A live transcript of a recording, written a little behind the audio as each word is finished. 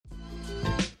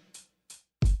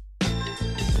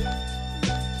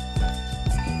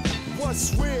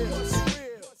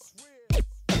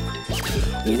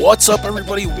What's up,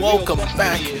 everybody? Welcome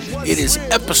back. It is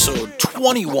episode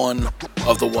 21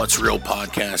 of the What's Real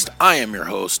podcast. I am your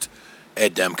host,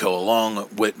 Ed Demko, along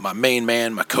with my main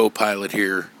man, my co-pilot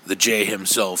here, the J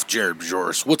himself, Jared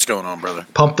Bjoris. What's going on, brother?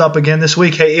 Pumped up again this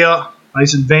week. Hey, yeah,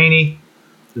 nice and veiny.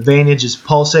 The veinage is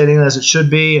pulsating as it should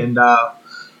be, and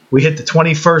we hit the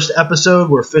 21st episode.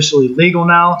 We're officially legal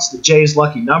now. It's the J's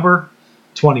lucky number,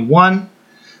 21.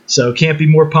 So can't be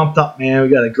more pumped up, man. We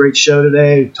got a great show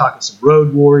today. We're talking some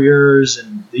Road Warriors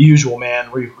and the usual,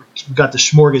 man. We've got the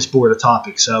smorgasbord of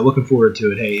topics, so looking forward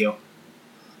to it. Hey, yo.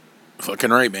 Fucking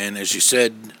right, man. As you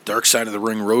said, Dark Side of the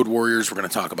Ring Road Warriors. We're going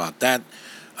to talk about that.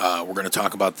 We're going to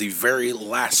talk about the very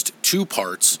last two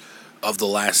parts of The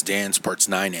Last Dance, parts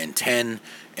 9 and 10.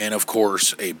 And, of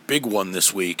course, a big one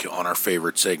this week on our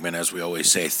favorite segment, as we always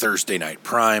say, Thursday Night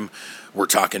Prime. We're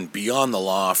talking Beyond the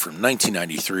Law from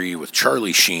 1993 with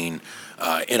Charlie Sheen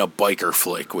in a biker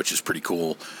flick, which is pretty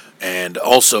cool. And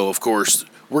also, of course,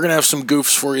 we're going to have some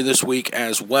goofs for you this week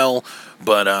as well.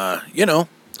 But,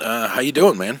 how you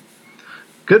doing, man?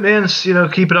 Good, man.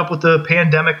 Keeping up with the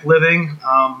pandemic living.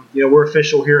 We're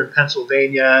official here in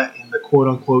Pennsylvania in the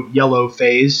quote-unquote yellow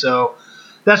phase, so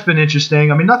that's been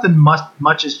interesting. I mean, nothing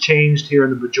much has changed here in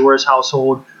the Bjoris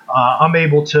household. I'm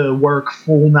able to work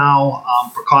full now,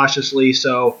 precautiously,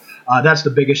 so that's the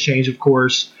biggest change, of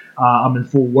course. I'm in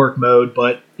full work mode,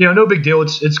 but, no big deal.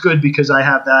 It's good because I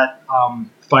have that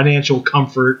financial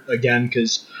comfort again,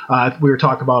 because we were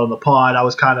talking about on the pod, I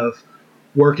was kind of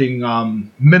working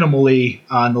minimally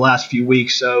in the last few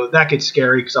weeks, so that gets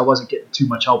scary because I wasn't getting too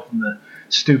much help from the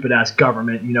stupid-ass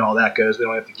government. You know how that goes. We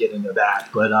don't have to get into that.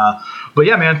 But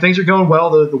yeah, man, things are going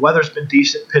well. The weather's been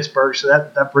decent in Pittsburgh, so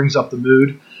that brings up the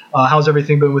mood. How's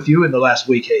everything been with you in the last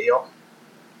week, hey, yo?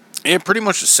 Yeah, pretty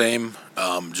much the same.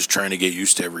 Just trying to get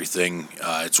used to everything.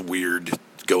 It's weird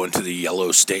going to the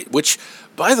yellow state, which,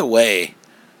 by the way,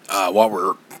 while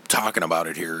we're talking about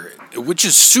it here, which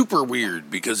is super weird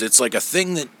because it's like a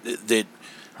thing that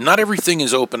not everything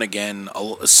is open again.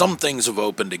 Some things have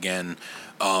opened again.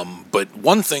 But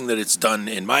one thing that it's done,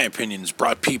 in my opinion, is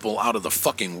brought people out of the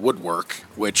fucking woodwork,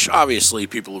 which obviously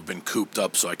people have been cooped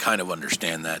up, so I kind of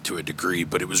understand that to a degree.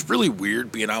 But it was really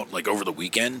weird being out like over the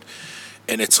weekend,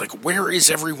 and it's like, where is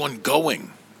everyone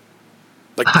going?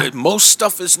 Like, most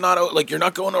stuff is not, like, you're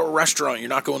not going to a restaurant, you're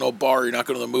not going to a bar, you're not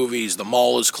going to the movies, the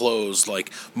mall is closed,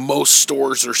 like, most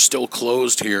stores are still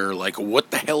closed here. Like, what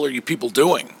the hell are you people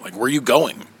doing? Like, where are you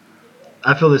going?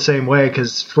 I feel the same way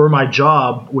because for my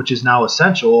job, which is now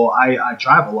essential, I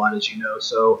drive a lot, as you know.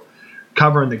 So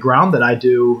covering the ground that I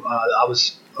do, I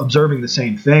was observing the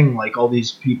same thing, like all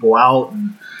these people out,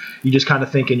 and you just kind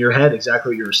of think in your head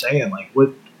exactly what you were saying. Like,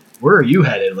 where are you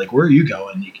headed? Like, where are you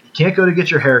going? You can't go to get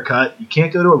your hair cut. You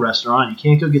can't go to a restaurant. You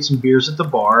can't go get some beers at the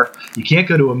bar. You can't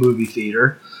go to a movie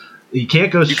theater. You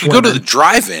can't go swimming. You can go to the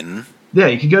drive-in. Yeah,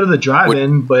 you can go to the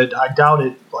drive-in, but I doubt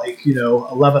it,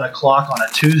 11 o'clock on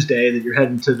a Tuesday that you're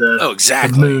heading to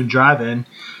the Moon drive-in.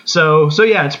 So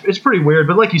yeah, it's pretty weird.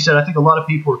 But like you said, I think a lot of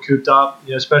people are cooped up,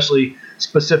 especially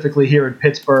specifically here in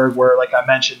Pittsburgh where, like I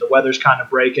mentioned, the weather's kind of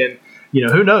breaking.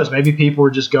 Who knows? Maybe people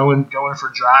are just going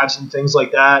for drives and things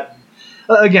like that.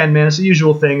 Again, man, it's the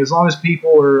usual thing. As long as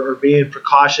people are being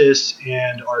precautious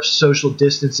and are social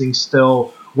distancing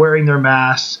still, wearing their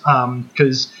masks,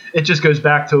 because it just goes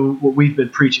back to what we've been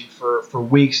preaching for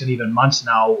weeks and even months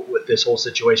now with this whole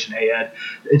situation, hey, Ed.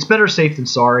 It's better safe than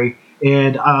sorry.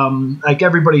 And like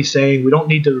everybody's saying, we don't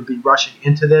need to be rushing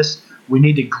into this. We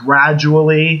need to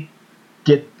gradually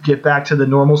get back to the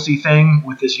normalcy thing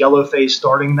with this yellow phase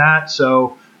starting that.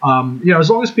 So, as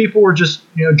long as people are just,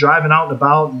 driving out and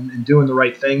about and doing the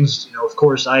right things, of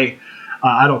course, I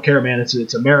don't care, man.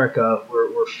 It's America.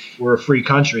 We're a free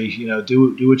country.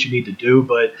 Do what you need to do.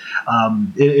 But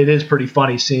it is pretty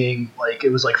funny seeing, like, it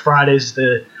was like Friday's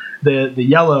the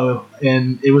yellow,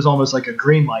 and it was almost like a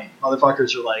green light.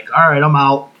 Motherfuckers are like, all right, I'm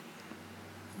out.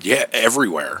 Yeah,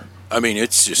 everywhere. I mean,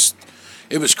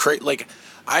 it was crazy. Like,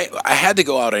 I had to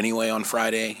go out anyway on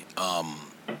Friday,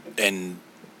 and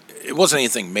it wasn't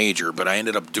anything major, but I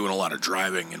ended up doing a lot of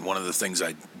driving, and one of the things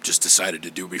I just decided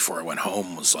to do before I went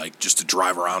home was, like, just to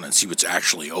drive around and see what's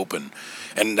actually open.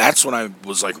 And that's when I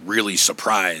was, like, really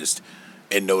surprised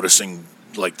and noticing,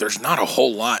 like, there's not a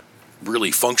whole lot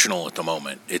really functional at the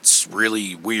moment. It's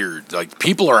really weird. Like,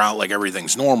 people are out like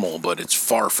everything's normal, but it's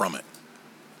far from it.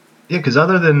 Yeah, because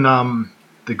other than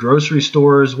the grocery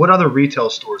stores, what other retail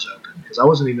stores open? Because I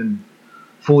wasn't even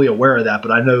fully aware of that,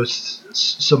 but I know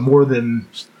some more than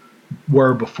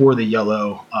were before the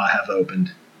yellow have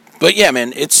opened. But yeah,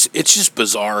 man, it's just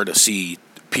bizarre to see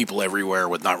people everywhere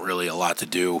with not really a lot to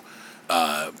do.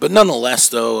 But nonetheless,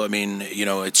 though, I mean,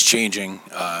 it's changing.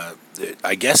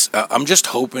 I guess I'm just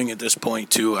hoping at this point,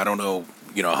 too. I don't know,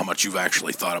 how much you've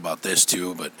actually thought about this,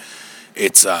 too, but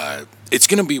it's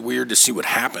going to be weird to see what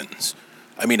happens.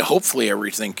 I mean, hopefully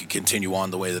everything can continue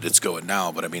on the way that it's going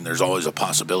now, but I mean, there's always a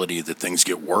possibility that things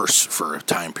get worse for a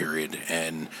time period,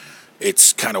 and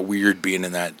it's kind of weird being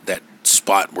in that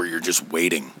spot where you're just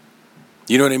waiting.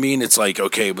 You know what I mean? It's like,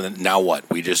 okay, but now what?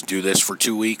 We just do this for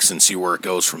 2 weeks and see where it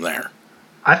goes from there.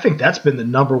 I think that's been the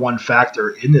number one factor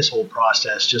in this whole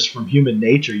process, just from human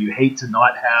nature. You hate to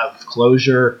not have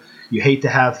closure. You hate to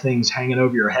have things hanging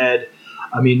over your head.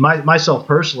 I mean, myself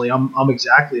personally, I'm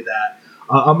exactly that.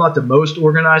 I'm not the most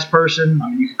organized person. I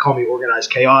mean, you could call me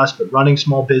organized chaos, but running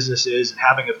small businesses and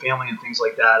having a family and things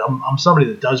like that, I'm somebody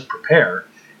that does prepare.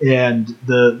 And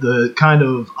the kind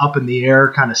of up in the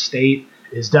air kind of state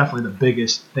is definitely the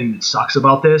biggest thing that sucks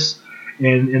about this.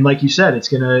 And like you said, it's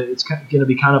gonna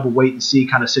be kind of a wait and see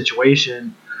kind of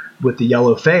situation with the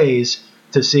yellow phase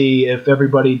to see if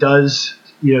everybody does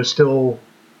still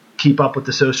keep up with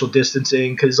the social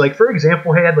distancing. Because like, for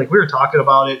example, like we were talking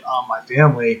about it on my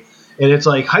family, and it's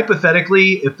like,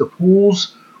 hypothetically, if the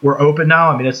pools were open now,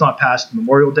 I mean, it's not past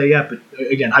Memorial Day yet, but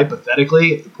again,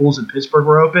 hypothetically, if the pools in Pittsburgh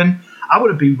were open, I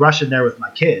wouldn't be rushing there with my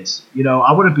kids.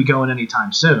 I wouldn't be going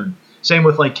anytime soon. Same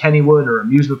with like Kennywood or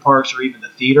amusement parks or even the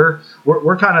theater.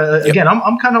 We're kind of, again,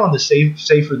 I'm kind of on the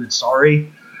safer than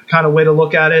sorry kind of way to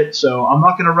look at it. So I'm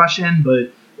not going to rush in,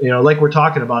 but like we're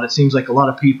talking about, it seems like a lot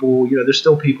of people, there's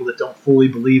still people that don't fully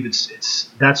believe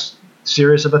it's that's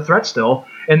serious of a threat still.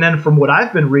 And then from what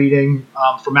I've been reading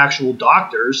from actual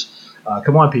doctors,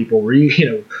 come on, people,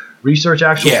 research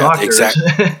actual doctors.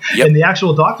 Exactly. Yep. And the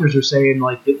actual doctors are saying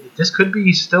like this could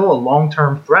be still a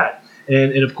long-term threat.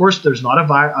 And of course, there's not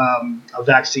a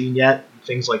vaccine yet,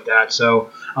 things like that.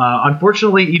 So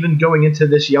unfortunately, even going into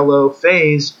this yellow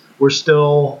phase, we're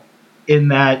still in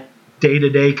that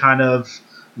day-to-day kind of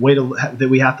way that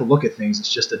we have to look at things.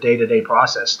 It's just a day-to-day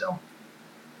process still.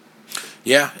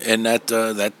 Yeah, and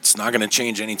that's not going to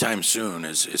change anytime soon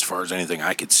as far as anything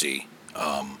I could see.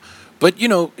 But,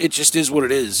 it just is what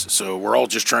it is. So we're all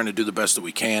just trying to do the best that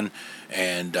we can.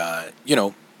 And,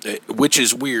 which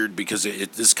is weird because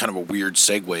this is kind of a weird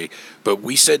segue. But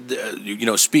we said,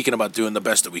 speaking about doing the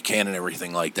best that we can and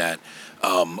everything like that,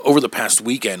 over the past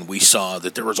weekend, we saw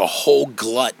that there was a whole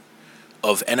glut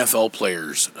of NFL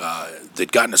players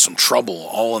that got into some trouble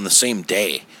all on the same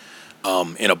day.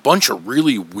 In a bunch of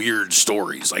really weird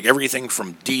stories, like everything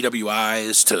from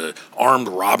DWIs to armed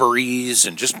robberies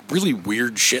and just really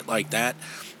weird shit like that.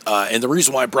 And the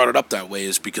reason why I brought it up that way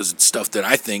is because it's stuff that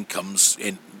I think comes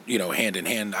in, hand in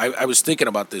hand. I was thinking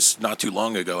about this not too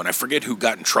long ago, and I forget who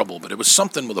got in trouble, but it was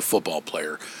something with a football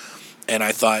player. And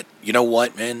I thought, you know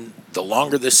what, man, the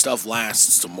longer this stuff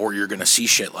lasts, the more you're going to see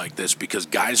shit like this because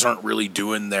guys aren't really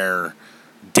doing their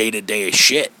day-to-day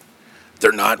shit.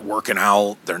 They're not working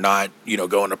out. They're not,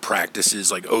 going to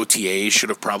practices. Like OTAs should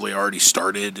have probably already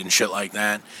started and shit like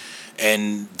that.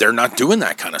 And they're not doing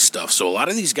that kind of stuff. So a lot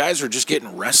of these guys are just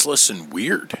getting restless and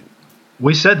weird.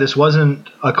 We said this wasn't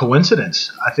a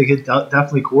coincidence. I think it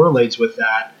definitely correlates with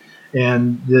that.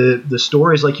 And the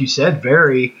stories, like you said,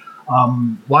 vary.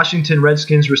 Washington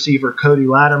Redskins receiver Cody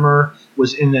Latimer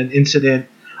was in an incident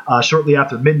shortly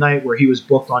after midnight where he was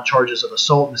booked on charges of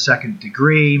assault in the second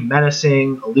degree,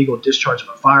 menacing, illegal discharge of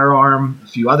a firearm, a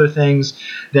few other things.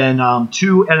 Then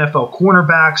two NFL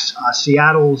cornerbacks,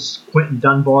 Seattle's Quentin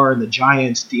Dunbar and the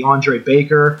Giants' DeAndre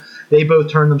Baker, they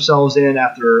both turned themselves in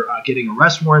after getting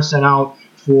arrest warrants sent out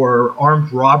for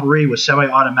armed robbery with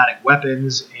semi-automatic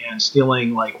weapons and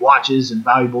stealing like watches and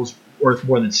valuables worth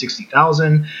more than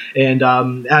 $60,000.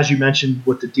 And as you mentioned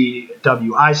with the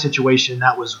DWI situation,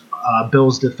 that was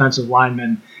Bills defensive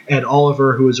lineman Ed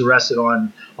Oliver, who was arrested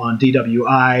on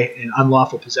DWI and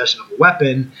unlawful possession of a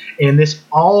weapon. And this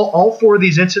all four of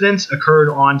these incidents occurred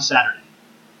on Saturday.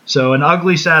 So an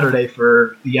ugly Saturday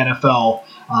for the NFL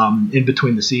in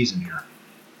between the season here.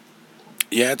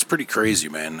 Yeah, it's pretty crazy,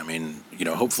 man. I mean,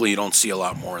 hopefully you don't see a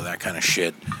lot more of that kind of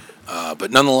shit.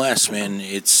 But nonetheless, man,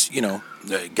 it's,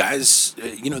 guys,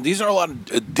 these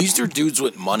are dudes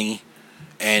with money.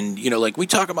 And, like we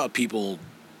talk about people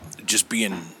just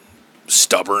being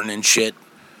stubborn and shit.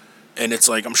 And it's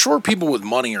like, I'm sure people with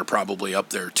money are probably up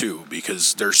there too,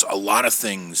 because there's a lot of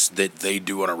things that they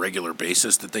do on a regular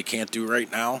basis that they can't do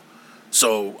right now.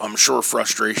 So I'm sure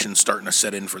frustration's starting to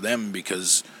set in for them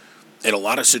because in a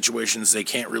lot of situations, they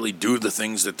can't really do the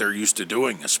things that they're used to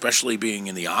doing, especially being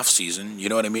in the off season. You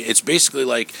know what I mean? It's basically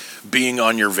like being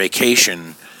on your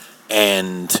vacation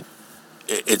and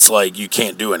it's like you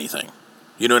can't do anything.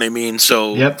 You know what I mean?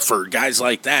 So for guys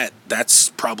like that, that's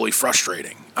probably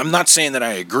frustrating. I'm not saying that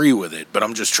I agree with it, but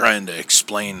I'm just trying to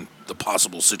explain the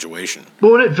possible situation.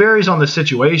 Well, it varies on the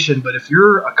situation, but if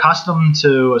you're accustomed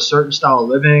to a certain style of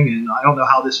living, and I don't know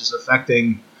how this is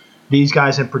affecting these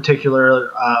guys in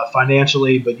particular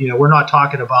financially, but we're not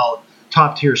talking about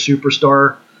top tier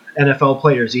superstar NFL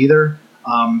players either.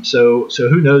 So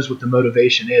who knows what the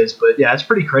motivation is? But yeah, it's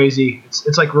pretty crazy.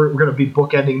 It's like we're going to be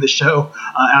bookending the show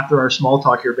after our small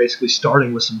talk here, basically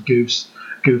starting with some goofs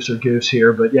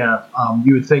here. But yeah,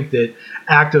 you would think that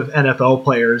active NFL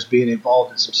players being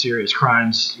involved in some serious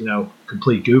crimes,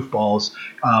 complete goofballs.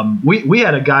 We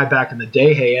had a guy back in the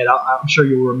day, hey Ed, I'm sure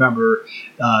you'll remember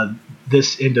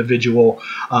this individual,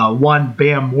 one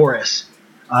Bam Morris.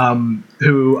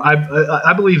 Who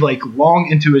I believe like long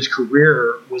into his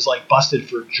career was like busted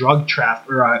for gun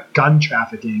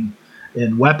trafficking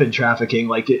and weapon trafficking.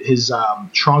 Like his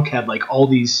trunk had like all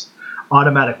these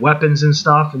automatic weapons and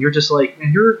stuff, and you're just like,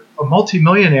 man, you're a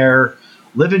multimillionaire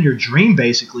living your dream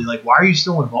basically. Like, why are you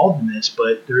still involved in this?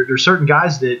 But there's certain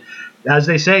guys that, as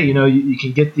they say, you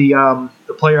can get the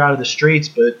player out of the streets,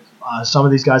 but some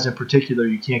of these guys in particular,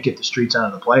 you can't get the streets out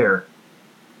of the player.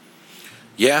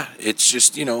 Yeah, it's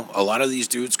just, a lot of these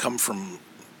dudes come from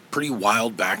pretty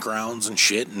wild backgrounds and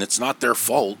shit, and it's not their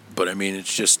fault, but I mean,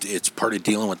 it's part of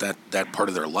dealing with that part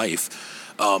of their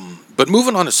life. But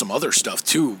moving on to some other stuff,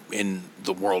 too, in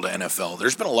the world of NFL,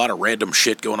 there's been a lot of random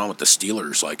shit going on with the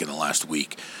Steelers, like, in the last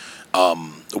week.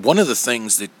 One of the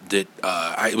things that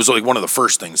it was like one of the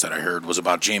first things that I heard was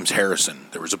about James Harrison.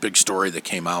 There was a big story that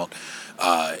came out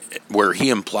where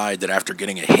he implied that after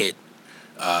getting a hit,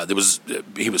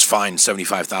 he was fined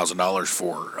 $75,000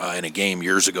 for in a game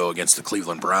years ago against the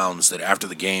Cleveland Browns. That after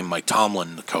the game, Mike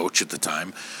Tomlin, the coach at the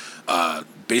time,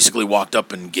 basically walked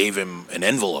up and gave him an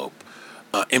envelope,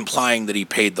 implying that he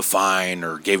paid the fine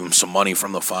or gave him some money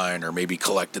from the fine, or maybe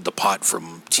collected the pot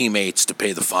from teammates to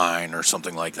pay the fine or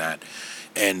something like that.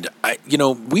 And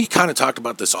we kind of talked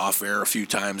about this off air a few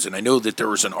times, and I know that there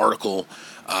was an article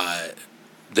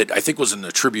that I think was in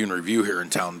the Tribune Review here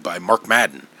in town by Mark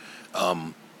Madden.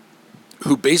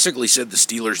 Who basically said the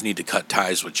Steelers need to cut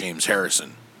ties with James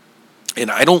Harrison. And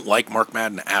I don't like Mark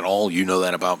Madden at all. You know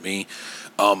that about me.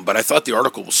 But I thought the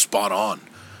article was spot on.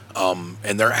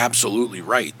 And they're absolutely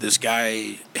right. This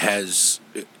guy has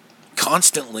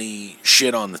constantly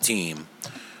shit on the team,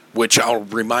 which I'll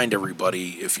remind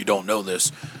everybody, if you don't know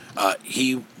this,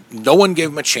 no one gave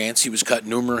him a chance. He was cut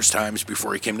numerous times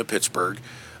before he came to Pittsburgh.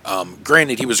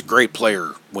 Granted, he was a great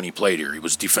player when he played here. He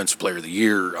was Defensive Player of the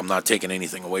Year. I'm not taking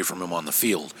anything away from him on the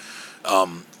field.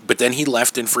 But then he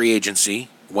left in free agency,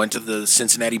 went to the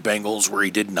Cincinnati Bengals where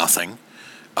he did nothing,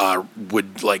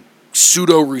 would like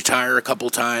pseudo-retire a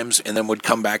couple times, and then would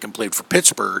come back and played for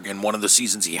Pittsburgh. And one of the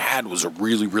seasons he had was a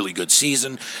really, really good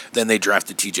season. Then they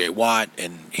drafted T.J. Watt,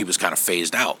 and he was kind of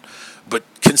phased out. But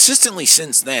consistently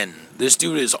since then, this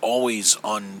dude is always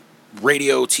on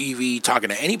radio, TV, talking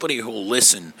to anybody who will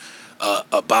listen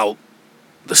about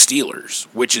the Steelers,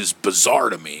 which is bizarre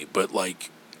to me. But like,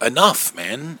 enough,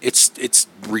 man. It's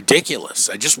ridiculous.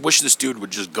 I just wish this dude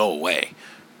would just go away.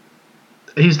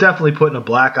 He's definitely putting a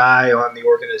black eye on the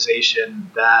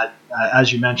organization that,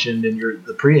 as you mentioned in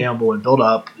the preamble and build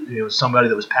up, somebody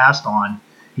that was passed on.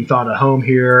 He found a home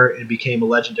here and became a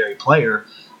legendary player.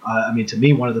 To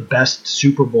me, one of the best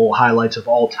Super Bowl highlights of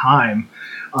all time.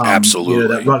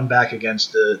 Absolutely. That run back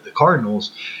against the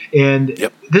Cardinals. And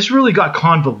This really got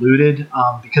convoluted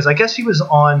because I guess he was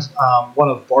on one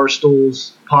of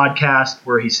Barstool's podcasts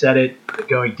where he said it, the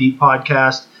Going Deep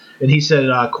podcast. And he said,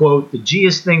 quote, "The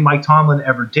G'est thing Mike Tomlin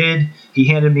ever did. He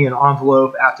handed me an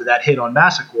envelope after that hit on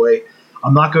Massaquoi.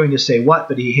 I'm not going to say what,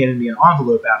 but he handed me an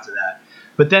envelope after that."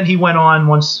 But then he went on,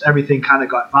 once everything kind of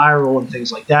got viral and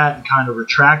things like that, and kind of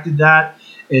retracted that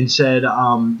and said,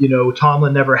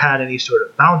 Tomlin never had any sort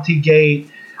of bounty gate.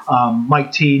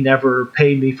 Mike T never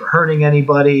paid me for hurting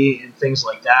anybody and things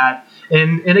like that.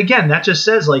 And again, that just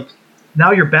says, like,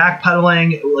 now you're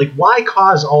backpedaling. Like, why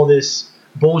cause all this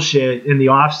bullshit in the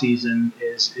offseason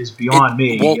is beyond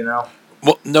me,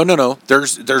 Well, no.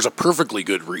 There's a perfectly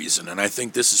good reason, and I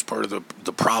think this is part of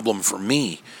the problem for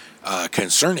me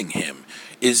concerning him,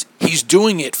 is he's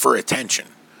doing it for attention.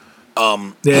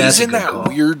 He's in that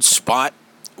weird spot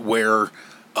where,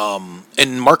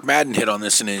 and Mark Madden hit on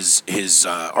this in his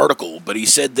article, but he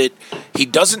said that he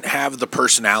doesn't have the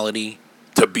personality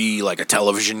to be like a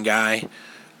television guy.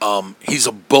 He's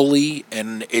a bully,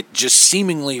 and it just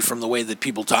seemingly from the way that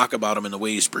people talk about him and the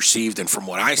way he's perceived, and from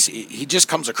what I see, he just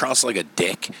comes across like a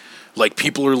dick. Like,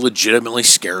 people are legitimately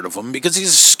scared of him because he's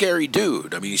a scary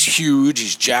dude. I mean, he's huge,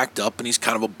 he's jacked up, and he's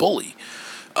kind of a bully.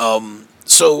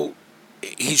 So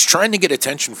he's trying to get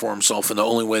attention for himself in the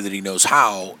only way that he knows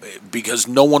how, because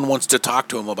no one wants to talk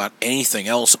to him about anything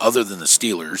else other than the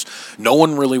Steelers. No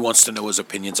one really wants to know his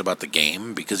opinions about the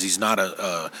game because he's not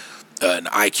an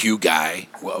IQ guy,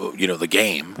 the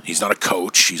game. He's not a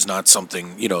coach. He's not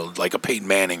something, like a Peyton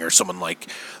Manning or someone like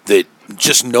that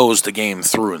just knows the game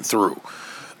through and through.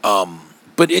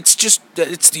 But it's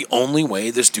the only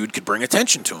way this dude could bring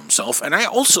attention to himself. And I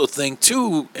also think,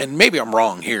 too, and maybe I'm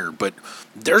wrong here, but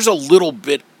there's a little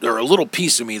bit or a little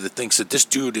piece of me that thinks that this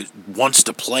dude wants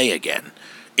to play again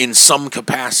in some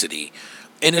capacity.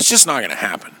 And it's just not going to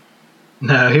happen.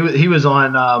 No, he was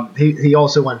on. He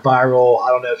also went viral. I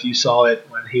don't know if you saw it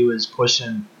when he was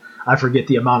pushing. I forget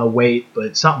the amount of weight,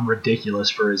 but something ridiculous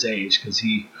for his age because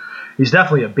he's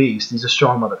definitely a beast. He's a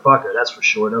strong motherfucker, that's for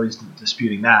sure. Nobody's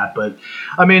disputing that. But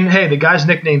I mean, hey, the guy's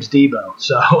nickname's Debo.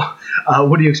 So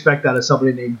what do you expect out of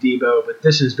somebody named Debo? But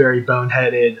this is very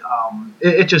boneheaded.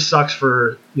 It just sucks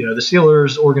for the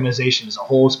Steelers organization as a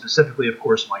whole, specifically, of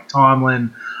course, Mike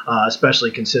Tomlin.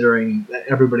 Especially considering that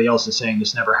everybody else is saying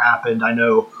this never happened. I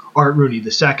know Art Rooney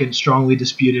II strongly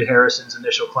disputed Harrison's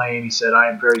initial claim. He said, "I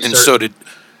am very certain." And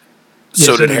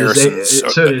so did Harrison's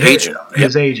agent.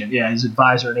 His agent, yeah, his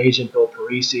advisor and agent, Bill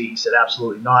Parisi. He said,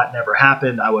 "Absolutely not. Never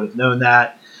happened. I would have known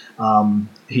that."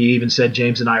 He even said,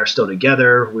 "James and I are still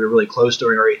together. We were really close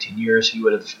during our 18 years." He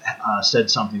would have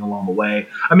said something along the way.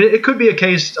 I mean, it could be a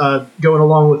case going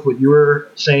along with what you were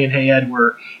saying, hey, Ed,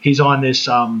 where he's on this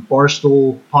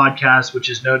Barstool podcast, which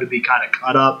is known to be kind of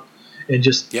cut up and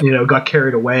just, got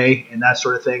carried away and that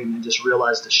sort of thing, and then just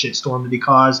realized the shitstorm that he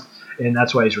caused, and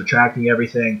that's why he's retracting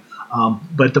everything.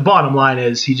 But the bottom line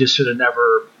is he just should have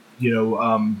never,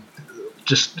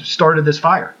 just started this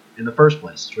fire in the first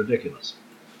place. It's ridiculous.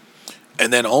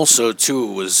 And then also,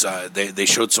 too, it was they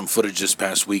showed some footage this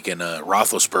past weekend,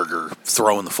 Roethlisberger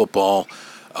throwing the football.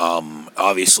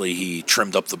 Obviously, he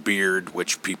trimmed up the beard,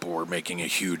 which people were making a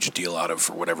huge deal out of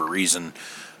for whatever reason.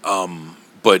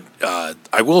 But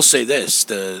I will say this,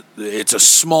 it's a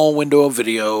small window of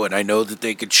video, and I know that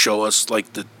they could show us,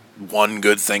 like, the one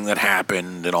good thing that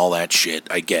happened and all that shit.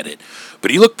 I get it.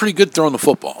 But he looked pretty good throwing the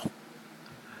football.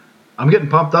 I'm getting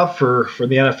pumped up for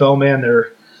the NFL, man.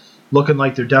 They're looking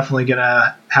like they're definitely going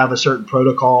to have a certain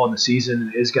protocol, and the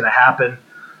season is going to happen.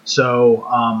 So,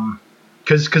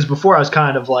 because before I was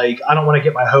kind of like, I don't want to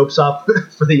get my hopes up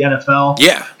for the NFL.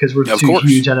 Yeah, because we're two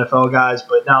huge NFL guys.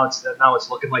 But now it's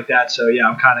looking like that. So yeah,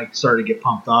 I'm kind of starting to get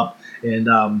pumped up,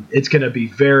 and it's going to be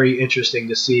very interesting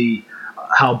to see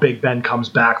how Big Ben comes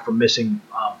back from missing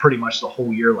pretty much the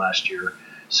whole year last year.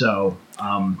 So,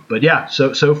 but yeah,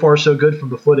 so far so good from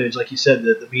the footage. Like you said,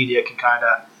 the media can kind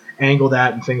of angle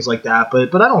that and things like that,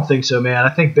 but I don't think so, man. I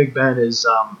think Big Ben is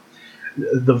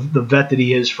the vet that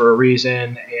he is for a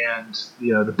reason, and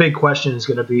the big question is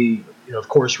going to be, of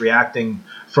course, reacting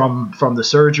from the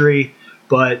surgery.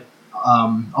 But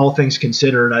all things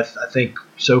considered, I think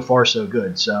so far so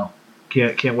good. So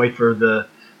can't wait for the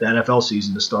NFL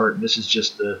season to start. And this is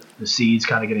just the seeds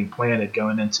kind of getting planted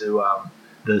going into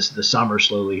the summer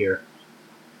slowly here.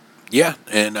 Yeah,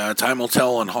 and time will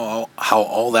tell on how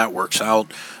all that works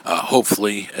out.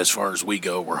 Hopefully, as far as we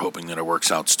go, we're hoping that it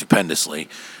works out stupendously.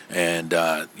 And,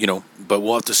 but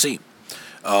we'll have to see.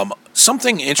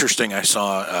 Something interesting I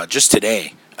saw just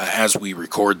today as we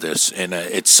record this, and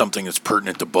it's something that's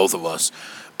pertinent to both of us.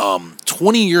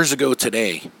 20 years ago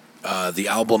today, the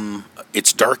album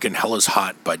It's Dark and Hell is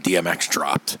Hot by DMX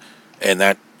dropped. And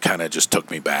that kind of just took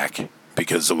me back.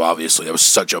 Because of obviously that was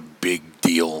such a big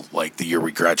deal, like the year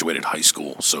we graduated high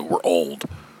school. So we're old.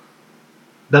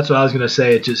 That's what I was gonna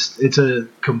say. It's a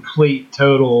complete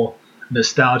total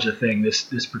nostalgia thing.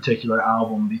 This particular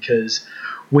album, because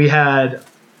we had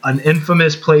an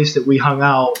infamous place that we hung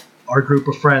out, our group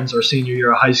of friends, our senior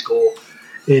year of high school,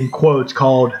 in quotes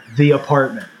called The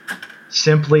Apartment.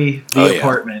 Simply The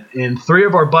Apartment. And three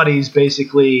of our buddies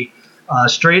basically.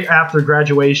 Straight after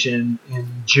graduation in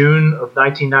June of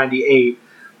 1998,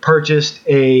 purchased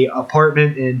a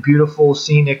apartment in beautiful,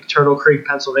 scenic Turtle Creek,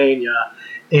 Pennsylvania,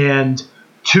 and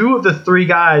two of the three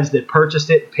guys that purchased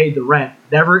it and paid the rent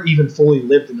never even fully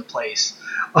lived in the place.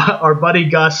 Our buddy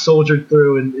Gus soldiered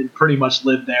through and pretty much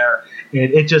lived there,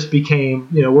 and it just became,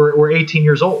 we're 18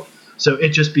 years old, so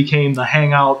it just became the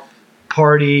hangout,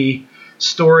 party,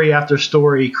 story after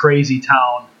story, crazy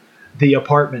town. The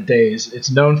Apartment days. It's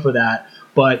known for that,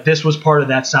 but this was part of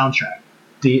that soundtrack.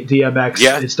 DMX,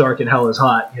 yeah. It's Dark and Hell is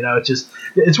Hot.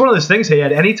 It's one of those things. Hey,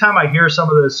 Ed, anytime I hear some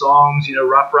of those songs,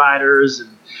 Rough Riders, and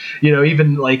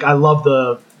even like I love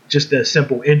the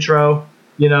simple intro,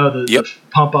 the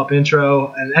pump up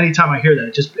intro, and anytime I hear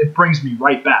that, it brings me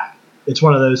right back. It's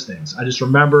one of those things. I just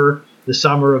remember the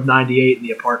summer of '98 and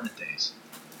the Apartment days.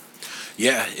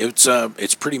 Yeah,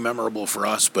 it's pretty memorable for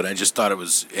us, but I just thought it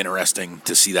was interesting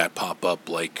to see that pop up.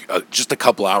 Like just a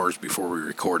couple hours before we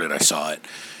recorded, I saw it,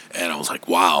 and I was like,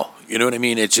 "Wow!" You know what I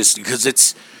mean? It's just because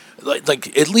it's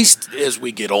like at least as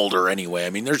we get older, anyway. I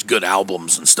mean, there's good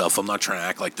albums and stuff. I'm not trying to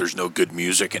act like there's no good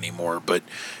music anymore, but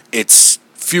it's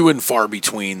few and far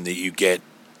between that you get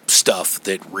stuff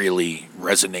that really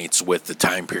resonates with the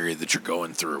time period that you're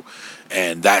going through,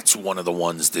 and that's one of the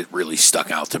ones that really stuck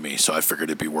out to me. So I figured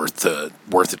it'd be worth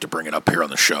it to bring it up here on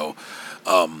the show.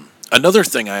 Another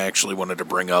thing I actually wanted to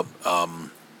bring up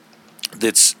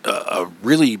that's a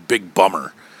really big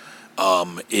bummer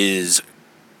is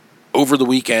over the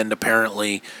weekend.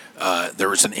 Apparently, there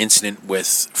was an incident with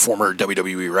former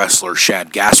WWE wrestler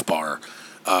Shad Gaspar,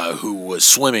 who was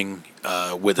swimming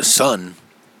with a son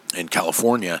in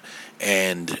California,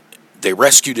 and they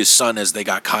rescued his son as they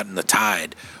got caught in the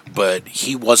tide, but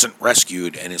he wasn't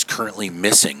rescued and is currently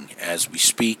missing as we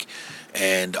speak.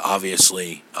 And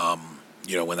obviously,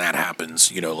 when that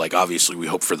happens, obviously we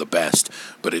hope for the best,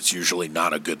 but it's usually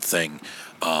not a good thing.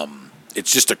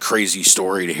 It's just a crazy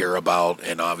story to hear about,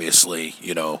 and obviously,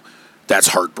 that's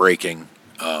heartbreaking,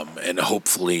 and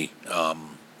hopefully,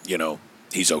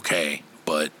 he's okay,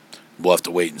 but we'll have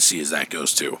to wait and see as that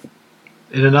goes too.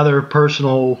 In another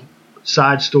personal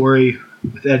side story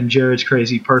with Ed and Jared's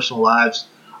crazy personal lives,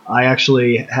 I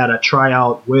actually had a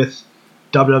tryout with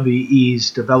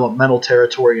WWE's developmental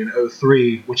territory in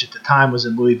 2003, which at the time was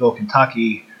in Louisville,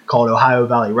 Kentucky, called Ohio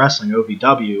Valley Wrestling,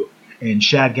 OVW, and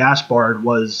Shad Gaspard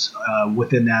was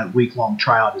within that week-long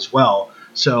tryout as well.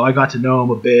 So I got to know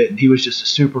him a bit, and he was just a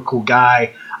super cool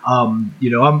guy. I'm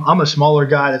a smaller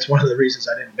guy. That's one of the reasons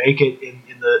I didn't make it in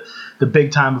the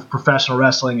big time of professional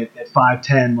wrestling at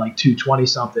 5'10", like 220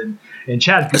 something. And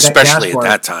Shad, especially Gaspard, at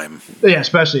that time. Yeah,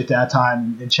 especially at that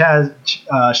time. And Shad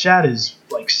is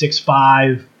like 6'5",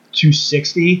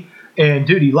 260, and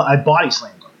dude, I body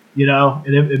slammed him.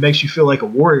 And it makes you feel like a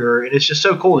warrior, and it's just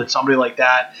so cool that somebody like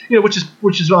that,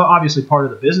 which is obviously part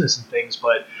of the business and things,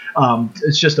 but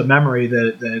it's just a memory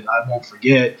that I won't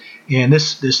forget. And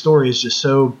this story is just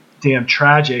so damn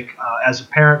tragic. As a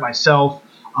parent myself,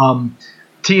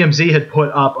 TMZ had put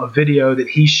up a video that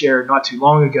he shared not too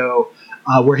long ago,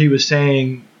 where he was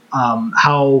saying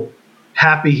how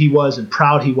happy he was and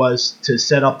proud he was to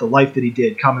set up the life that he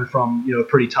did, coming from a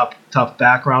pretty tough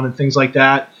background and things like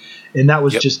that. And that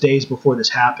was just days before this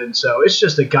happened. So it's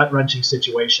just a gut-wrenching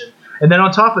situation. And then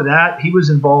on top of that, he was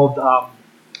involved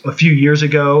a few years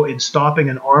ago in stopping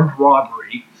an armed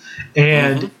robbery,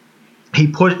 and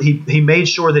he made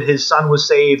sure that his son was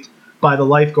saved by the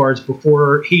lifeguards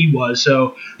before he was.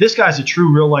 So this guy's a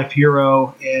true real-life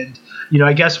hero. And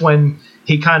I guess when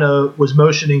he kind of was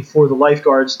motioning for the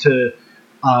lifeguards to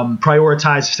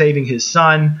prioritize saving his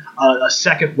son, a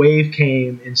second wave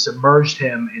came and submerged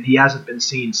him, and he hasn't been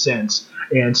seen since.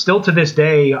 And still to this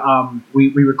day, we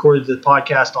recorded the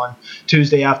podcast on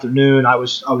Tuesday afternoon. I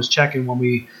was checking when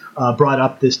we brought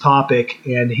up this topic,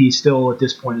 and he still at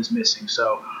this point is missing.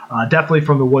 So definitely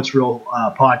from the What's Real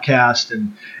podcast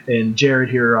and Jared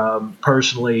here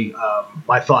personally,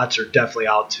 my thoughts are definitely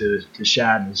out to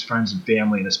Shad and his friends and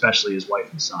family, and especially his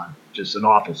wife and son. Just an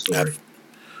awful story.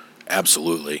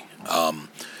 Absolutely.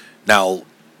 Now,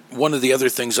 one of the other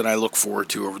things that I look forward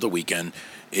to over the weekend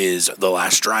is The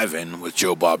Last Drive-In with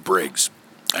Joe Bob Briggs.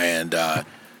 And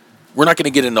we're not going to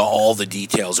get into all the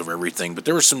details of everything, but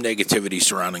there was some negativity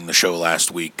surrounding the show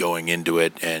last week going into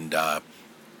it. And,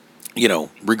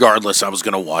 regardless, I was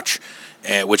going to watch,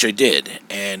 which I did.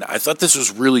 And I thought this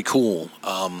was really cool.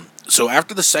 So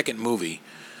after the second movie,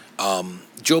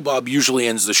 Joe Bob usually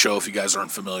ends the show. If you guys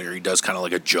aren't familiar, he does kind of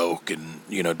like a joke and,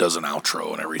 does an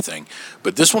outro and everything.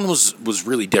 But this one was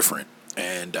really different.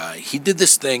 And he did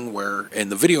this thing where,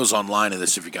 and the video's online of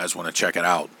this if you guys want to check it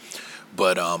out.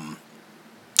 But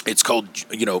it's called,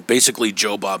 basically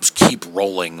Joe Bob's Keep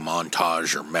Rolling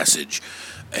montage or message.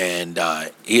 And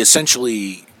he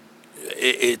essentially,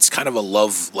 it's kind of a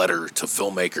love letter to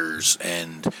filmmakers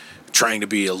and trying to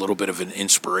be a little bit of an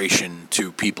inspiration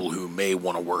to people who may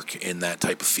want to work in that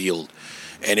type of field.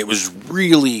 And it was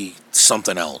really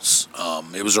something else.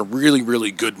 It was a really,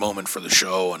 really good moment for the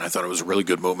show, and I thought it was a really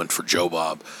good moment for Joe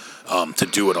Bob to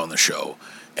do it on the show.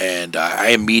 And I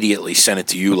immediately sent it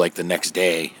to you like the next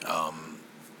day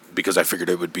because I figured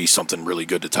it would be something really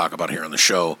good to talk about here on the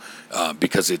show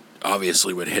because it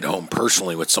obviously would hit home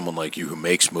personally with someone like you who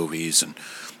makes movies and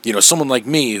someone like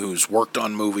me who's worked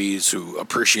on movies, who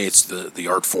appreciates the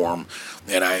art form,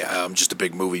 and I'm just a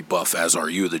big movie buff, as are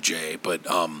you, the Jay. But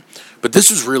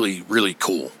this is really, really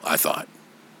cool, I thought.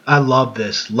 I love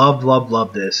this.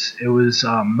 Love this. It was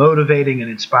motivating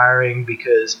and inspiring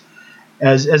because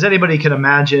as anybody can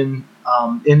imagine,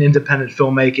 in independent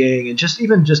filmmaking and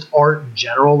just art in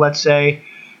general, let's say,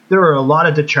 there are a lot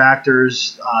of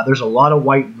detractors. There's a lot of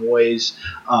white noise.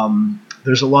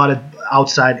 There's a lot of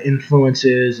outside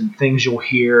influences and things you'll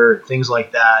hear, things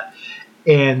like that.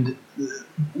 And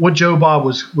what Joe Bob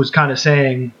was kind of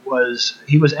saying was,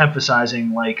 he was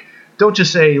emphasizing, like, don't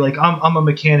just say, like, I'm a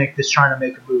mechanic that's trying to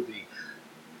make a movie.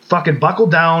 Fucking buckle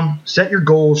down, set your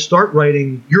goals, start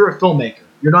writing. You're a filmmaker.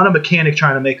 You're not a mechanic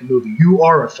trying to make a movie. You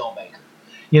are a filmmaker.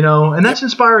 And that's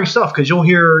inspiring stuff, because you'll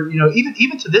hear,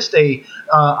 even to this day,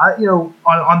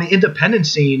 on the independent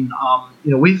scene,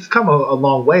 we've come a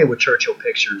long way with Churchill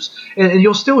Pictures, and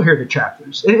you'll still hear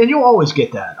detractors, and you'll always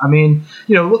get that. I mean,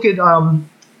 look at,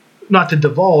 not to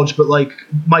divulge, but like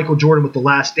Michael Jordan with The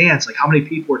Last Dance, like how many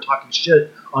people are talking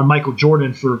shit on Michael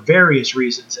Jordan for various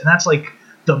reasons, and that's like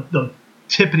the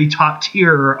tippity top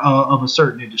tier of a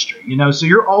certain industry, so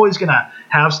you're always going to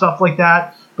have stuff like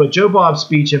that. But Joe Bob's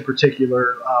speech in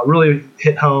particular really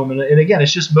hit home. And again,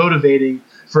 it's just motivating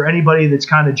for anybody that's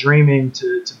kind of dreaming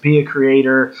to be a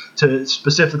creator, to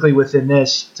specifically within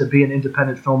this, to be an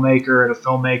independent filmmaker and a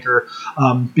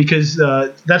filmmaker, because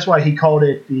that's why he called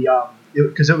it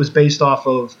because it was based off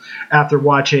of, after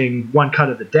watching One Cut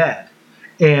of the Dead.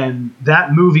 And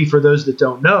that movie, for those that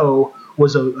don't know,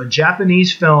 was a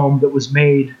Japanese film that was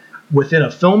made within a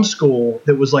film school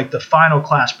that was like the final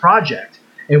class project.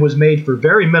 It was made for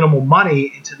very minimal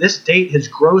money, and to this date has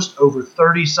grossed over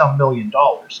 $30-some million.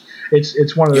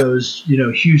 It's one of those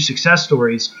huge success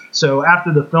stories. So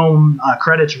after the film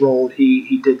credits rolled,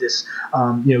 he did this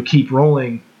keep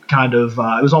rolling kind of.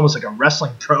 It was almost like a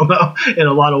wrestling promo in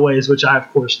a lot of ways, which I of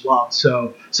course loved.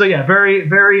 So yeah, very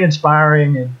very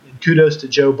inspiring, and kudos to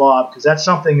Joe Bob, because that's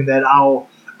something that I'll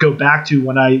go back to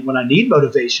when I need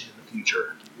motivation in the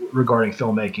future regarding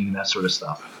filmmaking and that sort of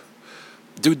stuff.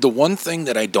 Dude, the one thing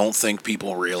that I don't think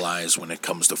people realize when it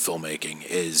comes to filmmaking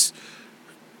is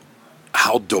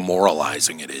how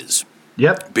demoralizing it is.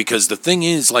 Yep. Because the thing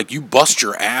is, like, you bust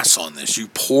your ass on this. You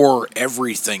pour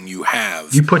everything you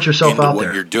have. You put yourself into out what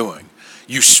there. You're doing.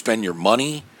 You spend your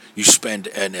money. You spend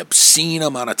an obscene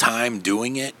amount of time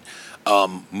doing it.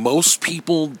 Most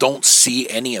people don't see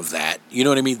any of that. You know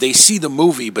what I mean? They see the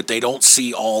movie, but they don't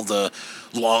see all the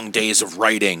long days of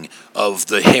writing, of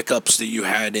the hiccups that you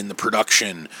had in the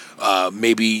production.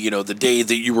 Maybe, the day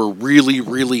that you were really,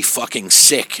 really fucking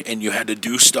sick and you had to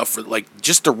do stuff for, like,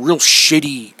 just the real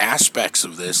shitty aspects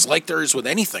of this, like there is with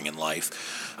anything in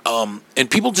life. And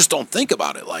people just don't think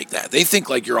about it like that. They think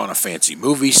like you're on a fancy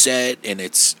movie set, and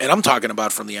I'm talking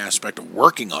about from the aspect of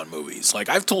working on movies. Like,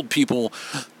 I've told people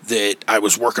that I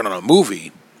was working on a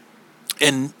movie,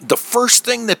 and the first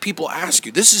thing that people ask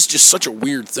you, this is just such a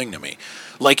weird thing to me.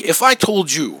 Like, if I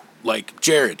told you, like,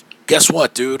 Jared, guess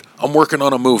what, dude? I'm working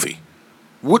on a movie.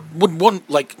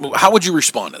 How would you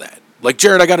respond to that? Like,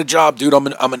 Jared, I got a job, dude. I'm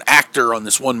an actor on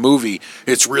this one movie.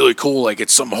 It's really cool. Like,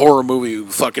 it's some horror movie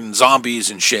with fucking zombies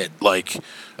and shit. Like,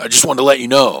 I just wanted to let you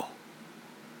know.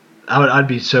 I'd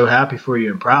be so happy for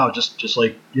you and proud. Just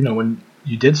like, when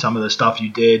you did some of the stuff you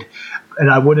did,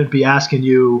 and I wouldn't be asking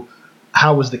you,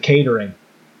 how was the catering,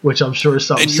 which I'm sure is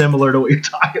something similar to what you're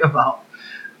talking about.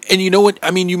 And you know what?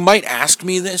 I mean, you might ask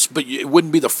me this, but it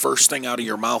wouldn't be the first thing out of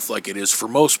your mouth like it is for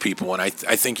most people. And I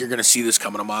think you're going to see this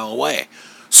coming a mile away.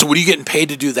 So what are you getting paid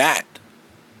to do that?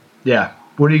 Yeah.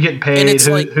 What are you getting paid?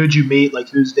 Who'd you meet? Like,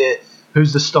 who's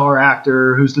the star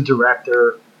actor? Who's the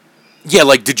director? Yeah,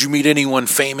 like, did you meet anyone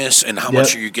famous, and how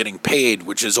much are you getting paid?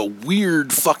 Which is a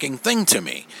weird fucking thing to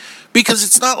me. Because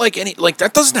it's not like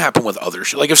that doesn't happen with other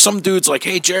shit. Like, if some dude's like,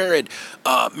 hey, Jared,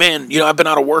 man, I've been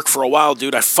out of work for a while,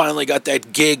 dude. I finally got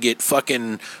that gig at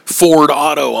fucking Ford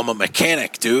Auto. I'm a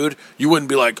mechanic, dude. You wouldn't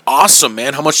be like, awesome,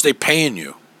 man. How much they paying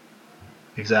you?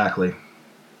 Exactly.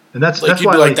 And that's you'd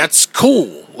why, be like, that's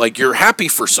cool. Like, you're happy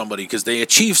for somebody because they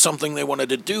achieved something they wanted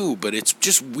to do, but it's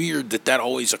just weird that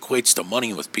always equates to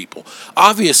money with people.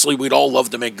 Obviously, we'd all love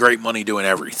to make great money doing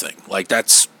everything. Like, I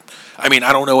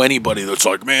don't know anybody that's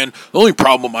like, man, the only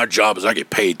problem with my job is I get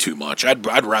paid too much. I'd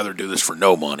rather do this for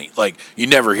no money. Like, you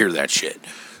never hear that shit.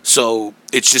 So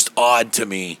it's just odd to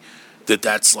me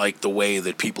that's like the way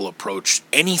that people approach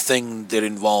anything that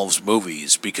involves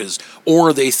movies,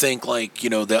 or they think like,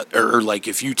 that, or like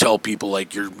if you tell people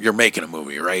like you're making a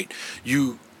movie, right?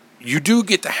 You do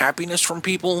get the happiness from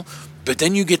people, but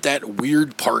then you get that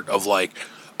weird part of like,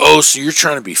 oh, so you're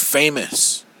trying to be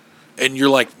famous. And you're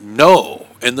like, no.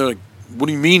 And they're like, what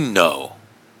do you mean no?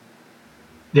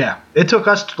 Yeah, it took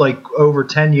us like over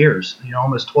 10 years,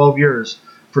 almost 12 years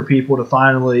for people to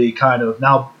finally kind of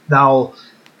now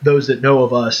those that know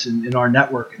of us in our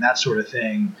network and that sort of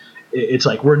thing, it's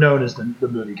like we're known as the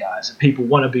movie guys, and people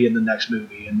want to be in the next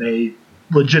movie, and they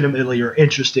legitimately are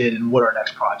interested in what our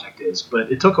next project is.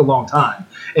 But it took a long time.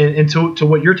 And to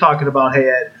what you're talking about, hey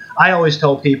Ed, I always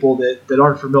tell people that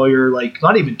aren't familiar, like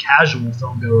not even casual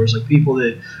film goers, like people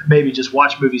that maybe just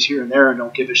watch movies here and there and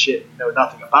don't give a shit, know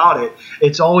nothing about it.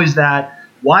 It's always that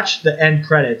watch the end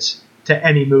credits to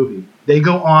any movie. They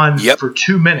go on for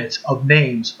 2 minutes of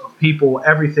names of people,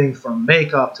 everything from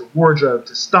makeup to wardrobe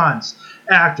to stunts,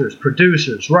 actors,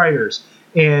 producers, writers.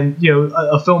 And,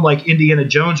 a film like Indiana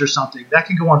Jones or something, that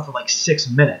could go on for like 6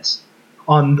 minutes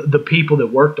on the people that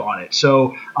worked on it.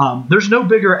 So there's no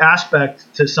bigger aspect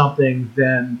to something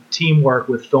than teamwork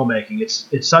with filmmaking.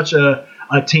 It's such a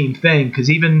team thing, because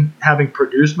even having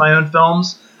produced my own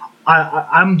films,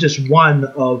 I'm just one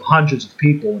of hundreds of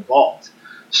people involved.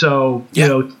 So,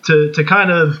 to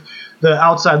kind of the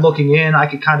outside looking in, I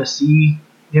could kind of see,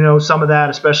 some of that,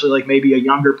 especially like maybe a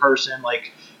younger person,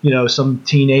 like, some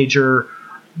teenager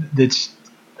that's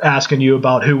asking you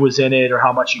about who was in it or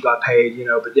how much you got paid,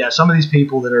 but yeah, some of these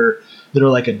people that are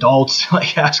like adults,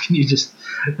 like asking you just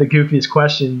the goofiest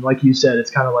question, like you said, it's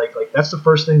kind of like that's the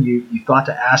first thing you thought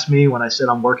to ask me when I said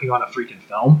I'm working on a freaking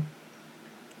film.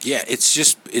 Yeah,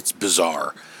 it's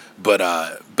bizarre. But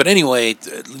anyway,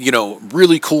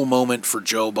 really cool moment for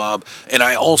Joe Bob. And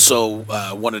I also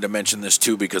wanted to mention this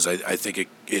too, because I think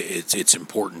it's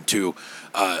important too.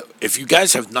 If you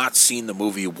guys have not seen the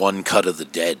movie One Cut of the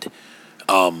Dead,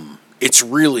 it's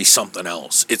really something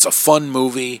else. It's a fun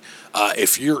movie.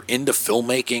 If you're into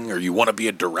filmmaking or you want to be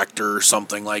a director or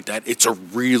something like that, it's a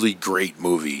really great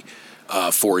movie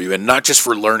for you, and not just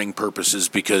for learning purposes.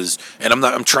 And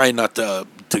I'm trying not to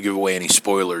give away any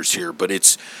spoilers here, but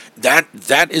it's that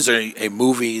is a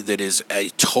movie that is a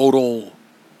total.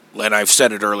 And I've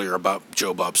said it earlier about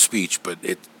Joe Bob's speech, but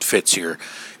it fits here.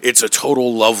 It's a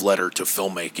total love letter to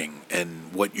filmmaking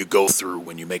and what you go through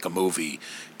when you make a movie.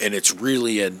 And it's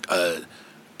really a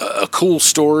cool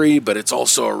story, but it's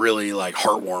also a really like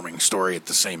heartwarming story at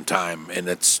the same time. And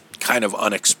it's kind of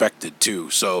unexpected too.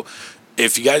 So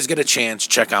if you guys get a chance,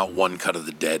 check out One Cut of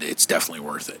the Dead. It's definitely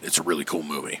worth it. It's a really cool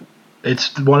movie.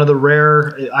 It's one of the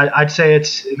rare, I'd say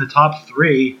it's in the top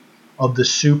 3 of the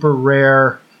super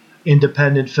rare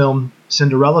independent film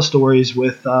Cinderella stories,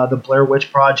 with the Blair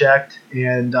Witch Project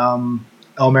and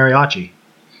El Mariachi.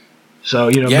 So,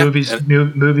 movies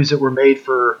that were made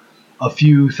for a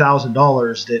few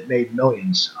 $1,000s that made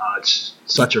millions. It's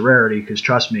such a rarity, because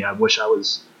trust me, I wish I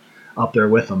was up there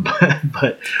with them.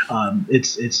 but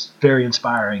it's very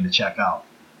inspiring to check out.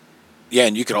 Yeah,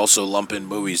 and you could also lump in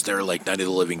movies there like Night of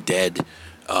the Living Dead,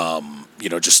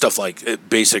 just stuff like,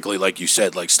 basically, like you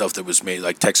said, like stuff that was made,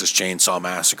 like Texas Chainsaw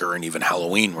Massacre and even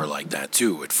Halloween were like that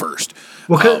too at first.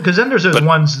 Well, because then there's those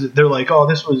ones that they're like, oh,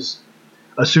 this was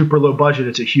a super low budget,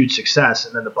 it's a huge success,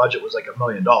 and then the budget was like $1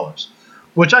 million,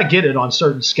 which I get it on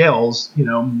certain scales,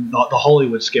 the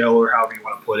Hollywood scale or however you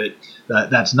want to put it,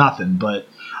 that's nothing. But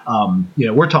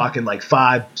we're talking like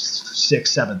 $5,000,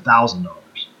 $6,000, $7,000.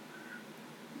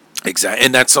 Exactly,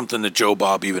 and that's something that Joe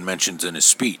Bob even mentions in his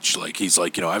speech. Like, he's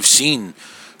like, I've seen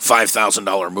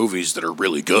 $5,000 movies that are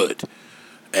really good,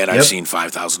 and I've seen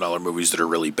 $5,000 movies that are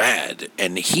really bad.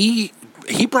 And he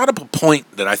brought up a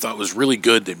point that I thought was really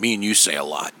good that me and you say a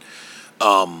lot.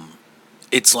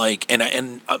 It's like,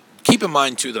 and keep in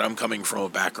mind too that I'm coming from a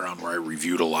background where I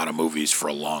reviewed a lot of movies for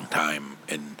a long time,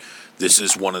 and this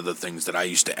is one of the things that I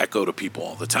used to echo to people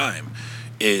all the time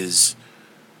is,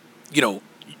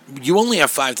 you only have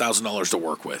 $5,000 to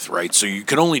work with, right? So you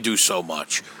can only do so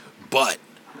much. But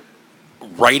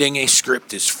writing a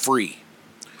script is free.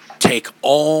 Take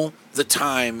all the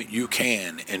time you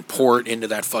can and pour it into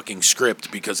that fucking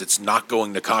script, because it's not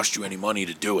going to cost you any money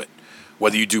to do it.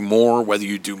 Whether you do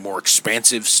more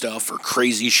expansive stuff or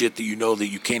crazy shit that that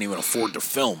you can't even afford to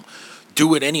film,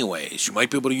 do it anyways. You might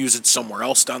be able to use it somewhere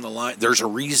else down the line. There's a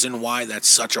reason why that's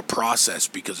such a process,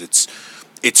 because it's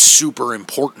super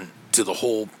important to the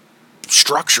whole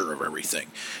structure of everything.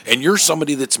 And you're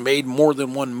somebody that's made more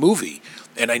than one movie,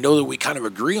 and I know that we kind of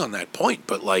agree on that point,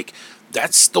 but like,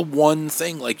 that's the one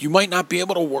thing. Like, you might not be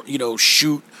able to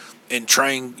shoot and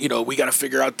trying, we got to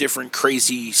figure out different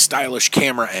crazy stylish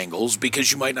camera angles,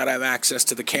 because you might not have access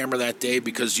to the camera that day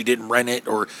because you didn't rent it,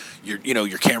 or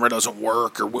your camera doesn't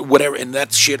work or whatever, and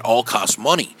that shit all costs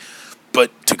money.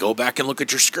 But to go back and look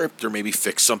at your script, or maybe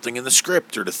fix something in the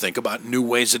script, or to think about new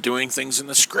ways of doing things in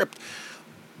the script,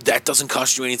 that doesn't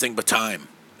cost you anything but time.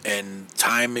 And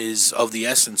time is of the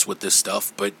essence with this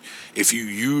stuff. But if you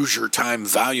use your time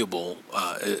valuable,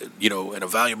 in a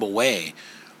valuable way,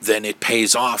 then it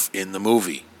pays off in the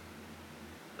movie.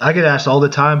 I get asked all the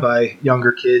time by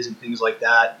younger kids and things like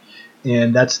that,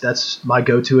 And that's my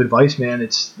go-to advice, man.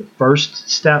 It's the first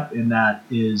step in that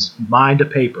is mind to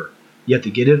paper. You have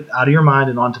to get it out of your mind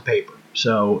and onto paper.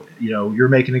 So, you're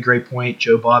making a great point.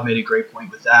 Joe Bob made a great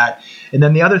point with that. And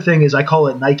then the other thing is I call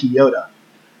it Nike Yoda.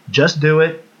 Just do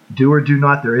it. Do or do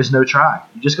not. There is no try.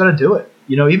 You just got to do it.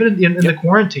 Even in the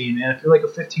quarantine, man, if you're like a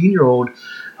 15-year-old,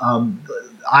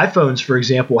 iPhones, for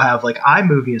example, have like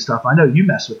iMovie and stuff. I know you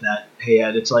mess with that. Hey,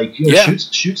 Ed, it's like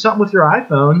shoot something with your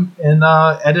iPhone and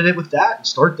edit it with that and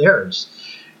start there.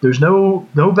 There's no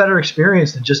better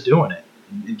experience than just doing it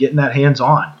and getting that hands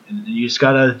on. And you just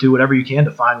got to do whatever you can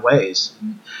to find ways.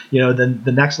 And, then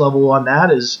the next level on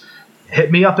that is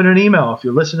hit me up in an email if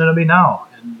you're listening to me now,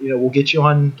 and we'll get you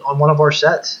on one of our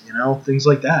sets. Things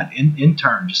like that.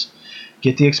 Interns,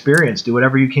 get the experience. Do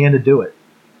whatever you can to do it.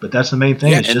 But that's the main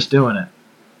thing. Is just doing it.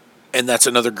 And that's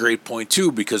another great point,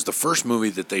 too, because the first movie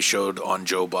that they showed on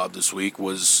Joe Bob this week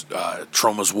was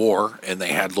Troma's War, and they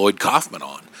had Lloyd Kaufman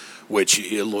on, which,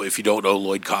 if you don't know,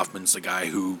 Lloyd Kaufman's the guy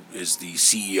who is the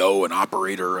CEO and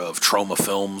operator of Troma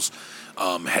Films,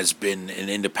 has been an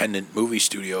independent movie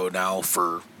studio now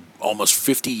for almost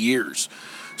 50 years.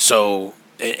 So...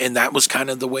 And that was kind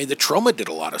of the way that Troma did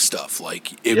a lot of stuff.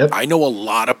 I know a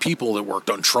lot of people that worked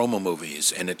on Troma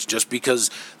movies, and it's just because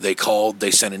they called,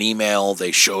 they sent an email,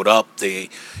 they showed up, they,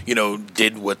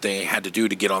 did what they had to do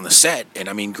to get on the set. And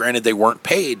I mean, granted, they weren't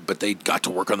paid, but they got to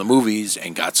work on the movies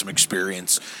and got some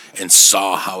experience and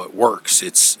saw how it works.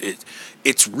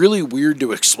 It's really weird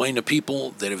to explain to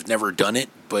people that have never done it,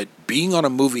 but being on a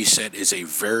movie set is a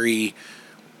very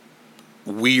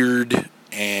weird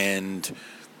and...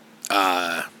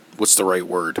 what's the right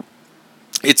word?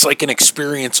 It's like an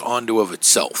experience onto of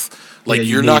itself.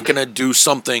 You're not going to do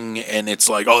something and it's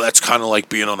like, oh, that's kind of like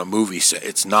being on a movie set.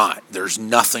 It's not. There's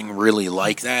nothing really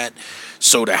like that.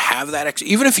 So to have that,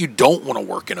 even if you don't want to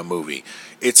work in a movie,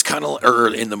 it's kind of,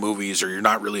 or in the movies, or you're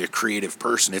not really a creative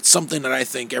person, it's something that I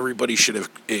think everybody should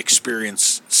have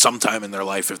experienced sometime in their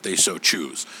life if they so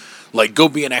choose. Go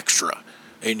be an extra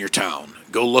in your town.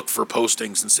 Go look for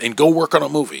postings and go work on a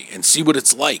movie and see what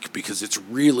it's like, because it's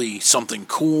really something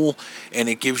cool and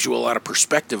it gives you a lot of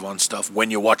perspective on stuff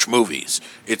when you watch movies.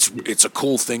 It's a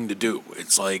cool thing to do.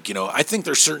 It's like, I think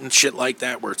there's certain shit like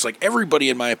that where it's like everybody,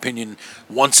 in my opinion,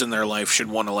 once in their life should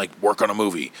want to work on a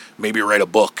movie, maybe write a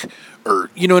book,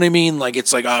 or you know what I mean?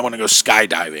 It's like, oh, I want to go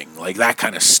skydiving, that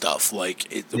kind of stuff. Why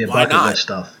not?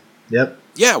 Stuff. Yep.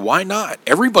 Yeah, why not?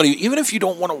 Everybody, even if you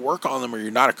don't want to work on them or you're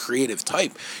not a creative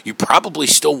type, you probably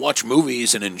still watch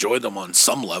movies and enjoy them on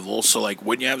some level. So,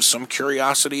 wouldn't you have some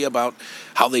curiosity about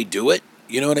how they do it?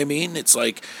 You know what I mean? It's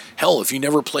like, hell, if you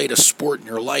never played a sport in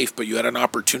your life, but you had an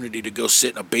opportunity to go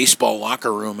sit in a baseball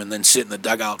locker room and then sit in the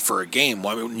dugout for a game,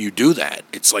 why wouldn't you do that?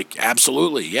 It's like,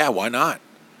 absolutely, yeah, why not?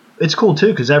 It's cool,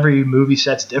 too, because every movie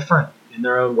set's different in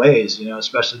their own ways,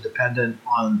 especially dependent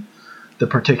on the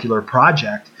particular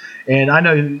project. And I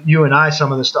know you and I,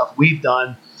 some of the stuff we've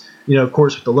done, of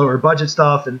course, with the lower budget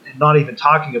stuff, and not even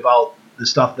talking about the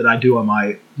stuff that I do on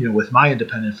my, with my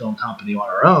independent film company on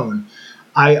our own.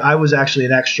 I was actually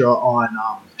an extra on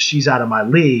She's Out of My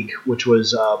League, which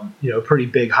was, a pretty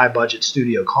big high budget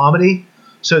studio comedy.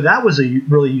 So that was a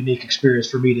really unique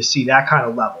experience for me to see that kind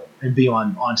of level and be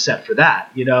on set for that,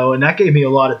 and that gave me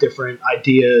a lot of different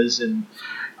ideas and,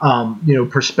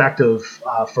 perspective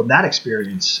from that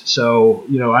experience. So,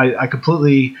 I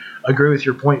completely agree with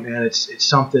your point, man. It's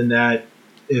something that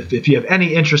if you have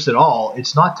any interest at all,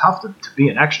 it's not tough to be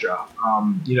an extra.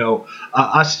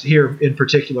 Us here in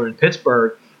particular in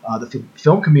Pittsburgh, the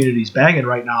film community is banging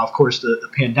right now. Of course, the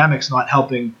pandemic's not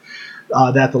helping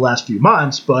that the last few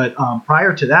months, but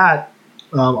prior to that,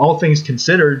 all things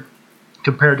considered,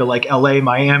 compared to LA,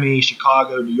 Miami,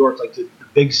 Chicago, New York, the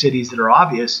big cities that are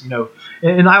obvious,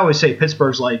 and I always say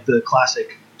Pittsburgh's like the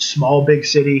classic small big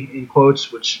city in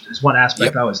quotes, which is one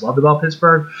aspect I always loved about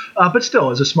Pittsburgh. But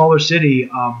still, as a smaller city,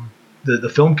 the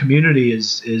film community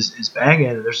is banging.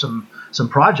 And there's some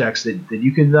projects that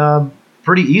you can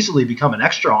pretty easily become an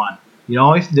extra on.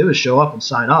 All you have to do is show up and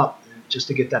sign up just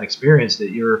to get that experience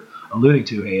that you're alluding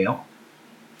to, Hale.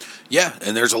 Yeah,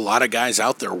 and there's a lot of guys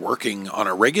out there working on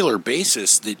a regular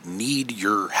basis that need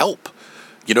your help.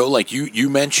 You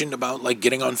mentioned about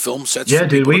getting on film sets. Yeah,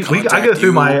 dude, I go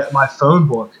through my phone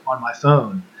book on my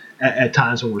phone at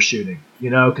times when we're shooting.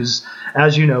 Because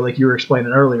as you know, you were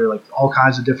explaining earlier, all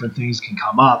kinds of different things can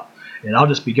come up, and I'll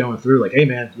just be going through hey,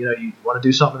 man, you want to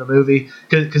do something in a movie?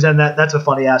 Because then that's a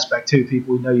funny aspect too.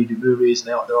 People know you do movies, and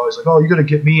they're always like, oh, you're gonna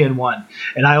get me in one,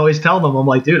 and I always tell them, I'm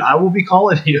like, dude, I will be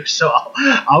calling you, so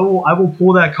I will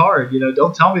pull that card.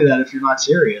 Don't tell me that if you're not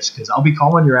serious, because I'll be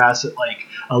calling your ass at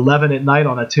 11 at night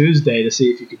on a Tuesday to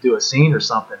see if you could do a scene or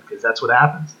something, because that's what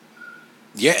happens.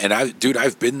 Yeah, and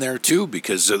I've been there too,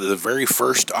 because the very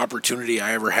first opportunity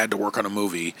I ever had to work on a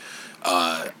movie,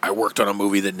 I worked on a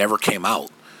movie that never came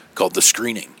out called The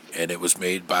Screening, and it was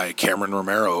made by Cameron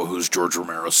Romero, who's George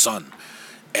Romero's son.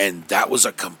 And that was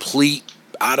a complete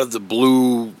out of the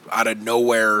blue, out of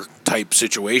nowhere type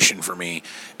situation for me.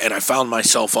 And I found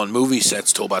myself on movie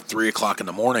sets till about 3 o'clock in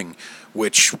the morning,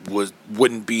 which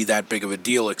wouldn't be that big of a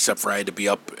deal, except for I had to be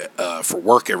up for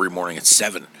work every morning at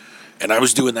 7. And I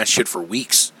was doing that shit for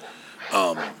weeks.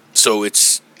 So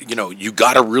it's, you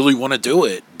got to really want to do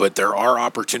it, but there are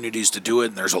opportunities to do it.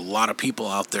 And there's a lot of people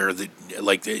out there that,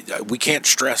 we can't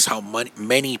stress how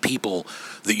many people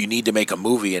that you need to make a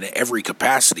movie in every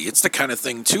capacity. It's the kind of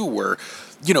thing too, where,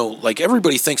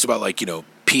 everybody thinks about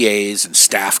PAs and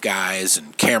staff guys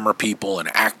and camera people and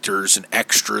actors and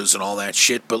extras and all that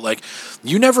shit. But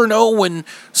you never know when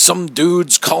some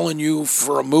dude's calling you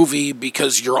for a movie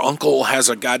because your uncle has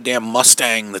a goddamn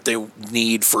Mustang that they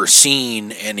need for a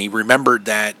scene, and he remembered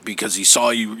that because he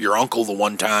saw your uncle the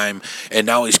one time, and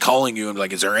now he's calling you and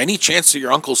is there any chance that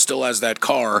your uncle still has that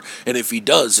car? And if he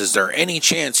does, is there any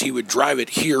chance he would drive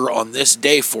it here on this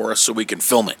day for us so we can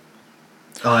film it?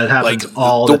 Oh, it happens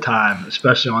all the time,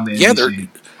 especially on the NBC.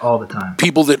 All the time.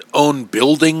 People that own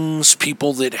buildings,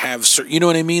 people that have, you know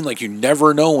what I mean? You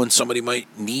never know when somebody might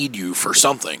need you for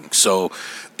something. So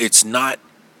it's not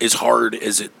as hard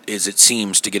as it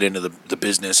seems to get into the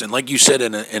business. And like you said,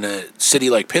 in a city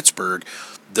like Pittsburgh,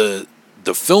 the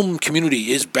film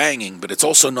community is banging, but it's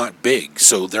also not big.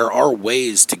 So there are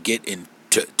ways to get in.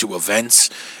 To events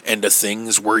and to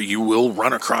things where you will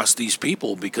run across these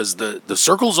people, because the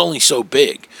circle's only so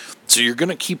big. So you're going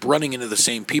to keep running into the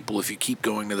same people if you keep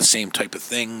going to the same type of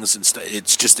things, and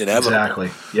it's just inevitable.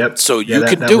 Exactly. Yep. So you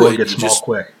can do it. Gets small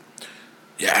quick.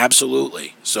 Yeah,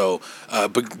 absolutely. So,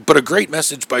 but a great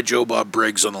message by Joe Bob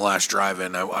Briggs on the last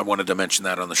drive-in. I wanted to mention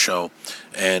that on the show.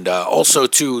 And also,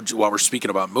 too, while we're speaking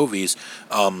about movies,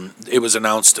 it was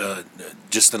announced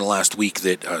just in the last week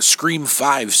that Scream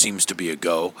 5 seems to be a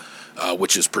go,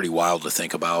 which is pretty wild to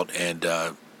think about. And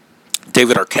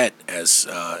David Arquette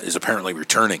is apparently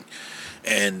returning.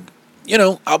 And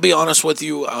I'll be honest with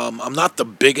you. I'm not the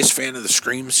biggest fan of the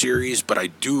Scream series, but I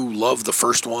do love the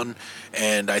first one.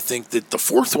 And I think that the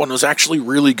fourth one was actually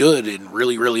really good and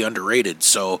really, really underrated.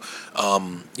 So,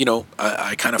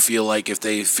 I kind of feel like if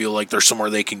they feel like there's somewhere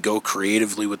they can go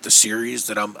creatively with the series,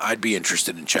 that I'd be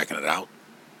interested in checking it out.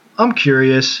 I'm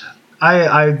curious.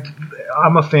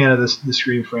 I'm a fan of the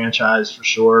Scream franchise for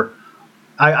sure.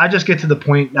 I just get to the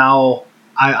point now.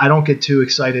 I don't get too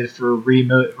excited for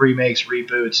remakes,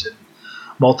 reboots, and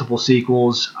multiple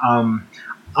sequels.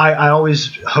 I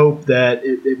always hope that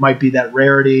it might be that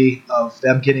rarity of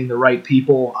them getting the right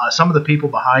people. Some of the people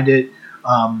behind it,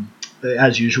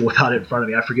 as usual, without it in front of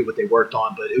me, I forget what they worked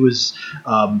on, but it was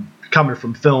coming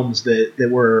from films that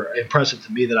were impressive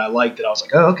to me, that I liked, that I was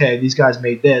like, oh, okay, these guys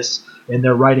made this, and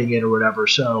they're writing it or whatever.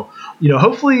 So,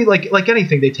 hopefully, like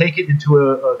anything, they take it into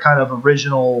a kind of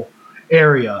original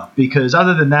area, because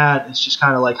other than that, it's just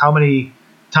kind of like, how many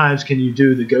times can you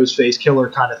do the Ghostface killer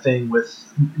kind of thing with,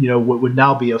 what would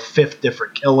now be a fifth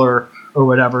different killer or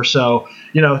whatever. So,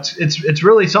 it's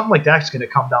really something like that's going to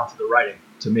come down to the writing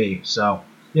to me. So,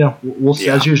 we'll see.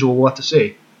 As usual, we'll have to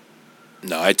see.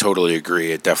 No, I totally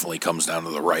agree. It definitely comes down to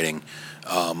the writing.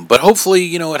 But hopefully,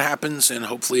 it happens, and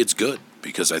hopefully it's good,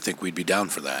 because I think we'd be down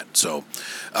for that. So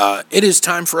it is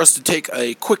time for us to take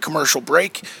a quick commercial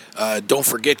break. Don't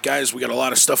forget, guys, we got a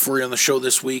lot of stuff for you on the show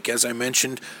this week. As I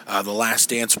mentioned, The Last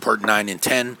Dance Part 9 and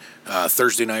 10,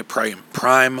 Thursday Night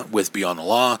Prime with Beyond the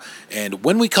Law. And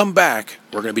when we come back,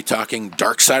 we're going to be talking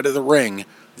Dark Side of the Ring,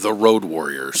 The Road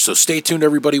Warriors. So stay tuned,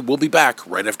 everybody. We'll be back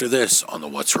right after this on the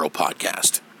What's Real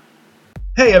podcast.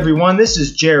 Hey everyone, this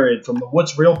is Jared from the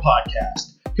What's Real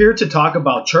podcast, here to talk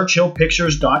about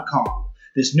ChurchillPictures.com.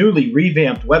 This newly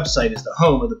revamped website is the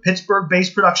home of the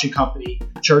Pittsburgh-based production company,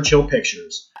 Churchill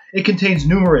Pictures. It contains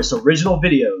numerous original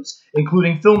videos,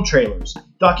 including film trailers,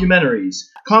 documentaries,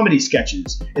 comedy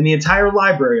sketches, and the entire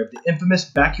library of the infamous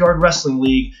Backyard Wrestling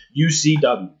League,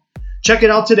 UCW. Check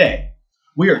it out today.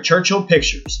 We are Churchill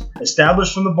Pictures.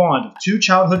 Established from the bond of two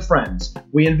childhood friends,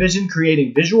 we envision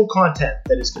creating visual content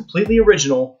that is completely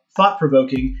original,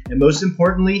 thought-provoking, and most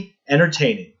importantly,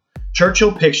 entertaining.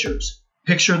 Churchill Pictures.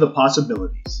 Picture the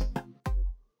possibilities.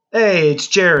 Hey, it's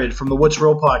Jared from the What's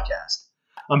Real podcast.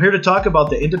 I'm here to talk about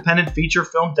the independent feature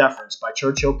film Deference by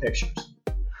Churchill Pictures.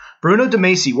 Bruno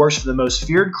DeMacy works for the most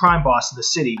feared crime boss in the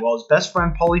city, while his best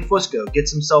friend Paulie Fusco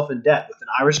gets himself in debt with an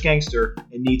Irish gangster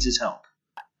and needs his help.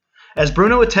 As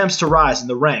Bruno attempts to rise in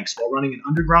the ranks while running an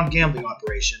underground gambling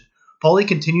operation, Paulie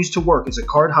continues to work as a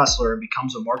card hustler and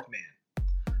becomes a marked man.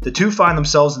 The two find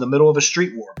themselves in the middle of a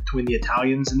street war between the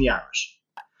Italians and the Irish.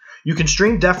 You can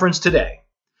stream Deference today.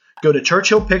 Go to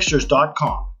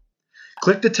churchillpictures.com.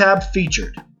 Click the tab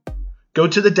Featured. Go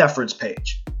to the Deference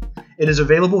page. It is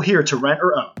available here to rent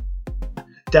or own.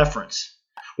 Deference.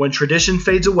 When tradition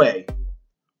fades away,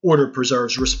 order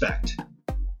preserves respect.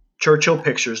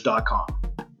 churchillpictures.com.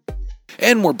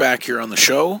 And we're back here on the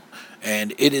show,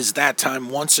 and it is that time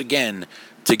once again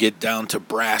to get down to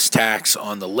brass tacks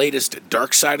on the latest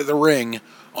Dark Side of the Ring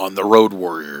on the Road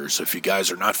Warriors. If you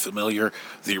guys are not familiar,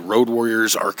 the Road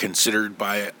Warriors are considered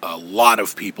by a lot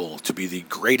of people to be the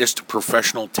greatest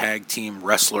professional tag team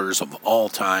wrestlers of all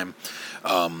time.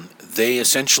 They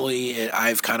essentially,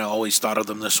 I've kind of always thought of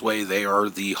them this way, they are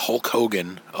the Hulk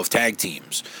Hogan of tag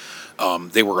teams.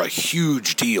 They were a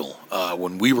huge deal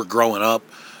when we were growing up.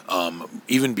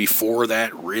 Even before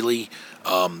that, really,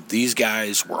 these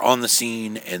guys were on the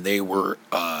scene, and they were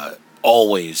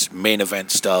always main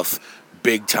event stuff,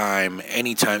 big time,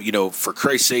 anytime. You know, for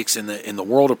Christ's sakes, in the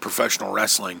world of professional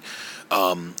wrestling,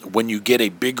 when you get a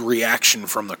big reaction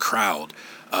from the crowd,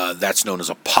 that's known as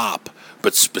a pop.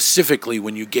 But specifically,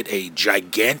 when you get a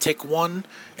gigantic one,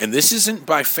 and this isn't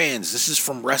by fans, this is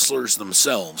from wrestlers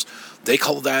themselves, they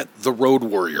call that the Road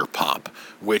Warrior pop,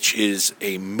 which is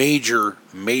a major,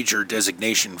 major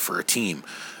designation for a team.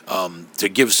 To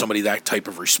give somebody that type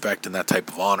of respect and that type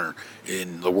of honor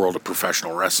in the world of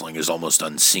professional wrestling is almost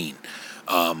unseen.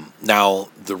 Now,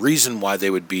 the reason why they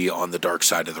would be on the dark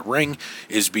side of the ring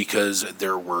is because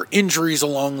there were injuries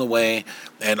along the way,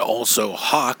 and also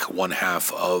Hawk, one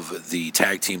half of the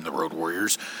tag team, the Road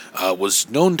Warriors, was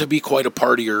known to be quite a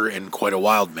partier and quite a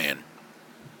wild man.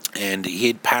 And he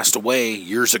had passed away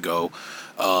years ago,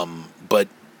 but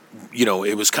you know,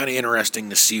 it was kind of interesting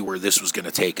to see where this was going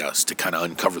to take us, to kind of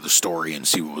uncover the story and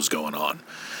see what was going on.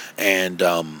 And,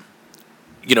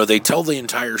 you know, they tell the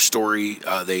entire story.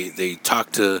 They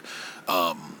talk to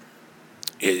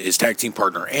his tag team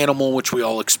partner, Animal, which we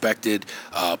all expected.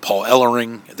 Paul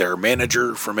Ellering, their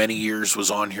manager for many years, was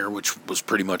on here, which was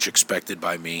pretty much expected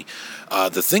by me.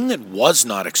 The thing that was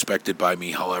not expected by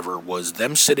me, however, was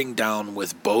them sitting down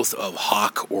with both of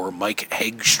Hawk or Mike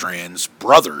Hagstrand's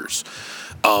brothers.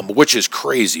 Which is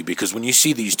crazy, because when you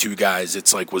see these two guys,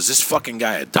 it's like, was this fucking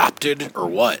guy adopted or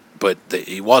what? But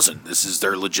he wasn't. This is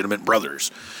their legitimate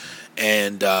brothers.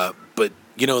 And, but,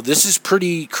 you know, this is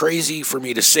pretty crazy for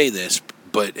me to say this,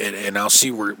 but, and I'll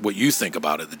see what you think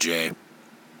about it, the Jay.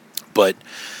 But,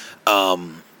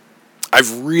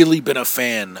 I've really been a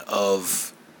fan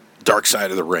of Dark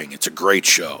Side of the Ring. It's a great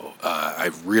show.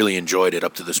 I've really enjoyed it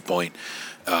up to this point.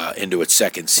 Into its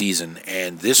second season,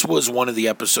 and this was one of the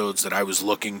episodes that I was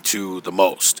looking to the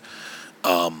most.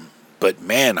 But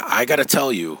man, I gotta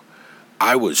tell you,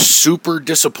 I was super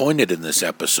disappointed in this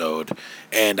episode,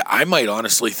 and I might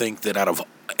honestly think that out of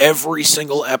every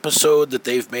single episode that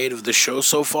they've made of the show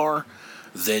so far,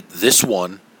 that this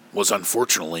one was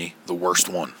unfortunately the worst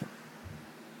one.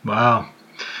 Wow.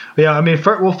 Yeah, I mean,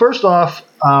 first off,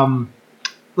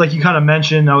 like you kind of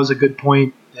mentioned, that was a good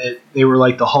point, that they were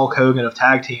like the Hulk Hogan of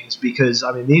tag teams, because,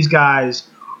 I mean, these guys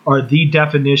are the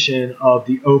definition of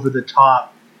the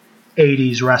over-the-top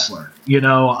 80s wrestler. You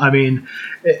know, I mean,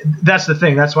 that's the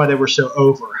thing. That's why they were so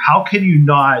over. How can you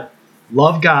not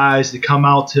love guys that come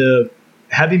out to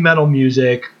heavy metal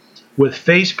music with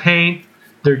face paint,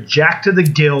 they're jacked to the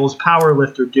gills,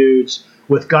 powerlifter dudes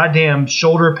with goddamn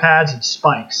shoulder pads and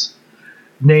spikes,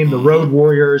 named the Road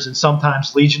Warriors and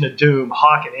sometimes Legion of Doom,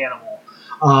 Hawk and Animal.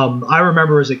 I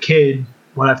remember as a kid,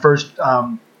 when I first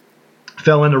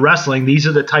fell into wrestling, these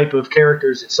are the type of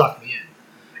characters that sucked me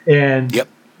in. And yep.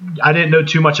 I didn't know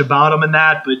too much about them in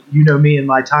that, but you know me in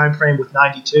my time frame with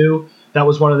 92, that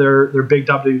was one of their big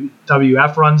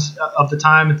WWF runs of the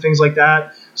time and things like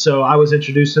that. So I was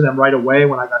introduced to them right away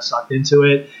when I got sucked into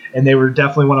it, and they were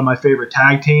definitely one of my favorite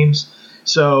tag teams.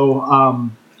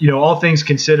 So, you know, all things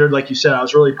considered, like you said, I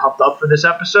was really pumped up for this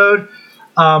episode.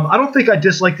 I don't think I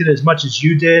disliked it as much as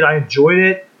you did. I enjoyed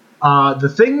it.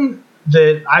 The thing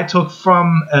that I took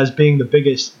from as being the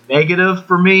biggest negative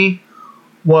for me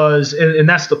was, and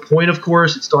that's the point, of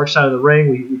course, it's Dark Side of the Ring.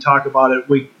 We talk about it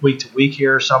week to week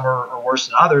here. Some are worse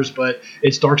than others, but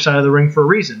it's Dark Side of the Ring for a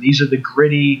reason. These are the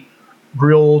gritty,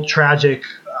 real tragic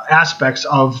aspects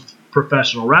of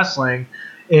professional wrestling,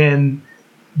 and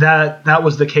that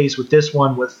was the case with this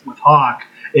one with Hawk.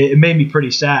 It made me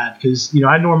pretty sad, because, you know,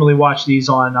 I normally watch these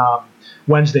on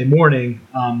Wednesday morning,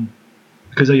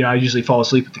 because, you know, I usually fall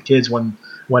asleep with the kids when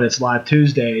it's live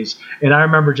Tuesdays, and I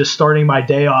remember just starting my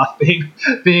day off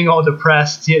being all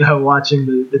depressed, you know, watching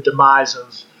the demise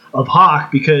of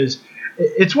Hawk, because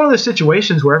it's one of those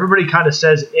situations where everybody kind of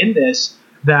says in this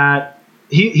that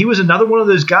he was another one of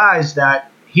those guys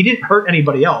that he didn't hurt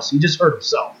anybody else. He just hurt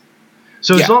himself.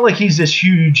 So it's not like he's this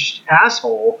huge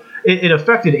asshole. It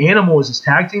affected Animal as his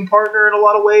tag team partner in a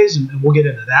lot of ways, and we'll get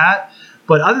into that.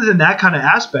 But other than that kind of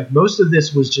aspect, most of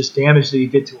this was just damage that he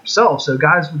did to himself. So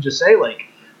guys would just say, like,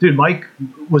 dude, Mike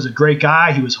was a great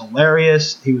guy. He was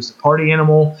hilarious. He was the party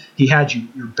animal. He had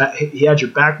your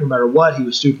back no matter what. He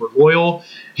was super loyal.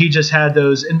 He just had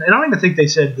those, and I don't even think they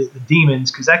said the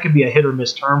demons, because that could be a hit or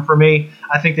miss term for me.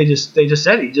 I think they just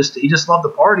said he just loved the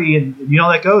party, and you know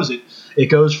how that goes. It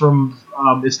goes from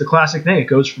it's the classic thing. It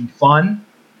goes from fun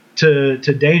to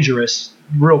dangerous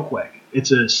real quick.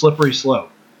 It's a slippery slope.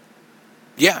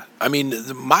 Yeah, I mean,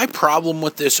 my problem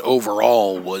with this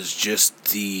overall was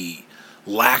just the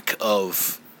lack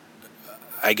of,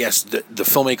 I guess, the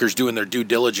filmmakers doing their due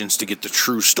diligence to get the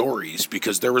true stories,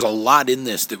 because there was a lot in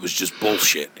this that was just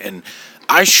bullshit, and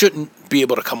I shouldn't be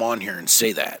able to come on here and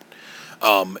say that.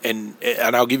 And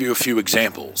I'll give you a few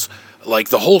examples. Like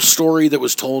the whole story that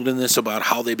was told in this about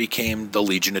how they became the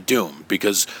Legion of Doom,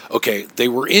 because, okay, they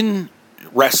were in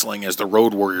wrestling as the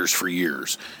Road Warriors for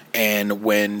years, and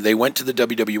when they went to the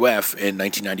WWF in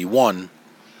 1991,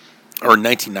 or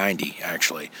 1990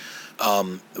 actually,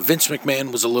 Vince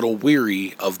McMahon was a little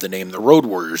weary of the name the Road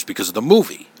Warriors because of the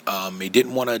movie. He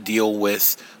didn't want to deal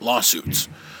with lawsuits,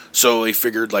 so he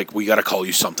figured, like, we got to call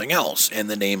you something else, and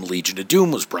the name Legion of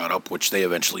Doom was brought up, which they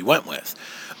eventually went with.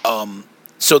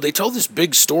 So they told this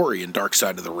big story in Dark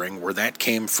Side of the Ring where that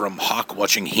came from Hawk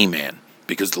watching He-Man,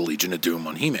 because the Legion of Doom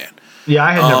on He-Man. Yeah,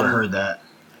 I had never heard that.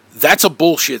 That's a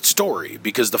bullshit story,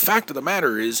 because the fact of the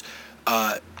matter is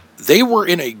they were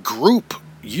in a group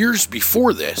years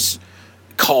before this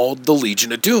called the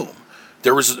Legion of Doom.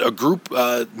 There was a group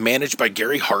managed by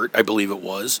Gary Hart, I believe it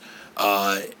was,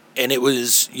 and it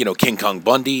was, you know, King Kong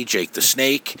Bundy, Jake the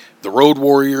Snake, the Road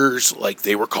Warriors, like,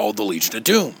 they were called the Legion of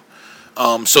Doom.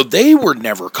 So they were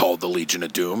never called the Legion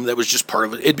of Doom. That was just part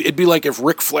of it. It'd be like if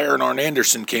Ric Flair and Arn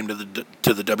Anderson came to the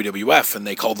WWF and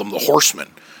they called them the Horsemen.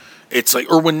 It's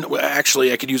like, or when,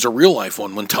 actually, I could use a real life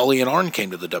one. When Tully and Arn came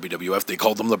to the WWF, they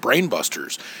called them the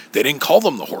Brainbusters. They didn't call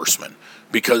them the Horsemen,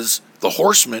 because the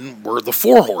Horsemen were the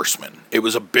Four Horsemen. It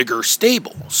was a bigger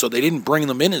stable, so they didn't bring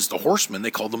them in as the Horsemen.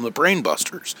 They called them the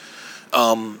Brainbusters.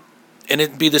 And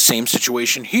it'd be the same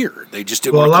situation here. They just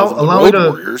didn't want to call them the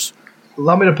Road Warriors.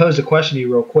 Allow me to pose a question to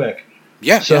you real quick.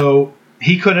 Yeah. So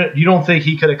he couldn't. You don't think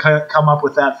he could have come up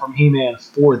with that from He-Man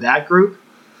for that group?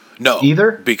 No,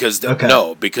 either, because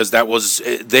that was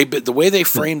the way they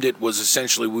framed it was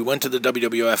essentially, we went to the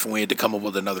WWF and we had to come up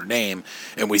with another name,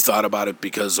 and we thought about it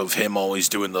because of him always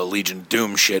doing the Legion of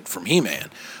Doom shit from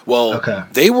He-Man. Well,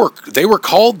 they were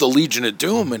called the Legion of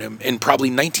Doom in probably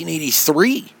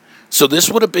 1983, so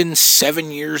this would have been 7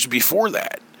 years before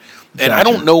that. And I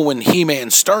don't know when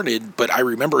He-Man started, but I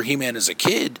remember He-Man as a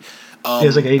kid. It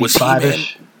was like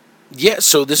 85-ish. Yeah,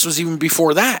 so this was even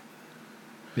before that.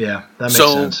 Yeah, that makes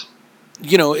sense.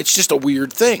 You know, it's just a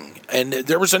weird thing. And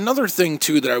there was another thing,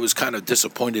 too, that I was kind of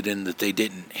disappointed in that they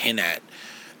didn't hint at.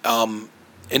 And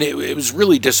it was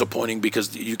really disappointing,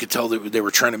 because you could tell that they were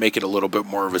trying to make it a little bit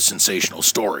more of a sensational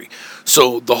story.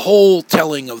 So the whole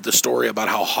telling of the story about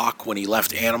how Hawk, when he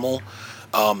left Animal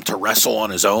to wrestle on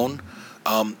his own,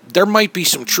 there might be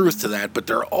some truth to that, but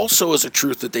there also is a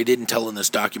truth that they didn't tell in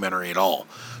this documentary at all.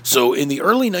 So in the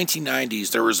early 1990s,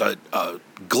 there was a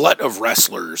glut of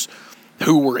wrestlers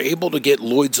who were able to get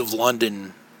Lloyd's of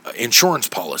London insurance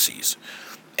policies.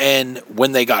 And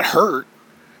when they got hurt,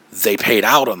 they paid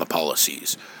out on the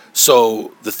policies.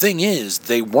 So the thing is,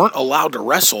 they weren't allowed to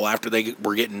wrestle after they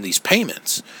were getting these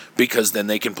payments, because then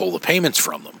they can pull the payments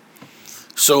from them.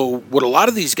 So what a lot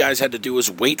of these guys had to do is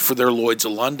wait for their Lloyd's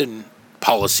of London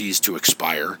policies to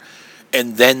expire,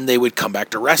 and then they would come back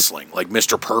to wrestling. Like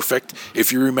Mr. Perfect,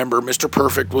 if you remember, Mr.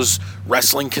 Perfect was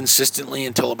wrestling consistently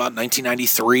until about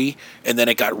 1993, and then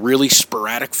it got really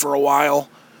sporadic for a while,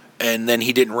 and then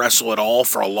he didn't wrestle at all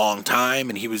for a long time,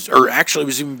 and it was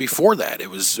even before that. It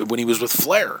was when he was with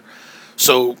Flair.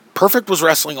 So Perfect was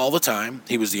wrestling all the time.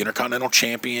 He was the Intercontinental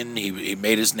Champion. He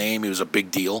made his name. He was a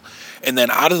big deal. And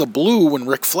then out of the blue, when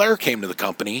Ric Flair came to the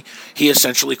company, he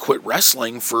essentially quit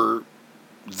wrestling for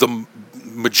the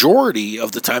majority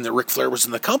of the time that Ric Flair was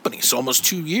in the company, so almost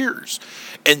 2 years.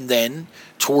 And then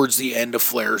towards the end of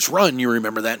Flair's run, you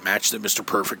remember that match that Mr.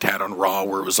 Perfect had on Raw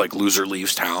where it was like loser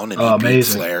leaves town and he beat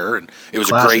Flair, and it was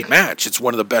a great match. It's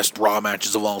one of the best Raw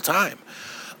matches of all time.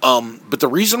 But the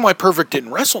reason why Perfect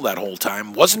didn't wrestle that whole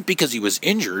time wasn't because he was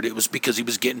injured. It was because he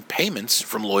was getting payments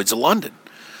from Lloyd's of London.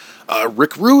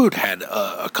 Rick Rude had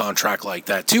a contract like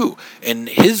that too, and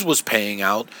his was paying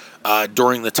out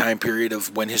during the time period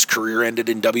of when his career ended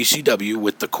in WCW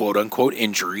with the quote-unquote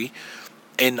injury,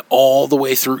 and all the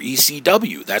way through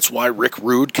ECW. That's why Rick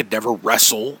Rude could never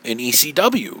wrestle in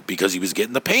ECW, because he was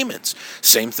getting the payments.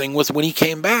 Same thing with when he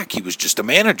came back. He was just a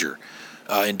manager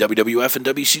in WWF and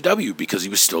WCW because he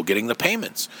was still getting the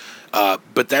payments.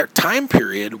 But that time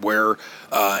period where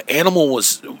Animal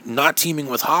was not teaming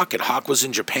with Hawk and Hawk was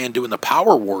in Japan doing the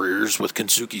Power Warriors with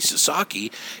Kensuke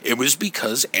Sasaki, it was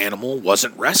because Animal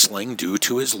wasn't wrestling due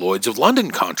to his Lloyds of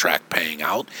London contract paying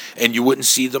out, and you wouldn't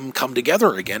see them come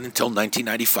together again until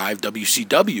 1995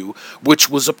 WCW, which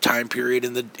was a time period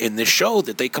in this show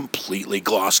that they completely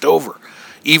glossed over.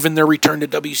 Even their return to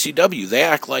WCW,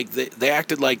 they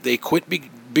acted like they quit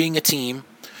being a team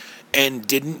and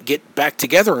didn't get back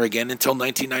together again until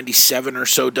 1997 or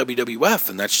so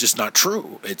WWF, and that's just not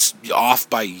true. It's off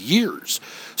by years.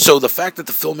 So the fact that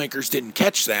the filmmakers didn't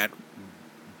catch that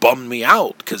bummed me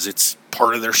out, because it's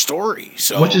part of their story.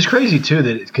 So, which is crazy too,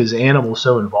 that because Animal's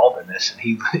so involved in this, and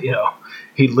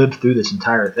he lived through this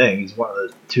entire thing. He's one of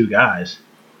the two guys.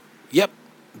 Yep,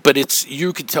 but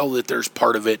you could tell that there's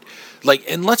part of it,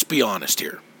 and let's be honest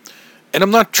here. And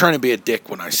I'm not trying to be a dick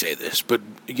when I say this, but,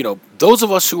 those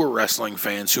of us who are wrestling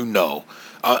fans who know,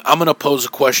 I'm going to pose a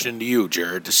question to you,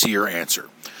 Jared, to see your answer.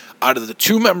 Out of the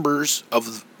two members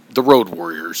of the Road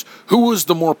Warriors, who was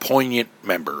the more poignant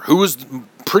member? Who was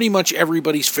pretty much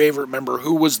everybody's favorite member?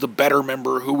 Who was the better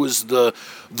member? Who was the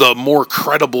more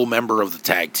credible member of the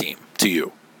tag team to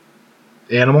you?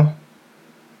 Animal.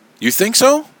 You think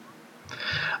so?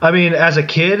 I mean, as a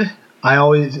kid,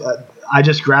 I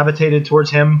just gravitated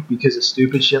towards him because of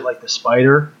stupid shit like the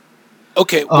spider.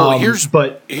 Okay, well, here's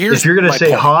if you're going to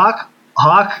say point.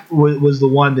 Hawk was the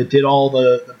one that did all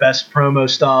the best promo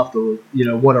stuff,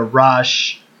 what a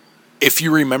rush. If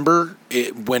you remember,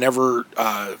 whenever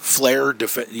Flair,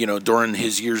 during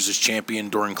his years as champion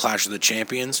during Clash of the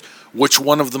Champions, which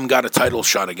one of them got a title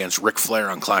shot against Ric Flair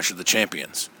on Clash of the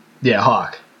Champions? Yeah,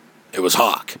 Hawk. It was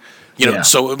Hawk.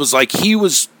 So it was like he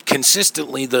was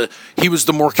consistently he was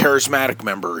the more charismatic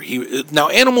member. Now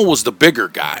Animal was the bigger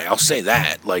guy, I'll say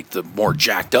that, like the more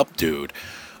jacked up dude.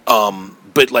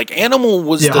 But Animal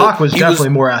was Hawk was definitely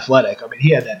more athletic. I mean, he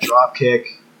had that drop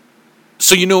kick.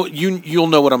 So you'll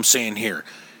know what I'm saying here.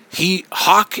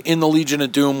 Hawk in the Legion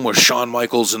of Doom was Shawn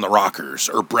Michaels in the Rockers,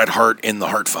 or Bret Hart in the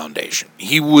Hart Foundation.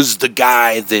 He was the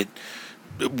guy that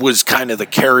was kind of the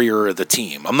carrier of the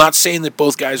team. I'm not saying that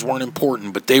both guys weren't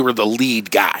important, but they were the lead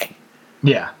guy.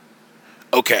 Yeah.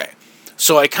 Okay.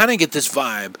 So I kind of get this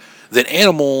vibe that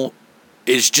Animal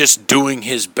is just doing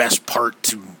his best part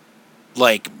to,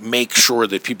 make sure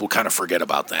that people kind of forget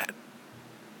about that.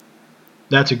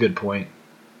 That's a good point.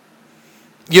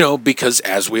 Because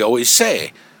as we always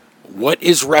say, what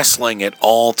is wrestling at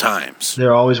all times?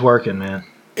 They're always working, man.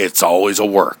 It's always a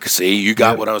work. See, you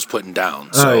got what I was putting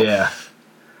down. So. Oh, yeah.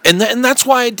 And that's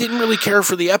why I didn't really care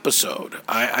for the episode.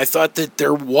 I thought that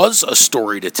there was a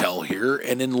story to tell here,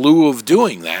 and in lieu of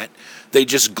doing that, they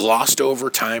just glossed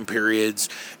over time periods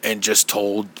and just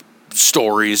told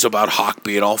stories about Hawk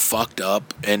being all fucked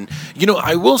up. And,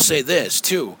 I will say this,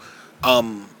 too.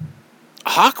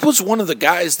 Hawk was one of the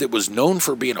guys that was known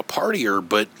for being a partier,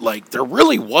 but, there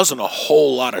really wasn't a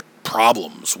whole lot of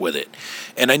problems with it.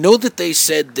 And I know that they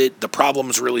said that the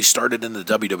problems really started in the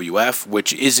WWF,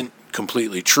 which isn't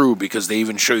completely true, because they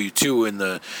even show you too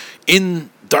in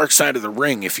Dark Side of the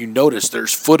Ring. If you notice,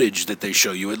 there's footage that they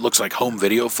show you. It looks like home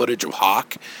video footage of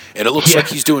Hawk, and it looks like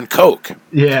he's doing coke.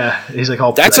 Yeah, he's like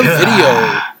all. That's a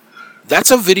video.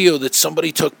 That's a video that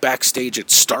somebody took backstage at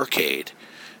Starrcade,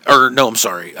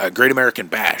 Great American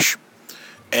Bash,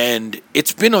 and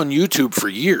it's been on YouTube for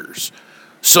years.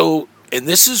 So. And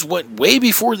this is way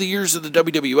before the years of the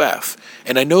WWF.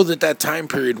 And I know that time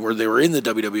period where they were in the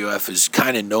WWF is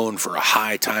kind of known for a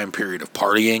high time period of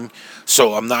partying.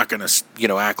 So I'm not going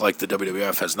to, act like the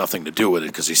WWF has nothing to do with it,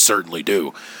 because they certainly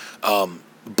do.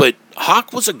 But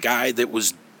Hawk was a guy that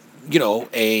was,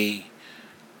 like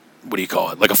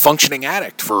a functioning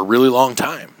addict for a really long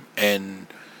time. And,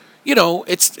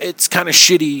 it's kind of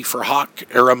shitty for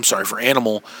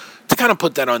Animal to kind of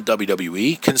put that on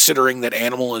WWE, considering that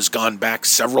Animal has gone back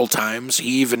several times. He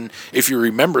even, if you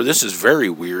remember, this is very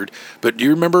weird, but do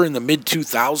you remember in the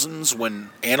mid-2000s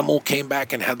when Animal came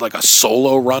back and had a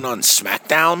solo run on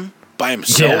SmackDown by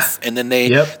himself? Yeah. And then they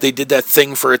did that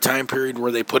thing for a time period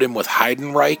where they put him with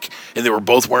Heidenreich, and they were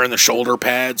both wearing the shoulder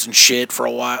pads and shit for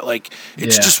a while.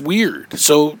 It's just weird.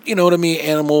 So, to me,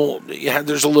 Animal,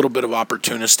 there's a little bit of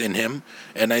opportunist in him,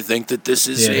 and I think that this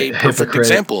is a perfect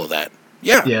example of that.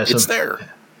 Yeah, it's there.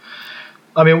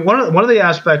 I mean, one of the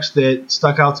aspects that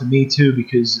stuck out to me too,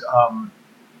 because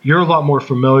you're a lot more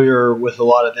familiar with a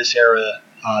lot of this era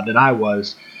than I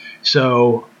was.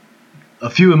 So a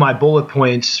few of my bullet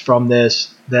points from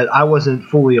this that I wasn't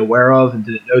fully aware of and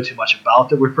didn't know too much about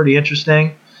that were pretty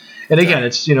interesting. And again,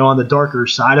 it's, on the darker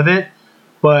side of it.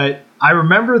 But I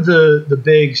remember the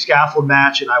big scaffold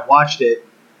match, and I watched it.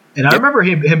 And I remember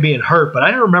him being hurt, but I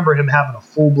didn't remember him having a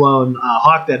full-blown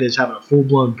Hawk, that is, having a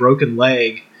full-blown broken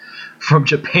leg from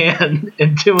Japan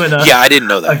and doing I didn't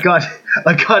know that.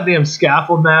 A goddamn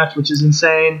scaffold match, which is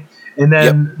insane. And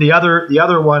then the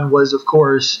other one was, of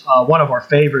course, one of our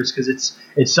favorites, because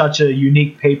it's such a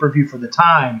unique pay-per-view for the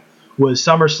time, was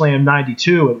SummerSlam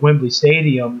 92 at Wembley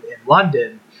Stadium in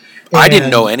London. And I didn't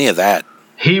know any of that.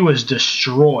 He was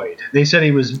destroyed. They said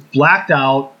he was blacked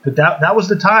out, but that was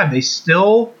the time. They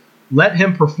still let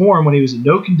him perform when he was in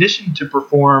no condition to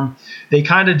perform. They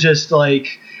kind of just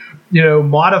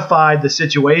modified the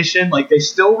situation. Like, they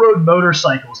still rode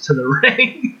motorcycles to the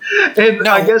ring. And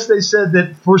I guess they said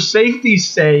that for safety's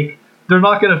sake, they're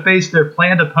not going to face their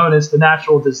planned opponents, the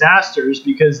natural disasters,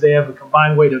 because they have a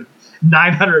combined weight of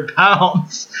 900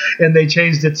 pounds. And they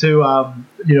changed it to,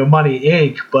 Money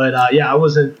Inc. But I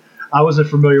wasn't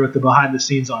familiar with the behind the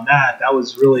scenes on that. That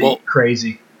was really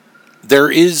crazy.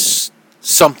 There is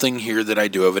something here that I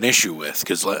do have an issue with,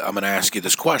 because I'm going to ask you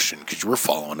this question because you were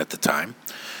following at the time.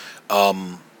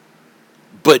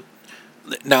 But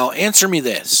now answer me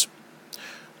this.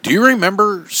 Do you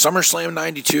remember SummerSlam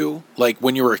 92, like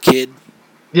when you were a kid?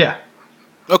 Yeah.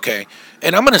 Okay.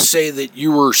 And I'm going to say that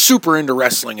you were super into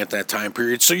wrestling at that time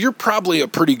period, so you're probably a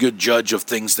pretty good judge of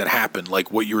things that happened,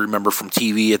 like what you remember from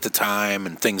TV at the time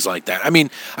and things like that. I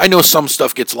mean, I know some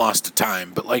stuff gets lost to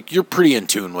time, but like you're pretty in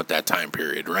tune with that time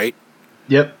period, right?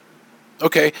 Yep.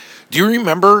 Okay. Do you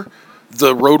remember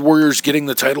the Road Warriors getting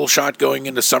the title shot going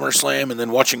into SummerSlam and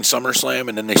then watching SummerSlam,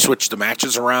 and then they switched the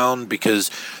matches around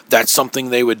because that's something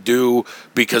they would do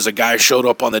because a guy showed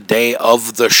up on the day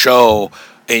of the show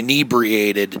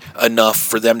inebriated enough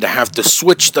for them to have to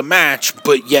switch the match,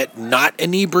 but yet not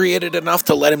inebriated enough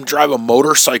to let him drive a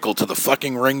motorcycle to the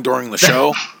fucking ring during the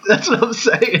show? That's what I'm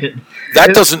saying.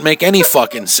 That doesn't make any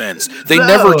fucking sense. They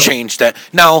never changed that.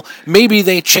 Now, maybe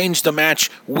they changed the match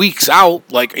weeks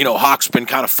out, like, Hawk's been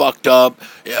kind of fucked up.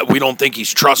 We don't think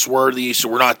he's trustworthy, so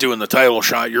we're not doing the title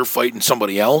shot. You're fighting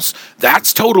somebody else.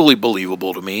 That's totally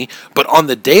believable to me. But on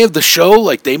the day of the show,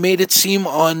 like they made it seem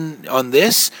on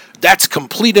this, that's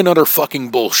complete and utter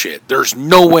fucking bullshit. There's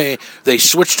no way they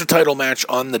switched a title match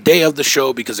on the day of the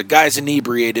show because a guy's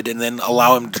inebriated and then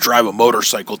allow him to drive a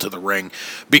motorcycle to the ring.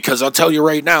 Because I'll tell you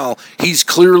right now, he's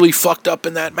clearly fucked up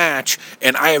in that match,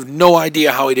 and I have no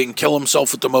idea how he didn't kill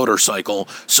himself with the motorcycle.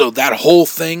 So that whole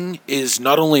thing is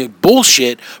not only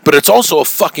bullshit, but it's also a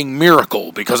fucking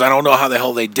miracle, because I don't know how the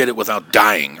hell they did it without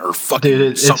dying or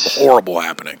fucking something horrible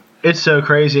happening. It's so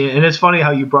crazy. And it's funny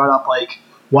how you brought up, like,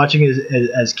 watching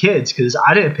it as kids, because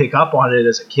I didn't pick up on it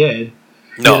as a kid.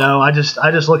 No. I just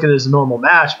look at it as a normal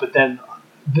match, but then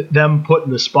them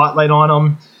putting the spotlight on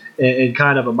them and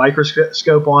kind of a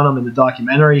microscope on them in the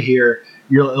documentary here,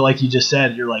 you're like you just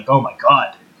said, you're like, oh my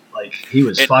God, like he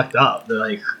was fucked up. They're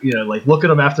like, like look at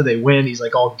him after they win, he's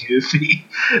like all goofy.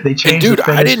 They changed the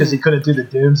finish because he couldn't do the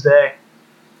Doomsday.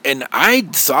 And I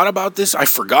thought about this, I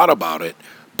forgot about it.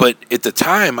 But at the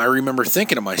time, I remember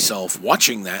thinking to myself,